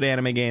get some good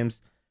anime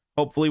games.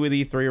 Hopefully with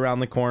E3 around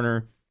the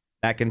corner,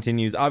 that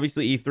continues.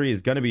 Obviously, E3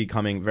 is going to be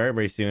coming very,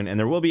 very soon, and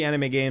there will be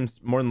anime games,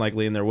 more than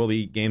likely, and there will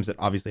be games that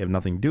obviously have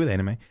nothing to do with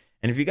anime.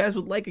 And if you guys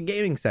would like a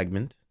gaming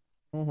segment,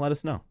 well, let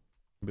us know.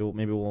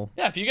 Maybe we'll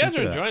yeah, if you guys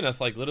are enjoying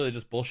us, like, literally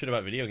just bullshit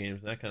about video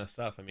games and that kind of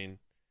stuff, I mean,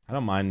 I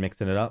don't mind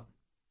mixing it up.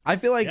 I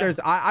feel like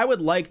I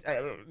would like,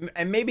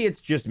 and maybe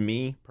it's just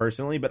me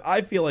personally, but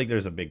I feel like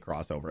there's a big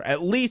crossover,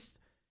 at least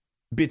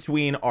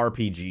between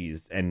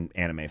RPGs and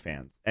anime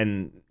fans.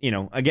 And, you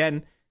know,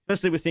 again,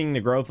 especially with seeing the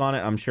growth on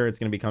it, I'm sure it's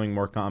going to be becoming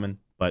more common.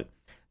 But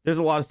there's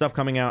a lot of stuff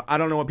coming out. I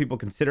don't know what people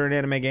consider an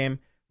anime game.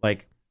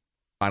 Like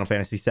Final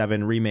Fantasy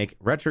VII Remake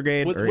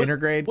Retrograde or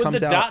Intergrade comes out.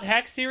 Would the Dot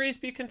Hack series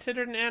be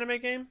considered an anime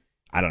game?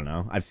 I don't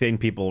know. I've seen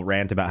people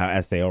rant about how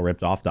SAO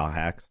ripped off Dot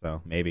Hack,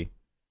 so maybe.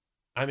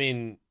 I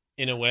mean,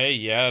 in a way,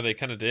 yeah, they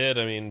kind of did.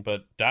 I mean,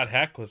 but Dot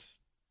Hack was...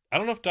 I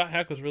don't know if Dot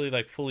Hack was really,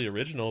 like, fully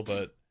original,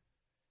 but...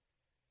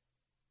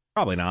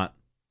 Probably not.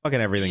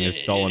 Fucking everything is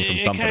stolen from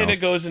something else. It kind of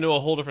goes into a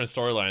whole different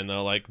storyline,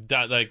 though. Like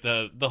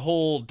the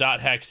whole Dot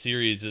Hack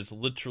series is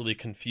literally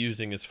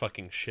confusing as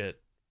fucking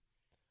shit.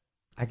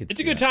 It's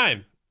a good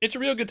time. It's a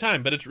real good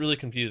time, but it's really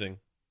confusing.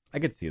 I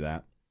could see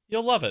that.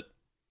 You'll love it.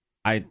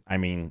 I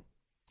mean,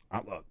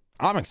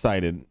 I'm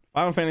excited.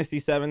 Final Fantasy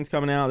VII's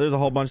coming out. There's a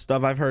whole bunch of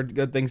stuff. I've heard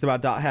good things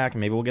about Dot Hack,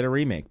 and maybe we'll get a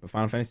remake. But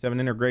Final Fantasy VII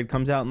Intergrade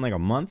comes out in like a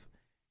month.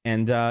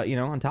 And, you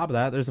know, on top of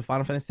that, there's a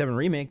Final Fantasy VII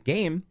Remake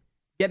game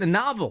getting a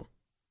novel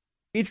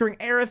featuring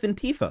Aerith and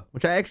Tifa,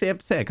 which I actually have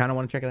to say I kind of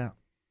want to check it out.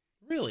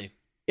 Really?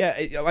 Yeah,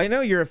 I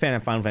know you're a fan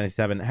of Final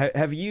Fantasy VII.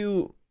 Have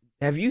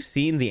you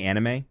seen the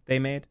anime they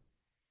made?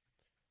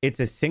 It's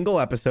a single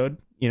episode,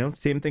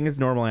 same thing as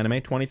normal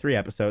anime, 23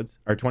 episodes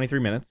or 23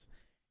 minutes,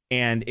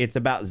 and it's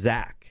about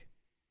Zack.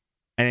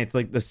 And it's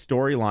like the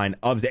storyline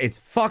of Zack. It's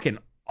fucking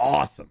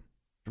awesome.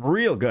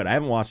 Real good. I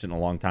haven't watched it in a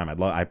long time.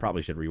 I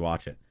probably should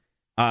rewatch it.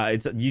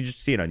 You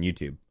just see it on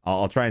YouTube.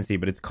 I'll try and see,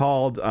 but it's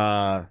called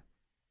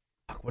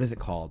what is it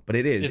called? But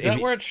it is. Is that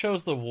where it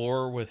shows the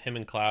war with him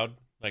and Cloud,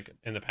 like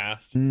in the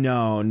past?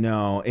 No.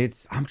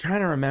 I'm trying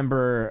to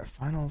remember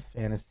Final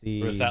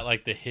Fantasy. Or is that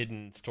like the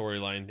hidden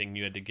storyline thing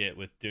you had to get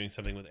with doing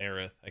something with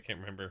Aerith? I can't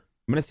remember.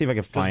 I'm gonna see if I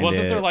can find it.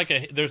 Wasn't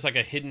there there's like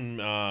a hidden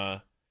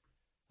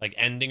like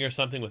ending or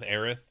something with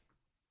Aerith?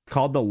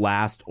 Called The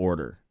Last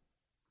Order.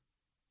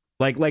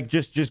 Like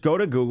just go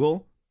to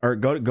Google or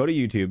go to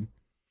YouTube,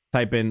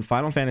 type in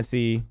Final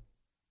Fantasy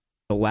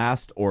The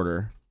Last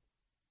Order.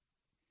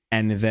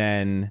 And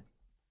then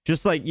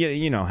just like,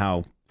 you know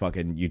how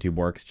fucking YouTube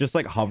works. Just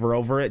like hover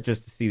over it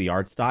just to see the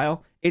art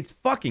style. It's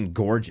fucking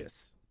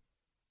gorgeous.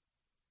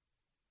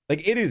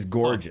 Like, it is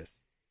gorgeous.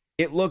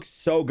 It looks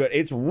so good.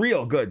 It's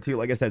real good, too.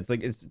 Like I said,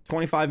 it's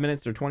 25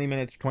 minutes or 20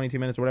 minutes or 22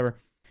 minutes or whatever.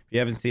 If you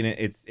haven't seen it,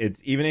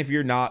 it's even if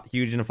you're not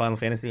huge into Final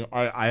Fantasy,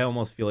 I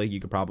almost feel like you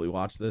could probably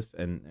watch this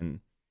and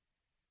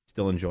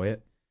still enjoy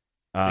it.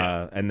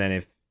 And then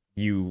if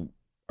you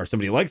are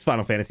somebody who likes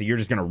Final Fantasy, you're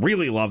just going to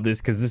really love this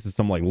because this is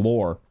some like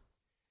lore.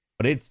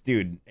 But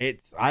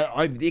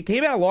it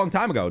came out a long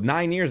time ago,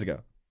 9 years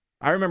ago.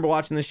 I remember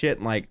watching this shit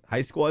in like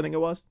high school, I think it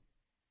was.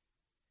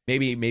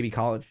 Maybe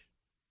college.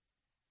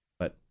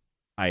 But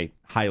I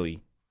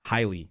highly,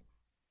 highly,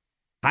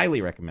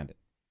 highly recommend it.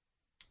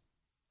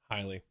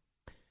 Highly.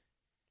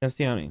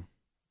 Castiani.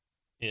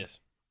 Yes.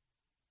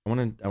 I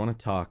want to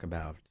talk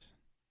about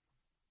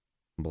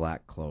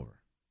Black Clover.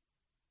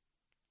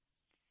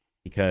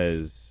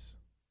 Because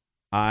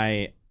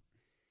I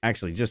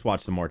actually just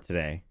watched some more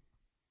today.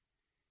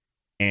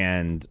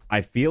 And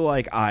I feel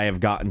like I have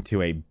gotten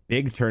to a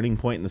big turning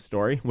point in the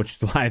story, which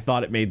is why I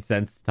thought it made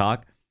sense to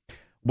talk,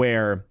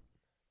 where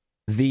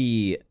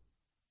the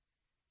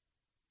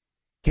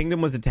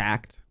kingdom was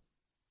attacked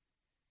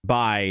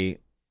by,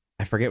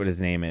 I forget what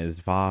his name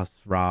is, I'm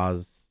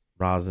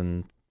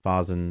going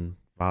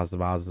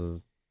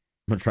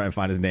to try and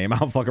find his name. I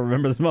don't fucking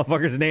remember this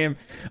motherfucker's name.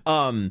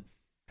 But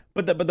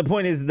the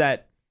point is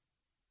that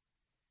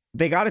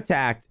they got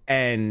attacked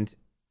and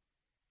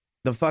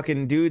the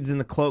fucking dudes in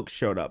the cloaks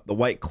showed up, the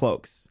white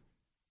cloaks,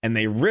 and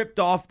they ripped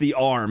off the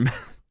arm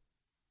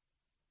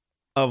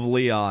of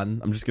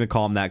Leon. I'm just going to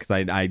call him that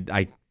because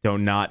I do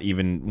not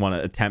even want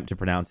to attempt to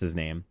pronounce his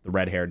name. The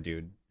red-haired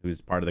dude who's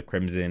part of the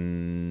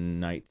Crimson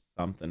Knights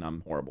something.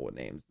 I'm horrible with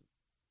names.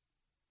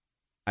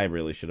 I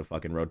really should have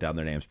fucking wrote down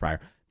their names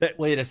prior.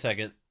 Wait a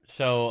second.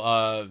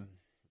 So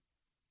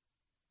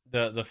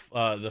the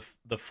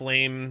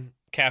flame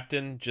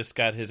captain just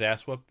got his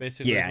ass whooped,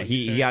 basically. Yeah,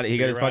 he got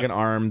his fucking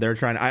arm. They're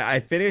trying.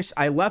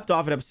 I left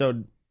off at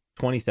episode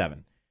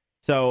 27.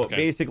 So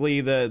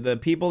basically, the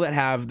people that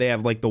have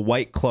like the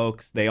white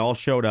cloaks, they all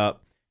showed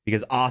up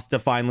because Asta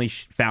finally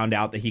found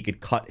out that he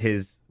could cut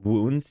his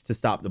wounds to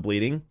stop the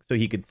bleeding, so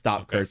he could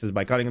stop curses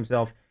by cutting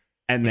himself.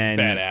 And then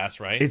badass,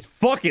 right? It's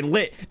fucking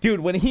lit, dude.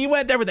 When he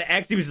went there with the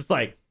X, he was just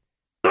like,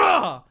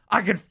 "Ah,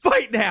 I can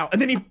fight now!"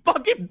 And then he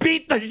fucking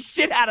beat the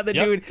shit out of the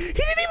dude. He didn't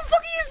even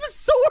fucking use the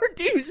sword,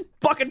 dude. He was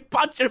fucking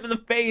punching him in the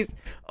face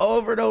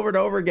over and over and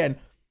over again.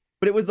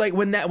 But it was like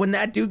when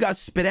that dude got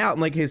spit out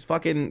and like his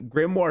fucking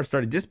grimoire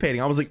started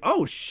dissipating, I was like,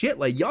 "Oh shit!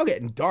 Like y'all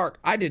getting dark."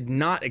 I did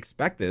not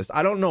expect this.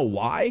 I don't know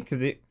why,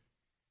 because it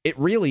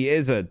really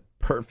is a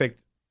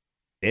perfect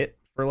fit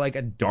for like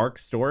a dark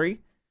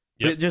story.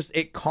 But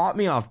it caught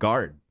me off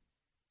guard.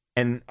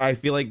 And I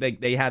feel like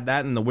they had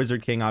that, and the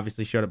Wizard King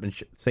obviously showed up and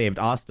saved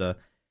Asta.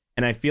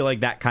 And I feel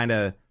like that kind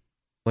of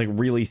like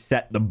really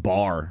set the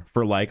bar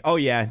for like, oh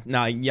yeah,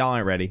 nah, y'all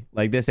aren't ready.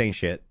 Like, this ain't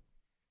shit.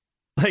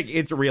 Like,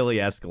 it's really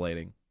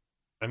escalating.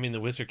 I mean, the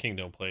Wizard King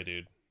don't play,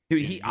 dude.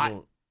 Dude,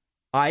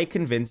 I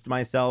convinced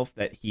myself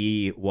that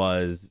he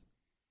was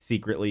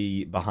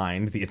secretly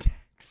behind the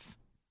attacks.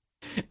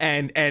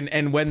 And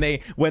when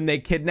they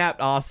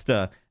kidnapped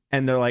Asta,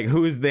 and they're like,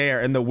 who's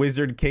there? And the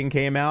Wizard King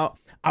came out.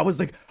 I was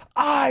like,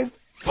 I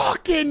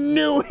fucking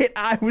knew it.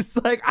 I was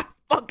like, I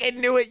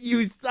fucking knew it,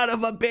 you son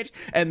of a bitch.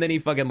 And then he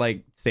fucking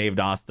like saved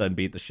Asta and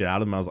beat the shit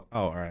out of him. I was like,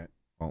 oh, all right.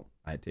 Well,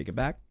 I take it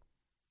back.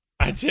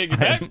 I take it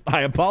back.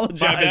 I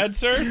apologize. My bad,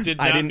 sir. Did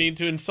not mean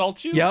to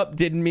insult you. Yep.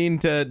 Didn't mean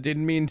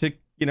to,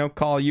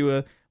 call you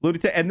a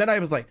lunatic. And then I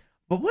was like,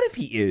 but what if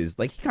he is?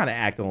 Like, he kind of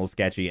acting a little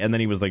sketchy. And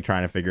then he was like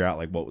trying to figure out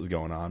like what was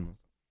going on.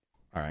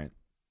 All right.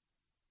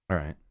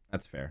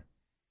 That's fair.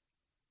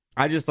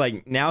 I just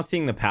like now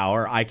seeing the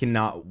power. I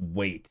cannot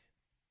wait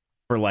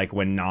for like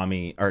when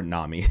Nami.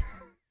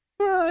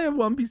 I have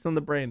One Piece on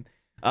the brain.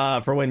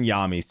 For when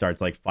Yami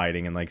starts like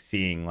fighting and like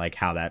seeing like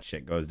how that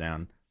shit goes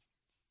down.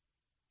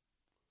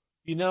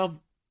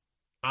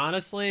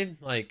 Honestly,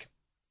 like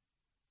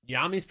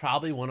Yami's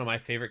probably one of my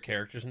favorite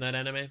characters in that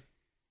anime.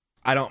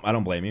 I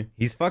don't blame you.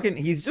 He's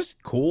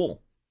just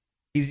cool.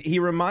 He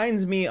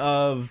reminds me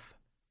of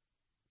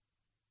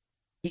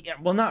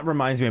not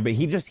reminds me, but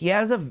he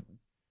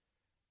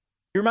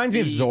reminds me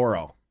of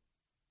Zoro.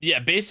 Yeah,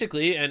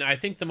 basically, and I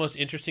think the most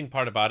interesting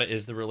part about it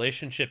is the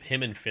relationship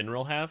him and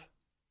Finral have.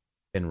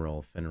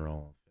 Finral.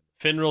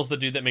 Finral's the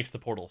dude that makes the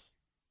portals.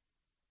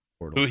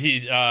 Who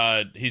he's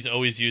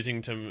always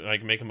using to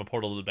like make him a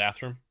portal to the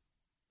bathroom.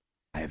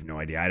 I have no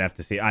idea. I'd have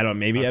to see.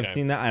 I've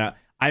seen that.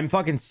 I'm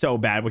fucking so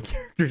bad with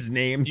characters'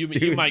 names.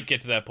 You might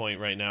get to that point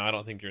right now. I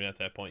don't think you're at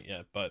that point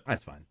yet, but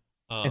that's fine.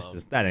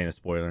 That ain't a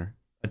spoiler.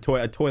 A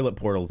toilet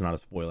portal is not a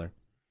spoiler.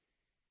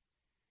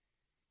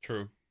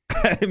 True.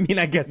 I mean,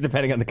 I guess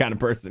depending on the kind of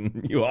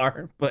person you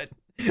are, but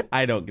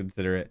I don't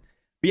consider it.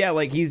 But yeah,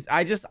 like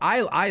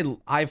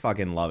I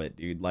fucking love it,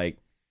 dude. Like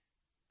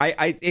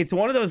it's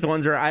one of those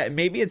ones where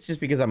maybe it's just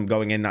because I'm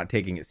going in not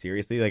taking it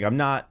seriously. Like I'm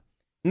not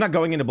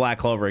going into Black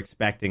Clover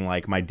expecting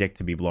like my dick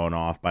to be blown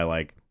off by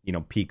like, you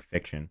know, peak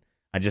fiction.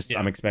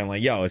 I'm expecting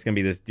like, yo, it's gonna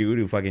be this dude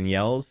who fucking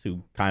yells,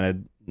 who kind of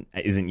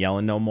isn't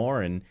yelling no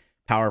more, and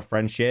power of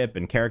friendship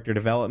and character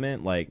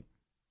development. Like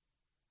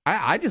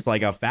I just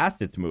like how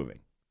fast it's moving.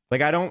 Like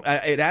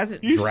it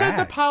hasn't. You dragged. said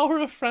the power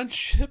of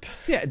friendship.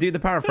 Yeah, dude, the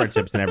power of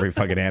friendship's in every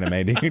fucking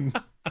anime, dude.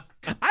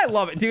 I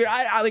love it, dude.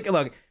 I like,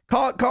 look,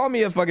 call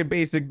me a fucking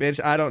basic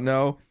bitch. I don't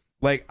know.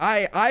 Like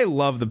I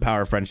love the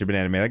power of friendship in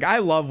anime. Like I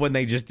love when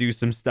they just do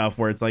some stuff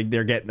where it's like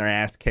they're getting their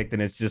ass kicked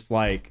and it's just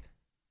like,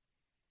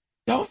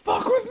 don't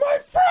fuck with my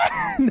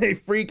friend. They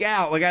freak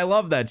out. Like I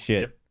love that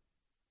shit. Yep.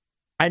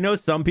 I know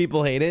some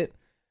people hate it.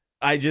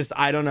 I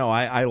don't know.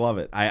 I love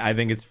it. I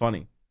think it's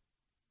funny.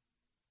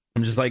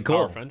 I'm just like, cool.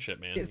 Power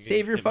friendship, man. Yeah,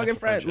 save your fucking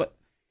friend. Look,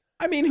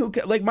 I mean,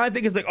 like my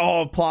thing is like,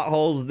 oh, plot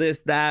holes, this,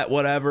 that,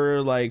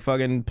 whatever, like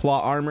fucking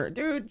plot armor.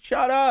 Dude,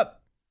 shut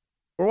up.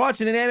 We're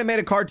watching an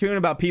animated cartoon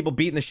about people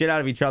beating the shit out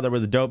of each other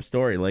with a dope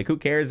story. Like, who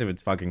cares if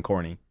it's fucking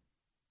corny?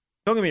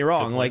 Don't get me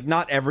wrong. Like,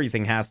 not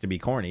everything has to be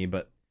corny,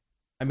 but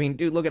I mean,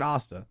 dude, look at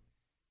Asta.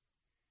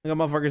 Look at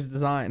motherfucker's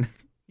design.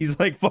 He's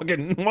like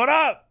fucking, what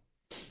up?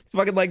 He's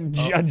fucking like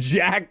a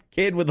jacked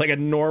kid with like a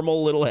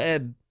normal little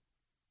head.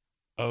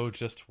 Oh,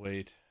 just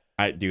wait.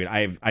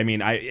 I've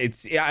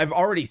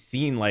already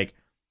seen like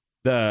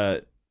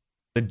the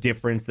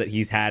difference that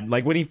he's had.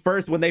 Like when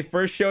they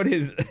first showed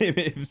his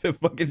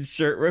fucking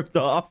shirt ripped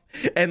off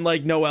and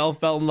like Noelle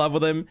fell in love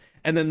with him,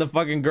 and then the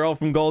fucking girl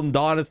from Golden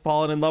Dawn has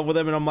fallen in love with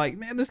him, and I'm like,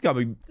 man, this is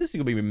gonna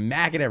be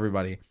macking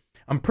everybody.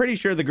 I'm pretty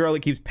sure the girl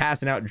that keeps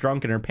passing out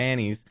drunk in her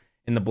panties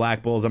in the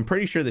Black Bulls, I'm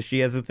pretty sure that she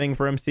has a thing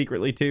for him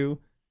secretly too.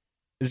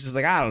 It's just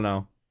like, I don't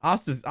know.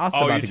 Asta's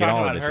about to get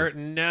all of it. Her?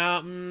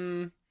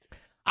 No.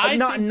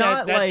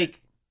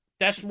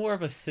 That's more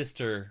of a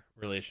sister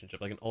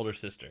relationship, like an older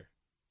sister.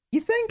 You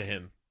think? To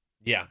him,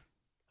 yeah,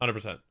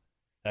 100%.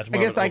 That's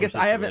more. I guess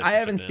I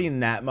haven't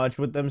seen that much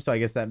with them, so I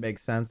guess that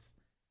makes sense.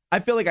 I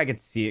feel like I could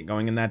see it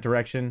going in that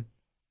direction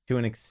to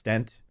an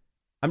extent.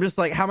 I'm just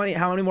like, how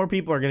many more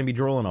people are going to be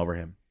drooling over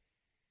him?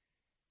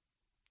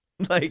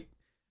 Like,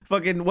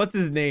 fucking, what's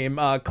his name?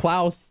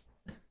 Klaus.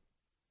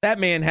 That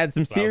man had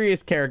some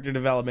serious character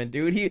development,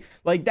 dude. He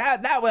like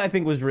that I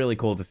think was really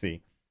cool to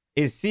see.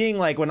 Is seeing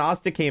like when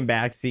Asta came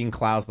back, seeing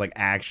Klaus like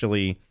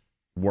actually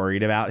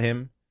worried about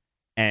him,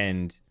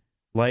 and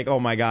like, oh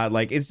my god,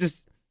 like it's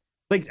just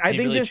like I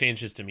think really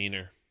changed his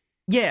demeanor.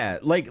 Yeah,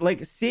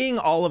 like seeing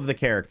all of the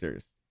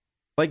characters.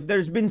 Like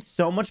there's been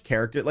so much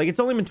character. Like it's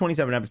only been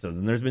 27 episodes,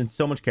 and there's been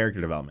so much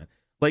character development.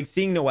 Like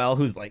seeing Noelle,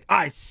 who's like,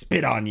 I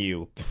spit on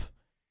you,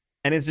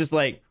 and it's just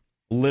like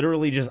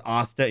literally just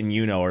Asta and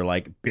Yuno are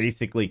like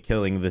basically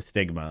killing the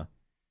stigma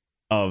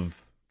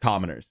of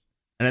commoners.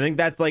 And I think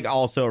that's like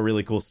also a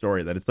really cool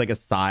story, that it's like a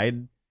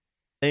side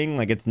thing.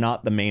 Like it's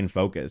not the main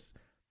focus,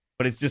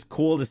 but it's just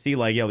cool to see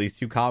like, yo, these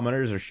two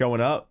commoners are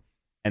showing up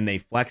and they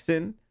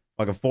flexing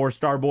like a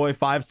 4-star boy,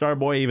 5-star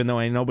boy, even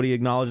though ain't nobody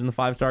acknowledging the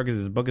 5-star because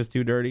his book is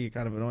too dirty.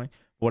 Kind of annoying,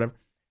 whatever.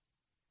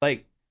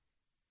 Like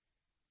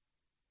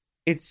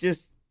it's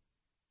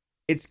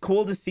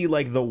cool to see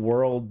like the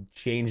world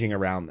changing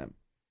around them.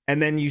 And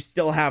then you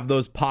still have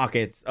those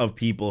pockets of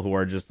people who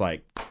are just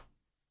like,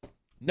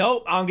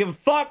 nope, I don't give a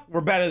fuck.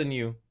 We're better than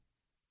you.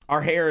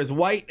 Our hair is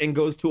white and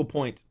goes to a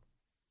point.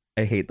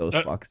 I hate those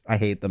fucks. I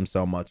hate them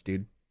so much,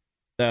 dude.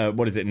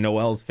 What is it?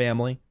 Noelle's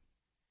family?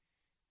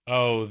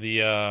 Oh,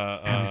 you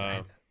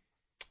know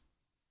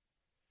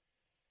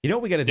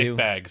what we got to do? Dick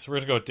bags. We're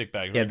going to go with dick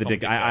bags. Yeah, the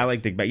dick. I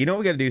like dick bags. You know what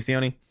we got to do,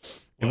 Sione?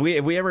 If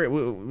we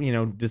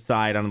ever,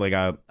 decide on like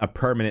a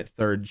permanent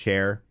third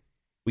chair,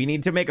 we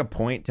need to make a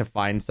point to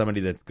find somebody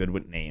that's good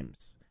with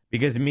names,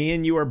 because me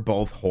and you are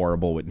both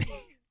horrible with names.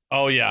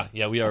 Oh yeah,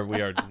 we are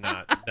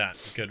not that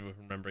good with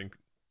remembering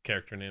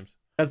character names.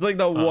 That's like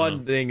the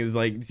one thing is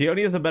like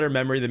Sione has a better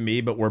memory than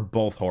me, but we're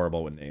both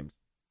horrible with names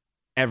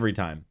every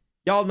time.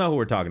 Y'all know who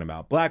we're talking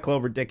about. Black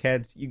Clover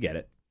dickheads, you get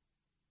it.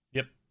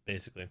 Yep,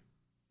 basically.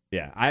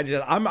 Yeah,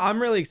 I'm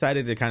really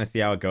excited to kind of see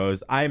how it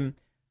goes. I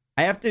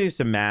I have to do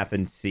some math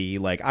and see.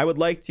 Like, I would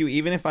like to,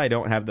 even if I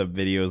don't have the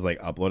videos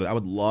like uploaded, I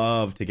would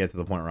love to get to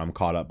the point where I'm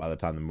caught up by the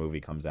time the movie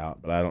comes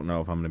out. But I don't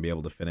know if I'm going to be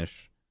able to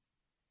finish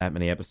that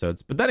many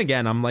episodes. But then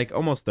again, I'm like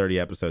almost 30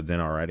 episodes in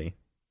already.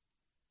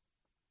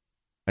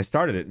 I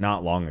started it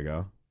not long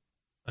ago.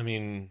 I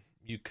mean,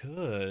 you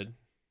could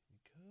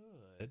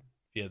if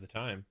you had the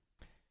time.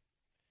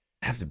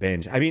 I have to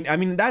binge. I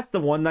mean, that's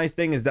the one nice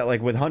thing is that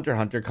like with Hunter x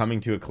Hunter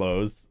coming to a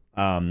close,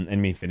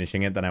 and me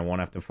finishing it, then I won't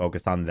have to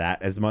focus on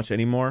that as much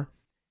anymore.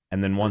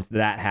 And then once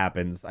that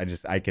happens,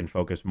 I can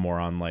focus more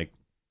on like,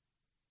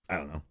 I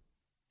don't know,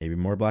 maybe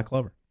more Black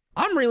Clover.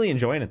 I'm really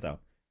enjoying it though.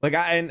 Like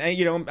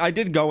I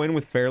did go in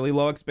with fairly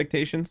low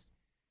expectations,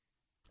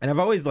 and I've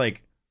always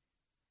like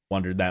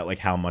wondered that like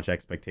how much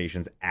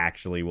expectations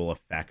actually will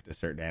affect a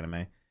certain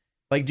anime.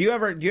 Like, do you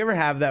ever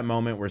have that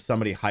moment where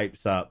somebody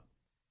hypes up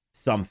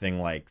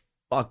something like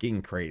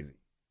fucking crazy,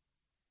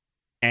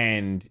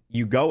 and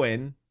you go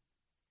in,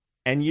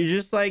 and you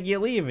just like you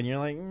leave, and you're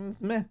like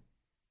it's meh,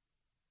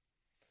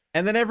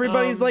 and then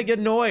everybody's like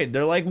annoyed.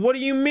 They're like, "What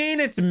do you mean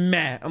it's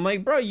meh?" I'm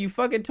like, "Bro, you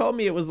fucking told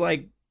me it was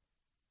like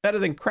better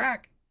than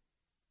crack,"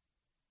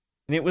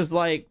 and it was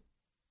like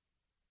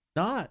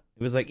not.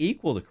 It was like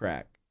equal to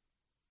crack.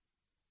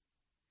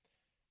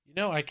 You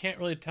know, I can't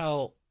really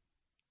tell.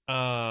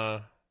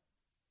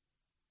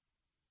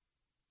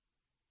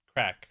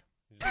 Crack.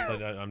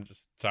 I'm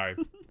just sorry.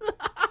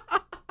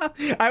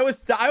 I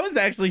was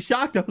actually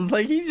shocked. I was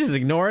like, he's just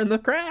ignoring the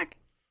crack.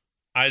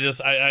 I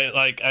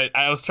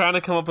was trying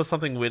to come up with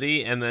something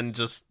witty and then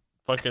just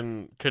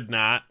fucking could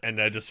not,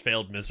 and I just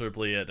failed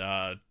miserably at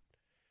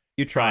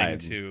you trying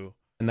tried to,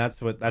 and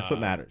that's what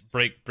matters.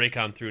 Break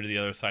on through to the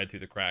other side through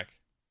the crack.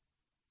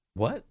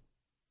 What?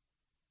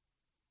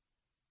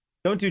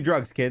 Don't do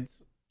drugs,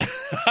 kids.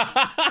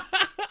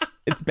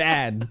 It's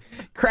bad.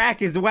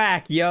 Crack is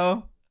whack,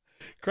 yo.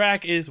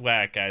 Crack is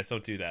whack, guys.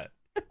 Don't do that.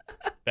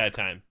 Bad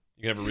time.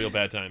 You can have a real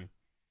bad time.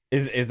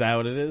 Is that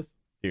what it is?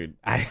 Dude,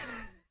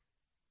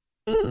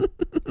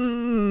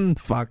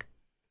 fuck.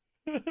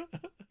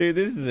 Dude,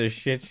 this is a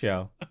shit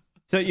show.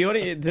 So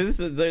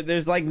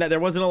there's like there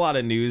wasn't a lot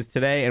of news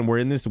today, and we're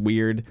in this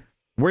weird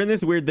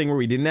thing where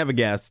we didn't have a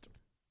guest.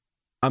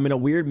 I'm in a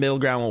weird middle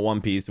ground with One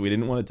Piece, so we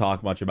didn't want to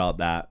talk much about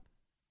that.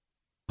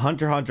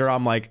 Hunter x Hunter,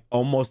 I'm like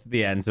almost at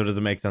the end, so it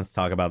doesn't make sense to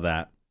talk about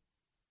that.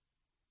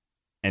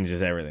 And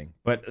just everything.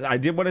 But I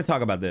did want to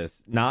talk about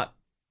this, not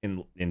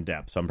in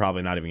depth, so I'm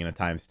probably not even going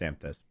to timestamp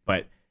this.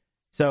 But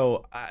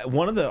so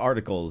one of the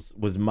articles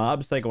was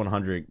Mob Psycho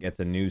 100 gets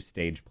a new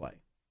stage play.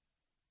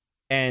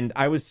 And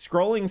I was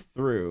scrolling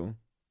through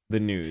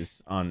the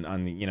news on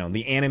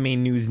the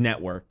Anime News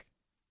Network.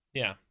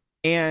 Yeah.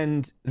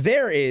 And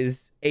there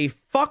is a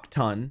fuck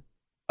ton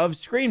of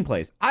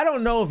screenplays. I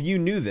don't know if you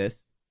knew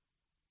this,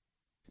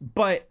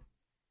 but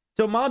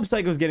so Mob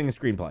Psycho is getting a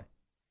screenplay.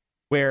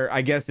 Where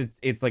I guess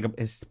it's like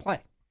it's just a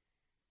play.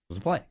 It's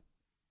a play.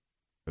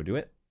 Go do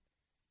it.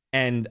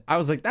 And I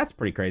was like, that's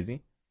pretty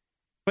crazy.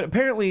 But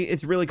apparently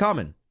it's really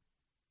common.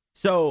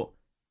 So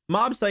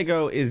Mob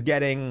Psycho is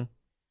getting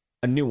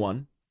a new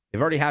one.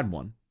 They've already had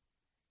one.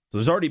 So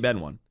there's already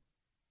been one.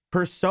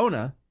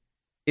 Persona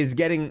is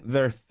getting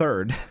their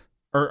third.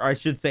 Or I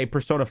should say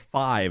Persona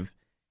 5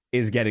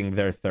 is getting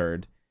their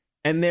third.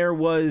 And there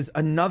was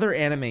another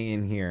anime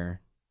in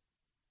here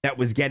that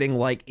was getting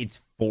like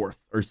its fourth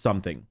or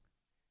something.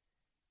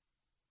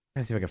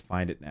 I'm trying to see if I can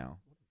find it now.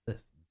 What is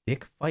this?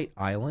 Dick Fight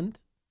Island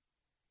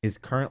is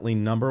currently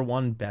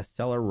 #1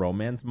 bestseller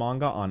romance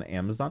manga on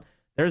Amazon.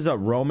 There's a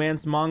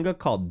romance manga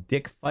called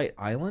Dick Fight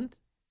Island.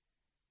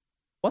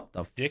 What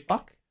the Dick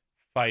fuck?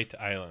 Fight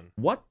Island.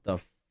 What the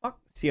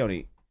fuck?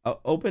 Sione,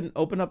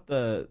 open up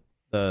the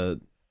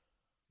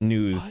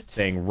news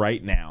thing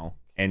right now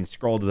and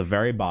scroll to the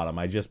very bottom.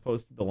 I just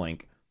posted the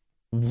link.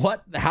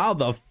 What? How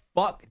the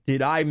fuck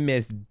did I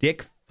miss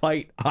Dick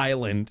Fight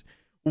Island?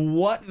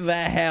 What the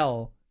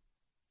hell?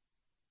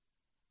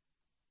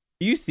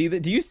 Do you see that?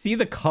 Do you see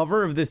the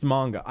cover of this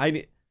manga?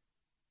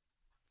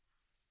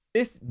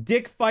 This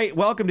Dick Fight.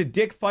 Welcome to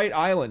Dick Fight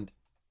Island.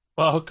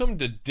 Welcome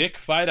to Dick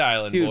Fight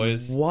Island, dude,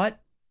 boys.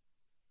 What?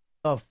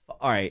 All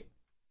right.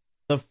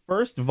 The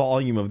first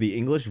volume of the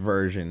English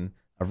version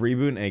of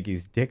Reboot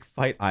Aiki's Dick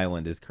Fight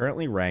Island is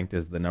currently ranked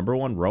as the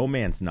 #1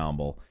 romance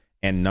novel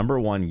and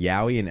 #1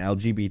 yaoi and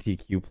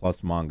LGBTQ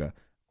plus manga,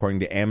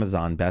 according to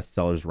Amazon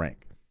bestsellers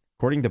rank.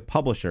 According to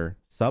publisher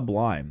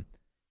Sublime,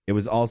 it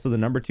was also the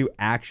 #2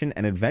 action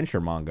and adventure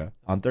manga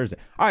on Thursday.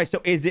 All right,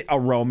 so is it a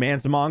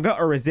romance manga,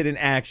 or is it an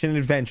action and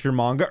adventure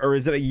manga, or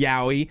is it a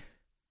yaoi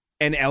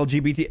and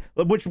LGBT?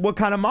 What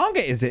kind of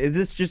manga is it? Is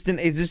this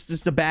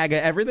just a bag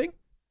of everything?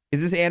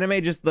 Is this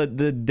anime just the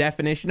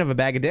definition of a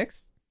bag of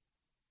dicks?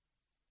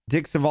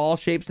 Dicks of all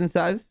shapes and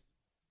sizes?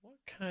 What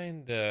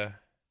kind of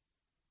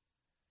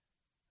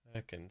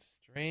fucking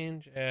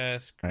strange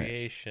ass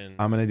creation?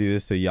 Right. I'm gonna do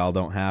this so y'all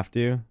don't have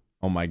to.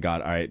 Oh my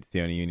god! All right,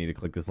 Sione, you need to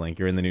click this link.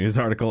 You're in the news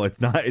article.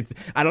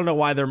 I don't know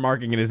why they're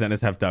marking it as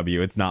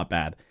NSFW. It's not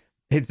bad.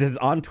 It says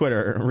on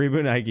Twitter,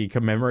 Reboot Nike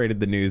commemorated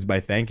the news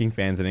by thanking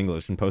fans in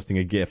English and posting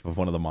a GIF of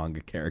one of the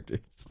manga characters.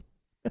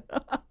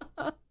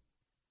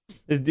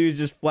 This dude's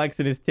just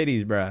flexing his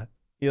titties, bruh.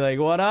 You're like,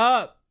 what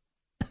up?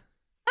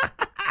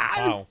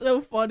 Wow. It's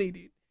so funny,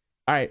 dude.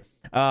 All right.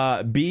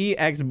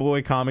 BX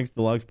Boy Comics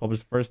Deluxe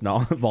published first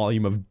novel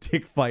volume of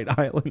Dick Fight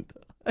Island.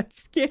 I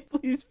just can't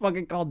believe it's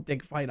fucking called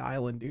Dick Fight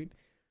Island, dude.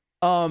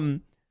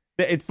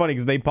 It's funny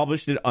because they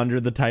published it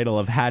under the title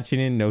of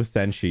Hachinnen no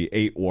Senshi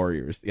 8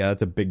 Warriors. Yeah,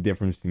 that's a big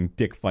difference between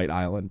Dick Fight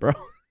Island, bro.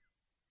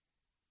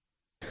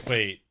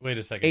 Wait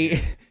a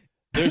second.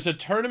 There's a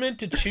tournament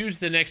to choose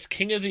the next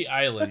king of the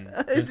island.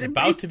 It's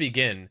about to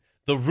begin.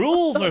 The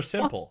rules are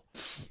simple.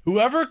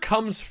 Whoever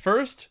comes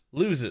first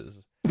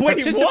loses.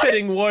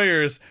 Participating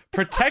warriors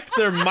protect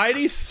their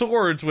mighty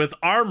swords with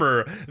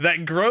armor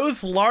that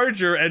grows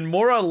larger and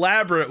more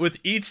elaborate with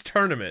each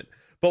tournament.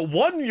 But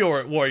one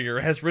warrior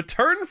has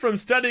returned from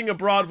studying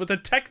abroad with a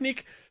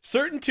technique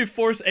certain to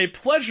force a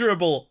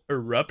pleasurable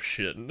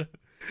eruption.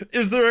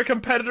 Is there a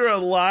competitor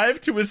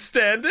alive to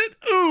withstand it?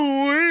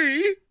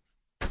 Ooh-wee!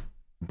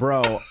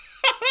 Bro,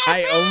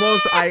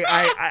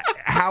 I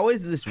how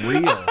is this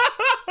real?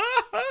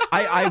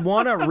 I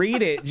want to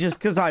read it just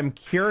because I'm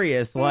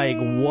curious. Like,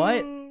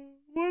 what?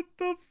 What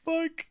the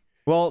fuck?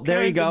 Well,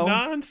 there you go.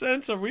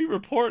 Nonsense are we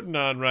reporting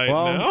on right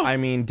well, now? I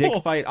mean,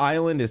 Dick Fight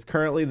Island is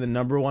currently the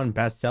 #1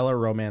 bestseller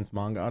romance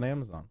manga on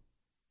Amazon.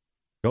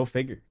 Go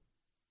figure.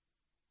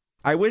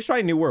 I wish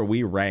I knew where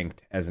we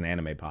ranked as an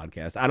anime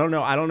podcast. I don't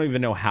know. I don't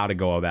even know how to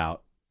go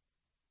about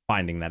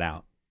finding that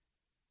out.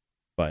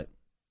 But,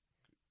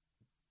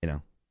 you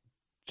know.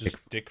 Just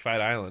Dick Fight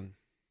Island.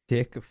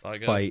 Dick all I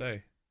gotta Fight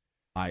say.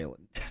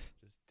 Island. Just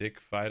Dick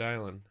Fight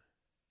Island.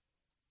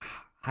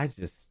 I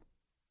just...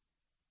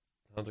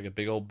 Sounds like a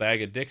big old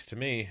bag of dicks to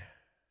me.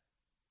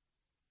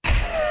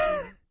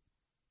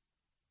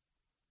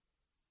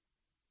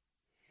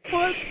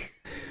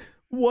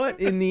 What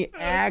in the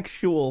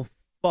actual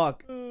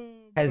fuck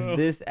has bro.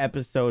 this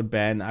episode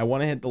been? I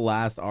want to hit the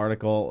last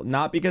article,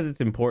 not because it's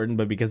important,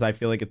 but because I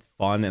feel like it's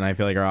fun and I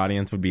feel like our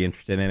audience would be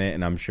interested in it,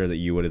 and I'm sure that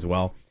you would as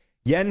well.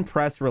 Yen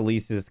Press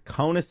releases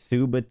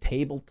Konosuba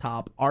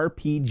tabletop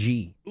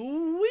RPG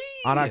Ooh-wee.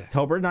 on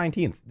October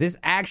 19th. This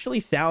actually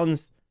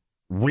sounds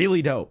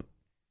really dope.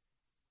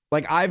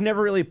 Like, I've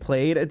never really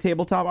played a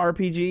tabletop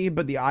RPG,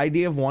 but the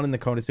idea of one in the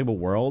Konosuba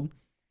world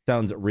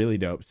sounds really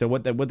dope. So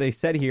what they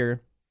said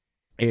here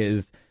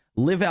is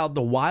live out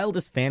the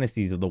wildest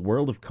fantasies of the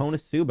world of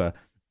Konosuba,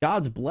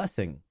 God's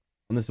blessing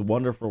on this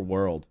wonderful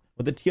world.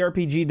 With the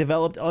TRPG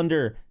developed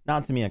under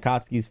Natsumi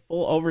Akatsuki's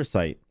full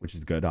oversight, which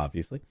is good,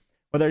 obviously.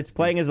 Whether it's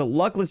playing as a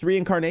luckless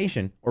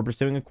reincarnation or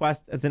pursuing a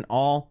quest as an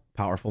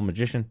all-powerful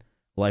magician,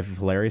 a life of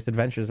hilarious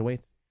adventures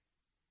awaits.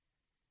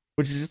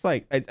 Which is just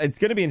like, it's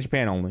going to be in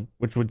Japan only,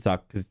 which would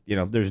suck because, you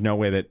know, there's no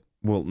way that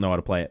we'll know how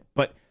to play it.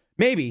 But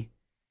maybe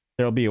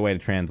there'll be a way to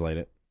translate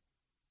it.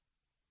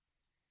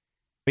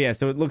 But yeah,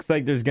 so it looks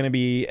like there's going to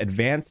be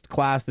advanced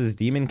classes,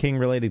 Demon King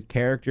related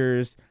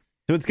characters.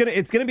 So it's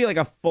gonna be like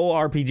a full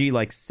RPG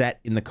like set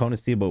in the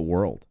Konosuba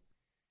world.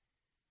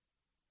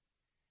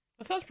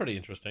 That sounds pretty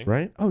interesting.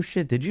 Right? Oh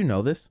shit, did you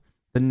know this?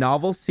 The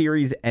novel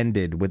series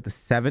ended with the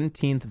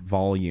 17th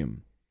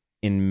volume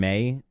in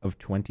May of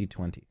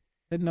 2020.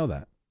 Didn't know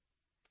that.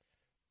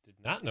 Did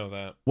not know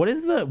that. What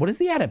is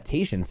the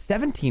adaptation?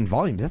 17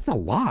 volumes. That's a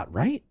lot,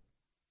 right?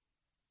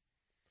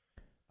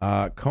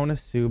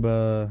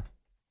 Konosuba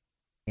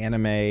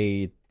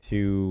anime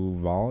 2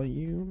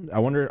 volume. I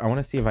want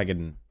to see if I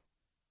can,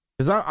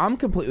 because I'm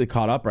completely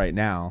caught up right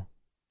now.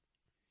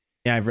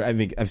 Yeah,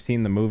 I've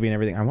seen the movie and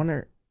everything. I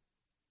wonder.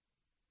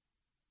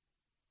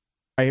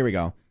 All right, here we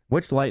go.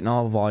 Which light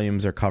novel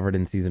volumes are covered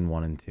in season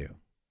 1 and 2?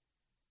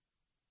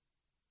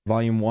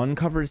 Volume 1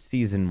 covers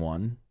season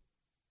 1,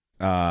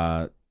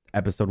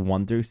 episode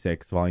 1 through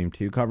 6. Volume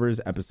 2 covers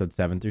episode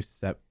 7 through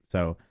 7.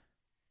 So,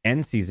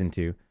 and season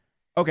 2.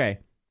 Okay,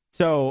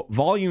 so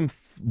volume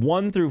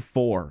 1 through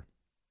 4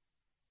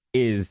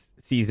 is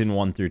season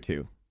 1 through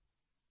 2.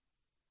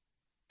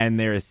 And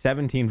there is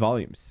 17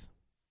 volumes.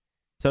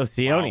 So,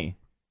 Sione, wow.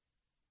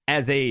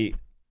 As a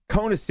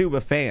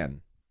Konosuba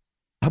fan,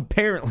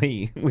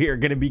 apparently we are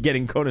going to be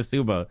getting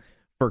Konosuba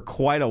for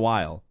quite a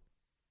while.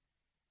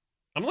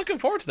 I'm looking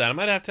forward to that. I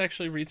might have to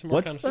actually read some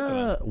more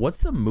Konosuba. What's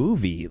the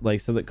movie?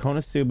 Like, so the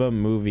Konosuba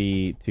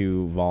movie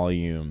 2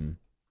 volume.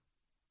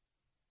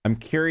 I'm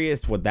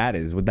curious what that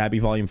is. Would that be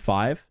volume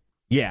 5?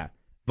 Yeah,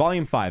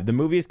 volume 5. The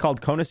movie is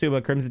called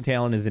Konosuba Crimson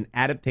Tail and is an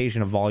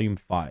adaptation of volume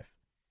 5.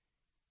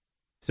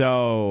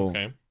 So,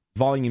 okay.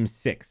 Volume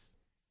 6.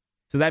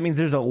 So that means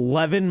there's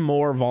 11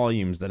 more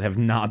volumes that have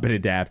not been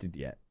adapted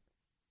yet.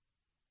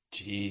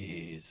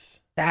 Jeez.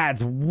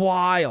 That's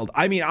wild.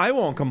 I mean, I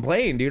won't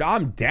complain, dude.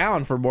 I'm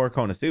down for more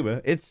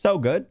Konosuba. It's so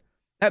good.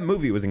 That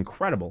movie was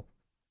incredible.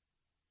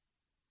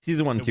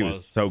 Season 1 and 2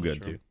 is so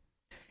good, dude.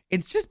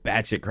 It's just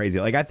batshit crazy.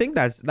 Like, I think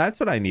that's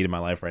what I need in my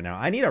life right now.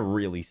 I need a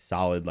really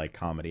solid, like,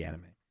 comedy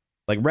anime.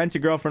 Like, Rent a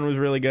Girlfriend was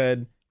really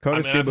good.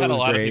 Konosuba I've had a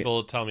lot of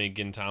people tell me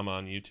Gintama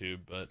on YouTube,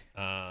 but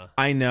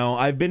I know.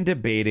 I've been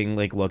debating,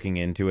 like, looking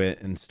into it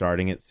and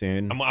starting it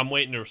soon. I'm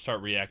waiting to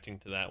start reacting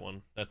to that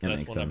one. That's one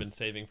sense. I've been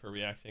saving for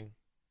reacting.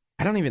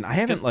 I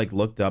haven't like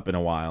looked up in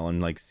a while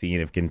and like seen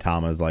if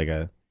Gintama's like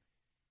a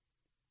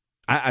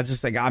I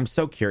just like, I'm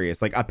so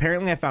curious. Like,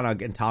 apparently I found out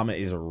Gintama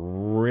is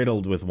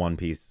riddled with One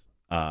Piece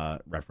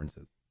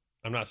references.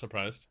 I'm not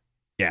surprised.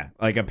 Yeah,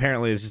 like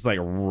apparently it's just like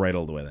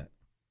riddled with it.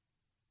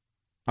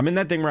 I'm in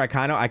that thing where I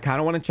kind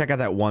of want to check out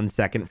that 1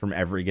 second from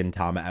every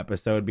Gintama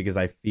episode because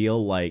I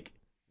feel like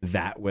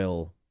that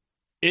will.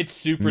 It's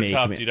super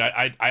tough, dude.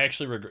 I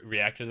actually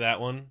reacted to that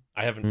one.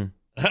 I haven't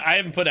I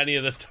haven't put any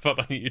of this stuff up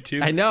on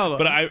YouTube. I know,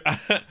 but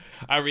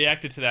I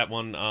reacted to that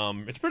one.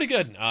 It's pretty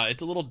good.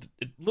 It's a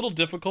little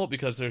difficult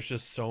because there's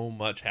just so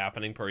much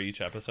happening per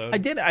each episode. I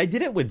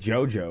did it with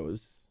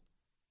JoJo's.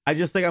 I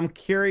just like, I'm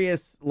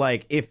curious,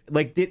 like if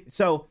like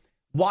so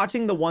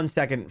watching the 1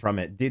 second from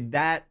it, did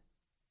it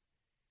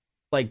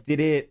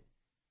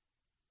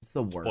what's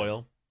the word?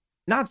 Spoil?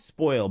 Not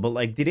spoil, but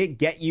like did it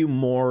get you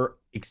more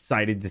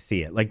excited to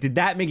see it? Like did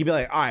that make you be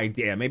like, all right,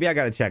 damn, maybe I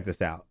gotta check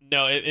this out?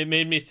 No, it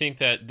made me think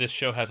that this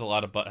show has a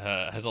lot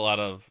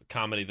of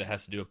comedy that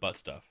has to do with butt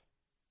stuff.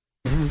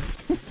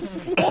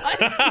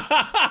 What?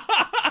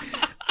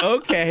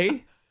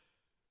 Okay.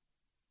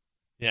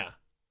 Yeah.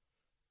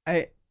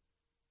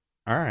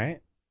 All right.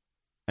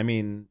 I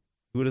mean,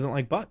 who doesn't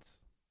like butts?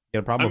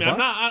 You got a problem with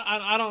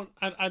butts?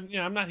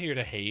 I'm not here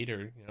to hate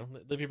or,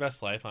 live your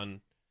best life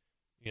on,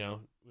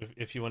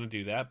 if you want to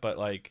do that. But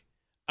like,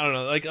 I don't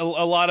know, like a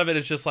lot of it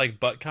is just like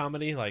butt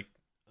comedy. Like,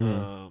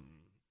 for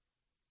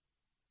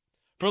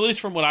at least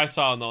from what I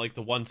saw in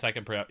the 1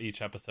 second per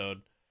each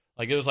episode,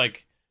 like it was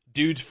like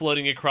dudes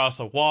floating across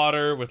the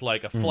water with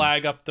like a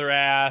flag up their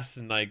ass,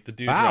 and like the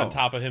dudes are on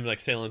top of him like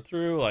sailing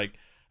through. Like,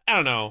 I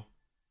don't know,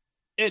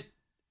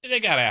 they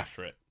got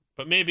after it,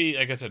 but maybe,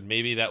 like I said,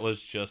 maybe that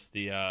was just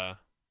the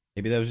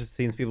maybe that was just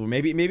scenes people.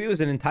 Maybe it was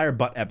an entire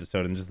butt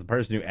episode, and just the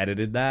person who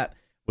edited that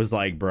was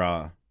like,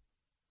 "Bruh,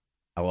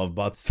 I love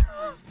butt stuff.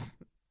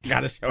 I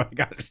gotta show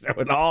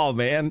it all,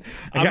 man.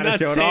 I gotta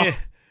show it all."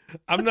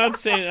 I'm not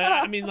saying.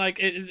 I mean, like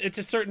it's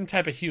a certain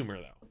type of humor,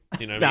 though.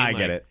 You know what I mean? I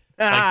get it.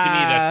 Like to me,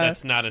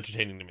 that's not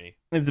entertaining to me.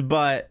 It's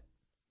but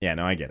yeah,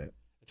 no, I get it.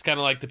 It's kind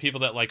of like the people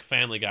that like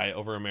Family Guy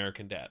over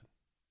American Dad.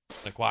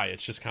 Like, why?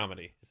 It's just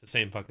comedy. It's the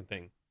same fucking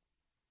thing.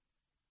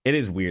 It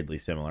is weirdly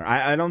similar.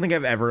 I don't think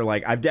I've ever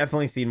I've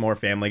definitely seen more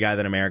Family Guy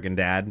than American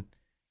Dad,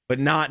 but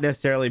not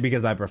necessarily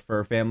because I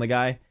prefer Family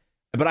Guy.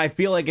 But I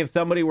feel like if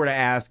somebody were to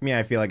ask me,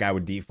 I feel like I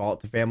would default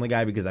to Family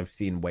Guy because I've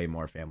seen way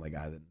more Family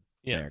Guy than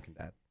American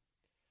Dad.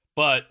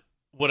 But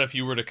what if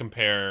you were to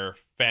compare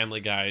Family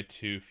Guy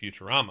to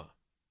Futurama?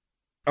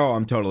 Oh,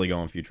 I'm totally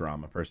going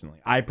Futurama, personally.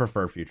 I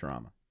prefer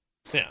Futurama.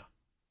 Yeah.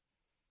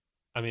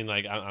 I mean,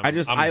 like, I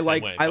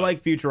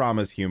like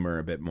Futurama's humor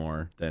a bit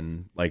more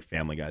than like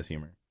Family Guy's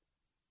humor.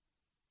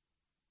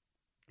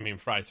 I mean,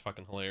 Fry's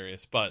fucking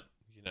hilarious, but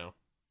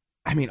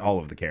I mean, all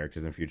of the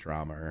characters in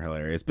Futurama are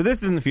hilarious, but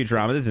this isn't the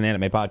Futurama. This is an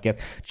anime podcast.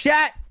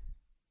 Chat.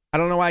 I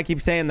don't know why I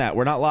keep saying that.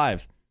 We're not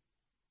live.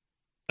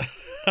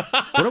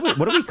 What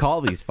do we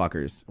call these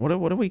fuckers? What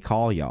do we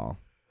call y'all?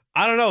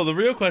 I don't know. The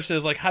real question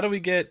is like, how do we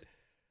get?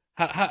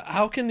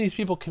 How can these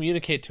people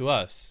communicate to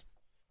us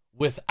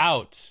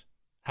without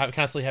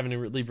constantly having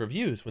to leave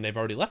reviews when they've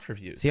already left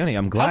reviews? Sione,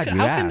 I'm glad you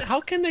asked.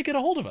 How can they get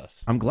a hold of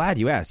us? I'm glad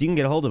you asked. You can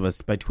get a hold of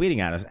us by tweeting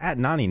at us at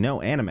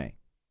NaniNoAnime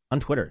on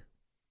Twitter.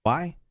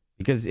 Why?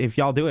 Because if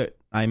y'all do it,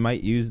 I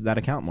might use that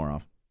account more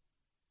often.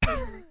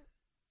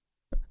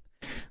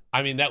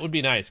 I mean, that would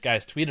be nice.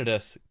 Guys, tweet at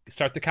us.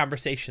 Start the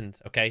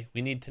conversations, okay?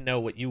 We need to know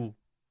what you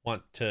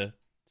want to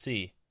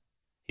see.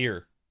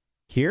 Hear?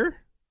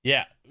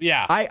 Yeah.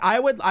 I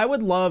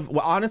would love,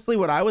 well, honestly,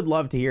 what I would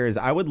love to hear is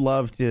I would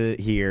love to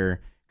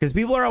hear, because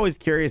people are always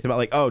curious about,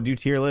 like, oh, do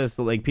tier lists.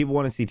 Like, people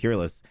want to see tier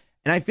lists.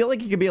 And I feel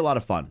like it could be a lot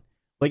of fun.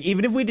 Like,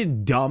 even if we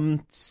did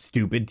dumb,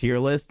 stupid tier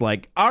lists,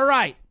 like, all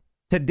right,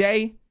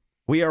 today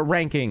we are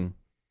ranking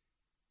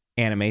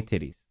anime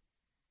titties.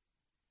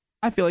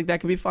 I feel like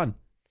that could be fun.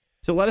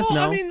 So let us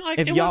know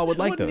if y'all would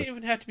like those. It wouldn't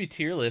even have to be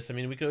tier lists. I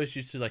mean, we could always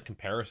just do like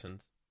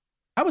comparisons.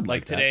 I would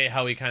like that. Today,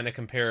 how we kind of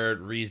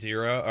compared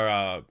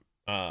Re:Zero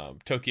or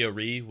Tokyo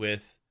Re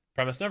with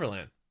Promised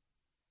Neverland.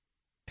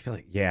 I feel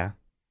like, yeah.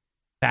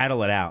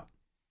 Battle it out.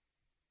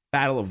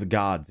 Battle of the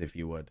gods, if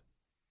you would.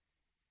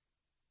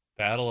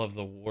 Battle of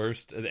the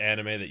worst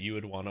anime that you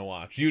would want to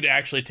watch. You'd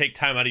actually take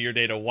time out of your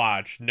day to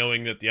watch,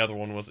 knowing that the other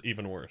one was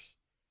even worse.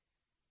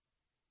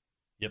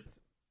 Yep.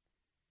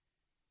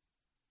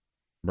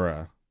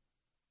 Bruh.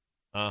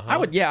 Uh-huh. I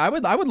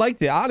would like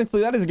to.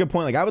 Honestly, that is a good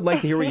point. Like, I would like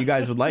to hear what you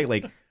guys would like.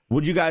 Like,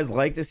 would you guys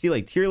like to see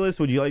like tier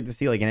lists? Would you like to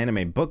see like an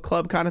anime book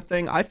club kind of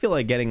thing? I feel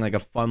like getting like a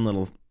fun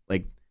little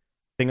like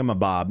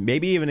thingamabob.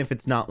 Maybe even if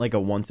it's not like a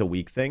once a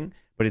week thing,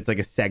 but it's like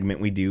a segment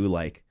we do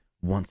like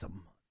once a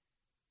month.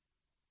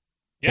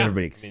 Yeah,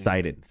 everybody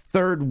excited.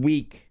 Third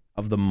week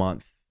of the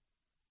month.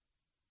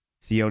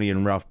 Sione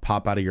and Ruff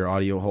pop out of your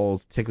audio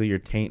holes, tickle your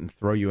taint, and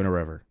throw you in a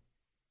river.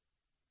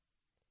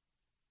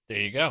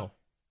 There you go.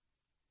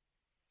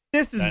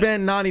 This has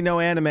been Nani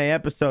No Anime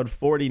episode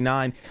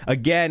 49.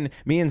 Again,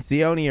 me and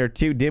Sione are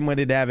too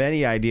dim-witted to have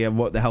any idea of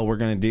what the hell we're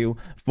going to do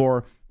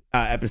for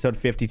episode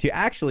 52.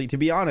 Actually, to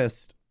be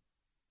honest,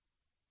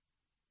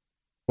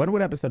 when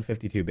would episode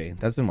 52 be?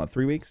 That's in what,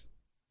 3 weeks?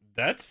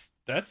 That's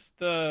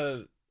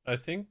the, I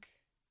think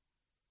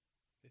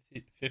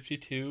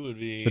 52 would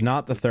be. So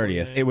not the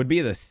 30th. It would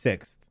be the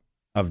 6th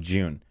of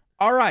June.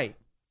 All right.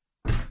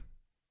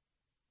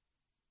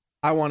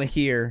 I want to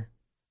hear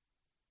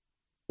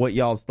what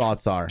y'all's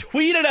thoughts are.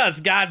 Tweet at us,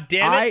 god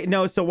damn it.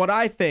 No, so what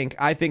I think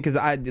is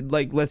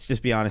let's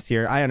just be honest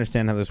here. I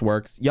understand how this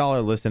works. Y'all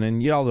are listening.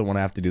 Y'all don't want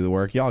to have to do the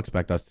work. Y'all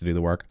expect us to do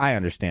the work. I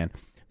understand.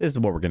 This is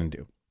what we're going to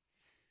do.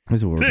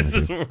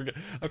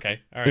 Okay.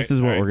 All right. This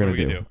is what we're going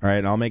to do. All right.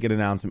 And I'll make an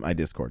announcement in my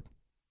Discord.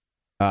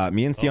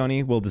 Me and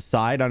Sione will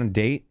decide on a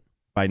date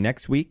by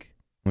next week.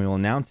 And we will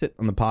announce it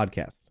on the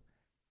podcast.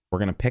 We're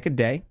going to pick a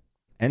day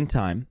and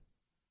time.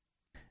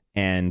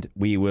 And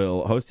we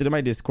will host it in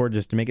my Discord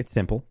just to make it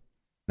simple.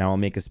 Now I'll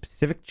make a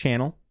specific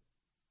channel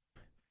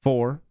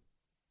for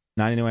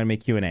 99 Anime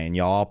Q&A, and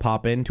y'all all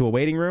pop into a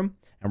waiting room,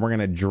 and we're going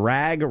to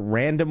drag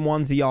random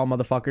ones of y'all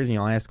motherfuckers, and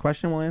y'all ask a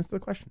question, we'll answer the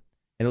question.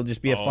 It'll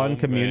just be a fun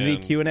community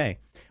Q&A.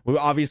 We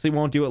obviously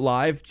won't do it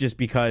live just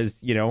because,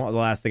 the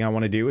last thing I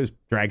want to do is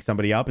drag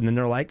somebody up, and then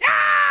they're like,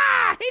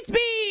 hate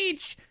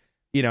speech!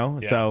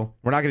 So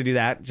we're not going to do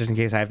that just in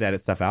case I have to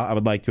edit stuff out. I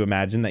would like to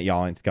imagine that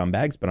y'all ain't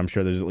scumbags, but I'm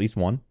sure there's at least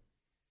one.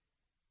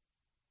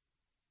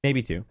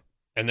 Maybe two.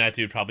 And that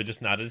dude probably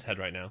just nodded his head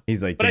right now.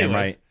 He's like, damn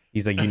right.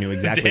 He's like, you knew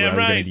exactly what I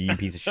was going to do, you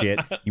piece of shit.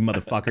 You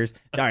motherfuckers.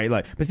 All right,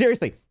 look. But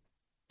seriously,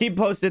 keep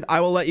posted. I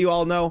will let you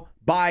all know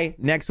by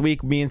next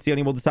week. Me and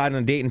Sione will decide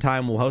on a date and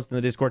time. We'll host in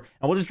the Discord.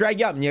 And we'll just drag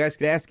you up. And you guys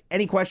can ask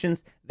any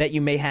questions that you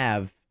may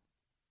have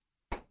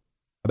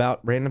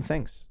about random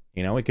things.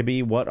 It could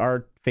be what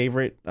our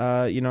favorite,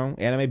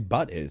 anime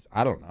butt is.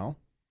 I don't know.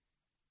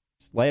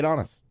 Just lay it on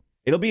us.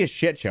 It'll be a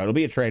shit show. It'll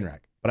be a train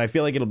wreck. But I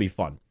feel like it'll be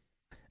fun.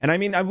 And I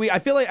mean, I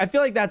feel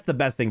like that's the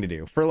best thing to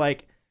do for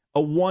like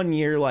a 1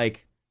 year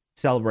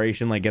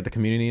celebration, get the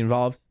community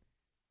involved.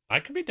 I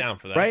could be down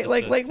for that, right?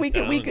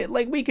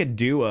 We could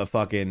do a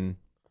fucking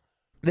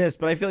this,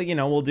 but I feel like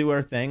we'll do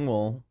our thing.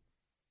 We'll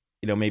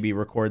maybe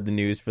record the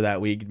news for that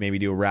week, maybe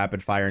do a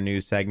rapid fire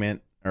news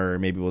segment, or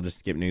maybe we'll just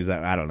skip news.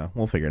 I don't know.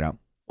 We'll figure it out.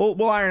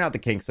 We'll iron out the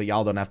kinks so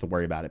y'all don't have to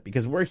worry about it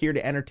because we're here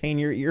to entertain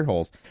your ear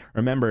holes.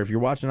 Remember, if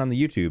you're watching on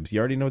the YouTubes, you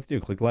already know what to do.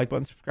 Click the like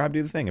button, subscribe,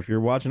 do the thing. If you're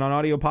watching on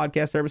audio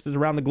podcast services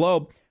around the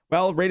globe,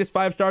 well, rate us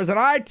 5 stars on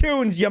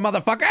iTunes, you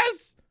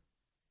motherfuckers.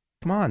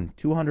 Come on,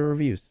 200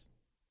 reviews.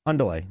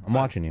 Undelay. I'm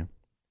watching you.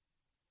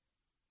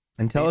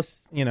 And tell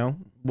us,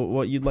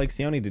 what you'd like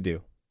Sione to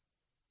do.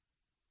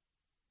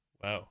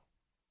 Whoa.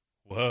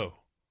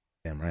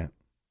 Damn right.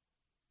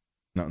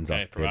 Nothing's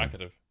off the provocative.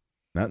 Table.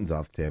 Nothing's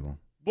off the table.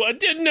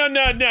 What? No.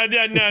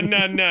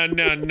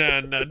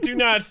 Do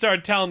not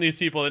start telling these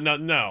people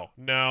that no.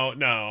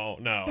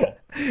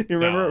 You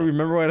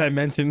remember when I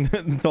mentioned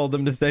and told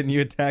them to send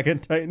you Attack on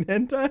Titan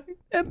hentai?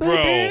 And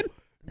they did.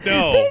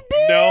 No.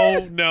 Do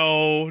not,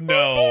 no.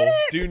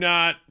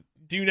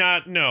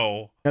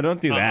 No, don't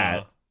do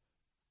that.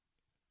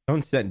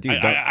 Don't send, dude.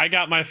 I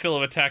got my fill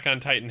of Attack on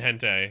Titan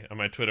hentai on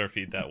my Twitter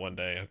feed that one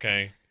day,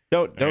 okay?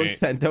 Don't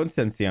send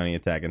Sione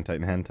Attack on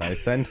Titan hentai.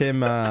 Send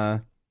him,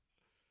 I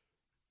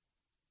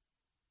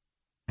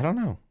don't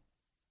know.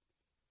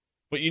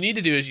 What you need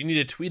to do is you need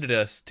to tweet at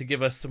us to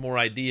give us some more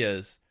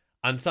ideas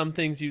on some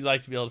things you'd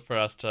like to be able for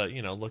us to,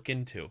 look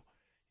into.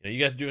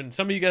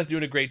 Some of you guys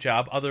doing a great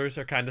job. Others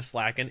are kind of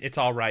slacking. It's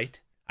all right.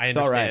 I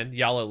understand. Right.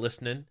 Y'all are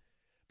listening.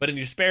 But in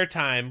your spare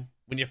time,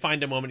 when you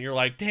find a moment, you're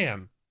like,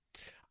 damn,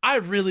 I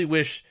really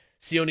wish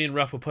Sione and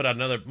Ruff would put out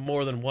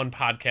more than one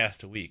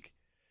podcast a week.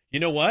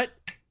 You know what?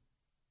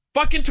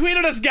 Fucking tweet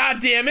at us,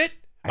 goddammit.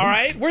 All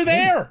right? We're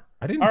there.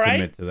 I didn't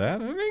commit to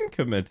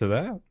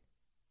that.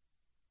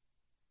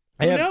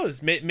 Who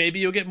knows? Maybe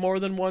you'll get more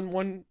than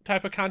one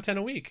type of content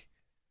a week.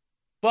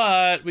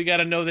 But we got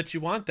to know that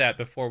you want that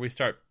before we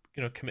start,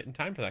 committing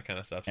time for that kind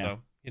of stuff. Yeah. So,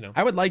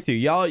 I would like to.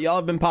 Y'all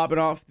have been popping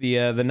off.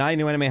 The 9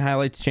 New Anime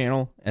Highlights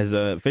channel has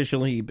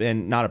officially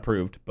been not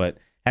approved, but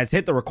has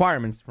hit the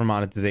requirements for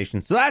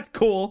monetization. So that's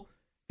cool,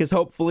 because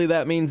hopefully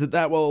that means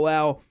that will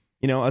allow,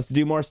 us to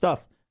do more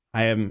stuff.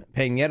 I am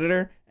paying the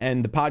editor,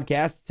 and the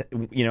podcast,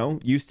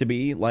 used to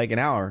be like an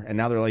hour, and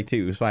now they're like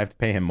 2, so I have to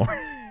pay him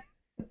more.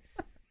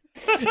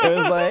 It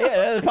was like,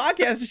 the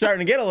podcast is starting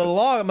to get a little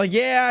long. I'm like,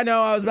 yeah, I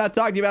know. I was about to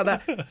talk to you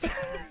about that.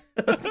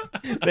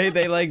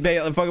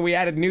 We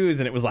added news,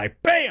 and it was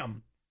like,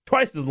 bam,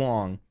 twice as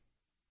long.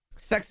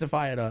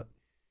 Sexify it up.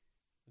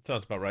 That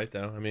sounds about right,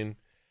 though. I mean,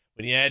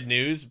 when you add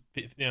news,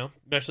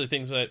 especially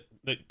things that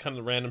kind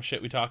of random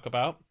shit we talk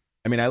about.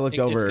 I mean, I looked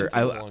over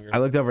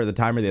the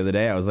timer the other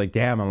day. I was like,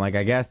 damn. I'm like,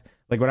 I guess,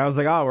 when I was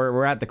like, oh,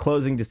 we're at the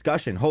closing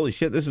discussion. Holy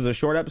shit, this was a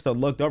short episode.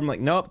 Looked over, I'm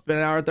like, nope, it's been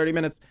an hour and 30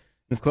 minutes.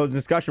 This closing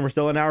discussion, we're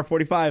still an hour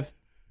 45.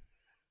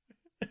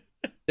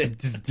 It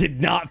just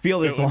did not feel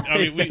this long.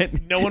 I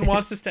mean, no one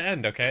wants this to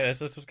end, okay? That's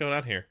what's going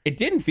on here. It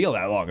didn't feel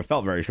that long. It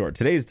felt very short.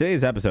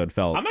 Today's episode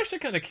felt... I'm actually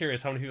kind of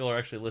curious how many people are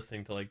actually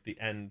listening to, the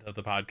end of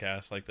the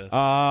podcast like this.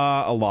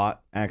 A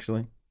lot,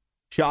 actually.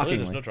 Shockingly.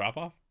 Really? There's no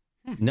drop-off?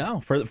 No,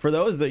 for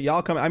those that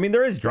y'all come, I mean,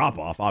 there is drop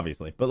off,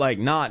 obviously, but like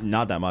not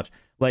that much.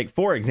 Like,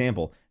 for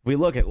example, if we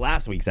look at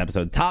last week's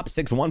episode, top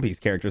 6 One Piece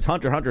characters,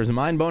 Hunter x Hunter's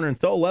Mind Boner and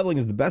Soul Leveling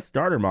is the best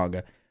starter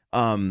manga.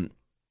 Oh,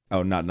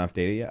 not enough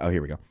data yet. Oh,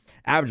 here we go.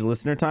 Average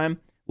listener time.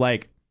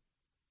 Like,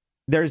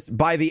 there's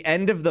by the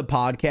end of the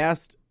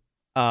podcast,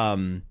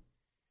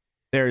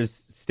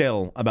 there's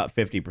still about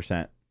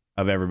 50%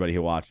 of everybody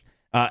who watched.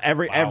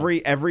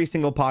 Every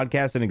single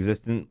podcast in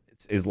existence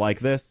is like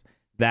this.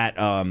 That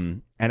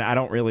and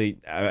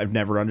I've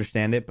never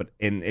understand it, but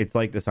it's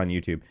like this on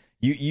YouTube.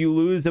 You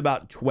lose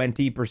about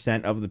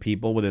 20% of the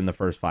people within the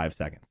first 5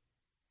 seconds.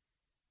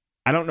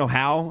 I don't know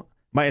how.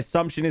 My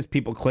assumption is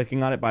people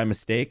clicking on it by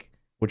mistake,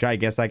 which I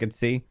guess I could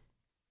see.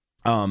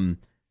 And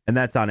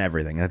that's on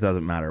everything. That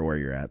doesn't matter where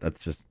you're at.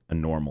 That's just a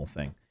normal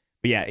thing.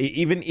 But yeah,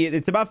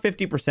 it's about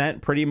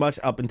 50% pretty much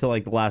up until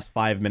like the last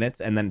 5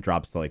 minutes, and then it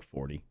drops to like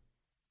 40.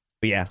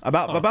 But yeah,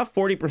 about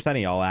 40% of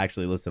y'all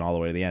actually listen all the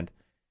way to the end,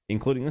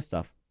 including this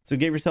stuff. So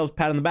give yourselves a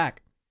pat on the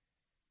back,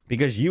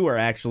 because you are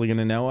actually going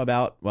to know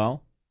about,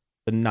 well,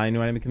 the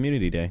 99 Anime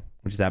Community Day,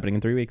 which is happening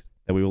in 3 weeks,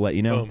 that we will let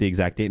you know the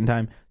exact date and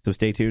time. So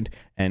stay tuned.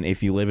 And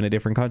if you live in a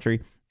different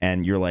country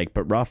and you're like,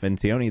 but Ruff and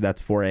Sione,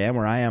 that's 4 a.m.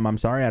 where I am. I'm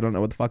sorry. I don't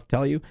know what the fuck to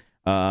tell you.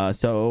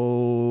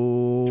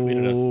 So tweet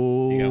at us.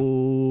 There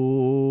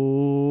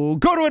you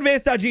go to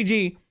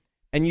advance.gg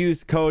and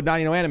use code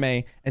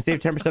 99anime and save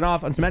 10%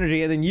 off on some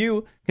energy. And then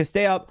you can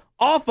stay up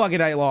all fucking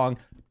night long,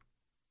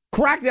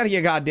 cracked out of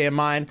your goddamn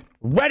mind,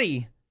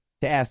 ready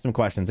to ask some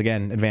questions.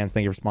 Again, Advance,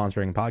 thank you for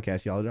sponsoring the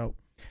podcast. Y'all are dope.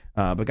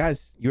 But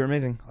guys, you are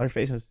amazing. Other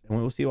faces. And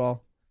we will see you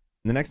all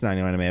in the next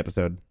 99 Anime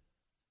episode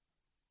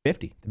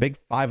 50. The big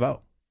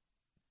 5-0.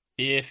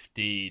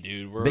 50,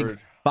 dude. We're big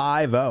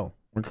 5-0.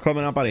 We're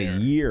coming up on a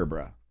year,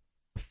 bro.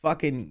 A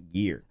fucking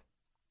year.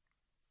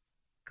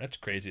 That's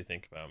crazy to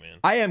think about, man.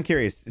 I am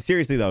curious.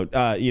 Seriously, though,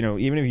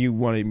 even if you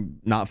want to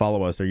not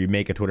follow us or you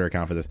make a Twitter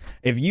account for this,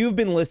 if you've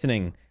been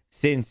listening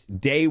since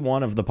day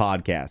one of the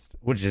podcast,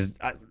 which is,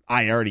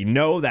 I already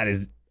know that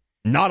is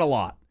not a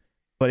lot.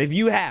 But if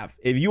you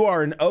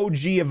are an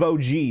OG of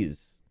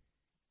OGs,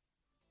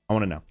 I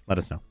want to know. Let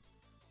us know.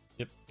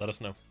 Yep, let us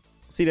know.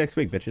 See you next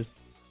week, bitches.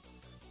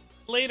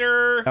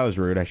 Later. That was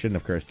rude. I shouldn't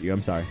have cursed you.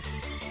 I'm sorry.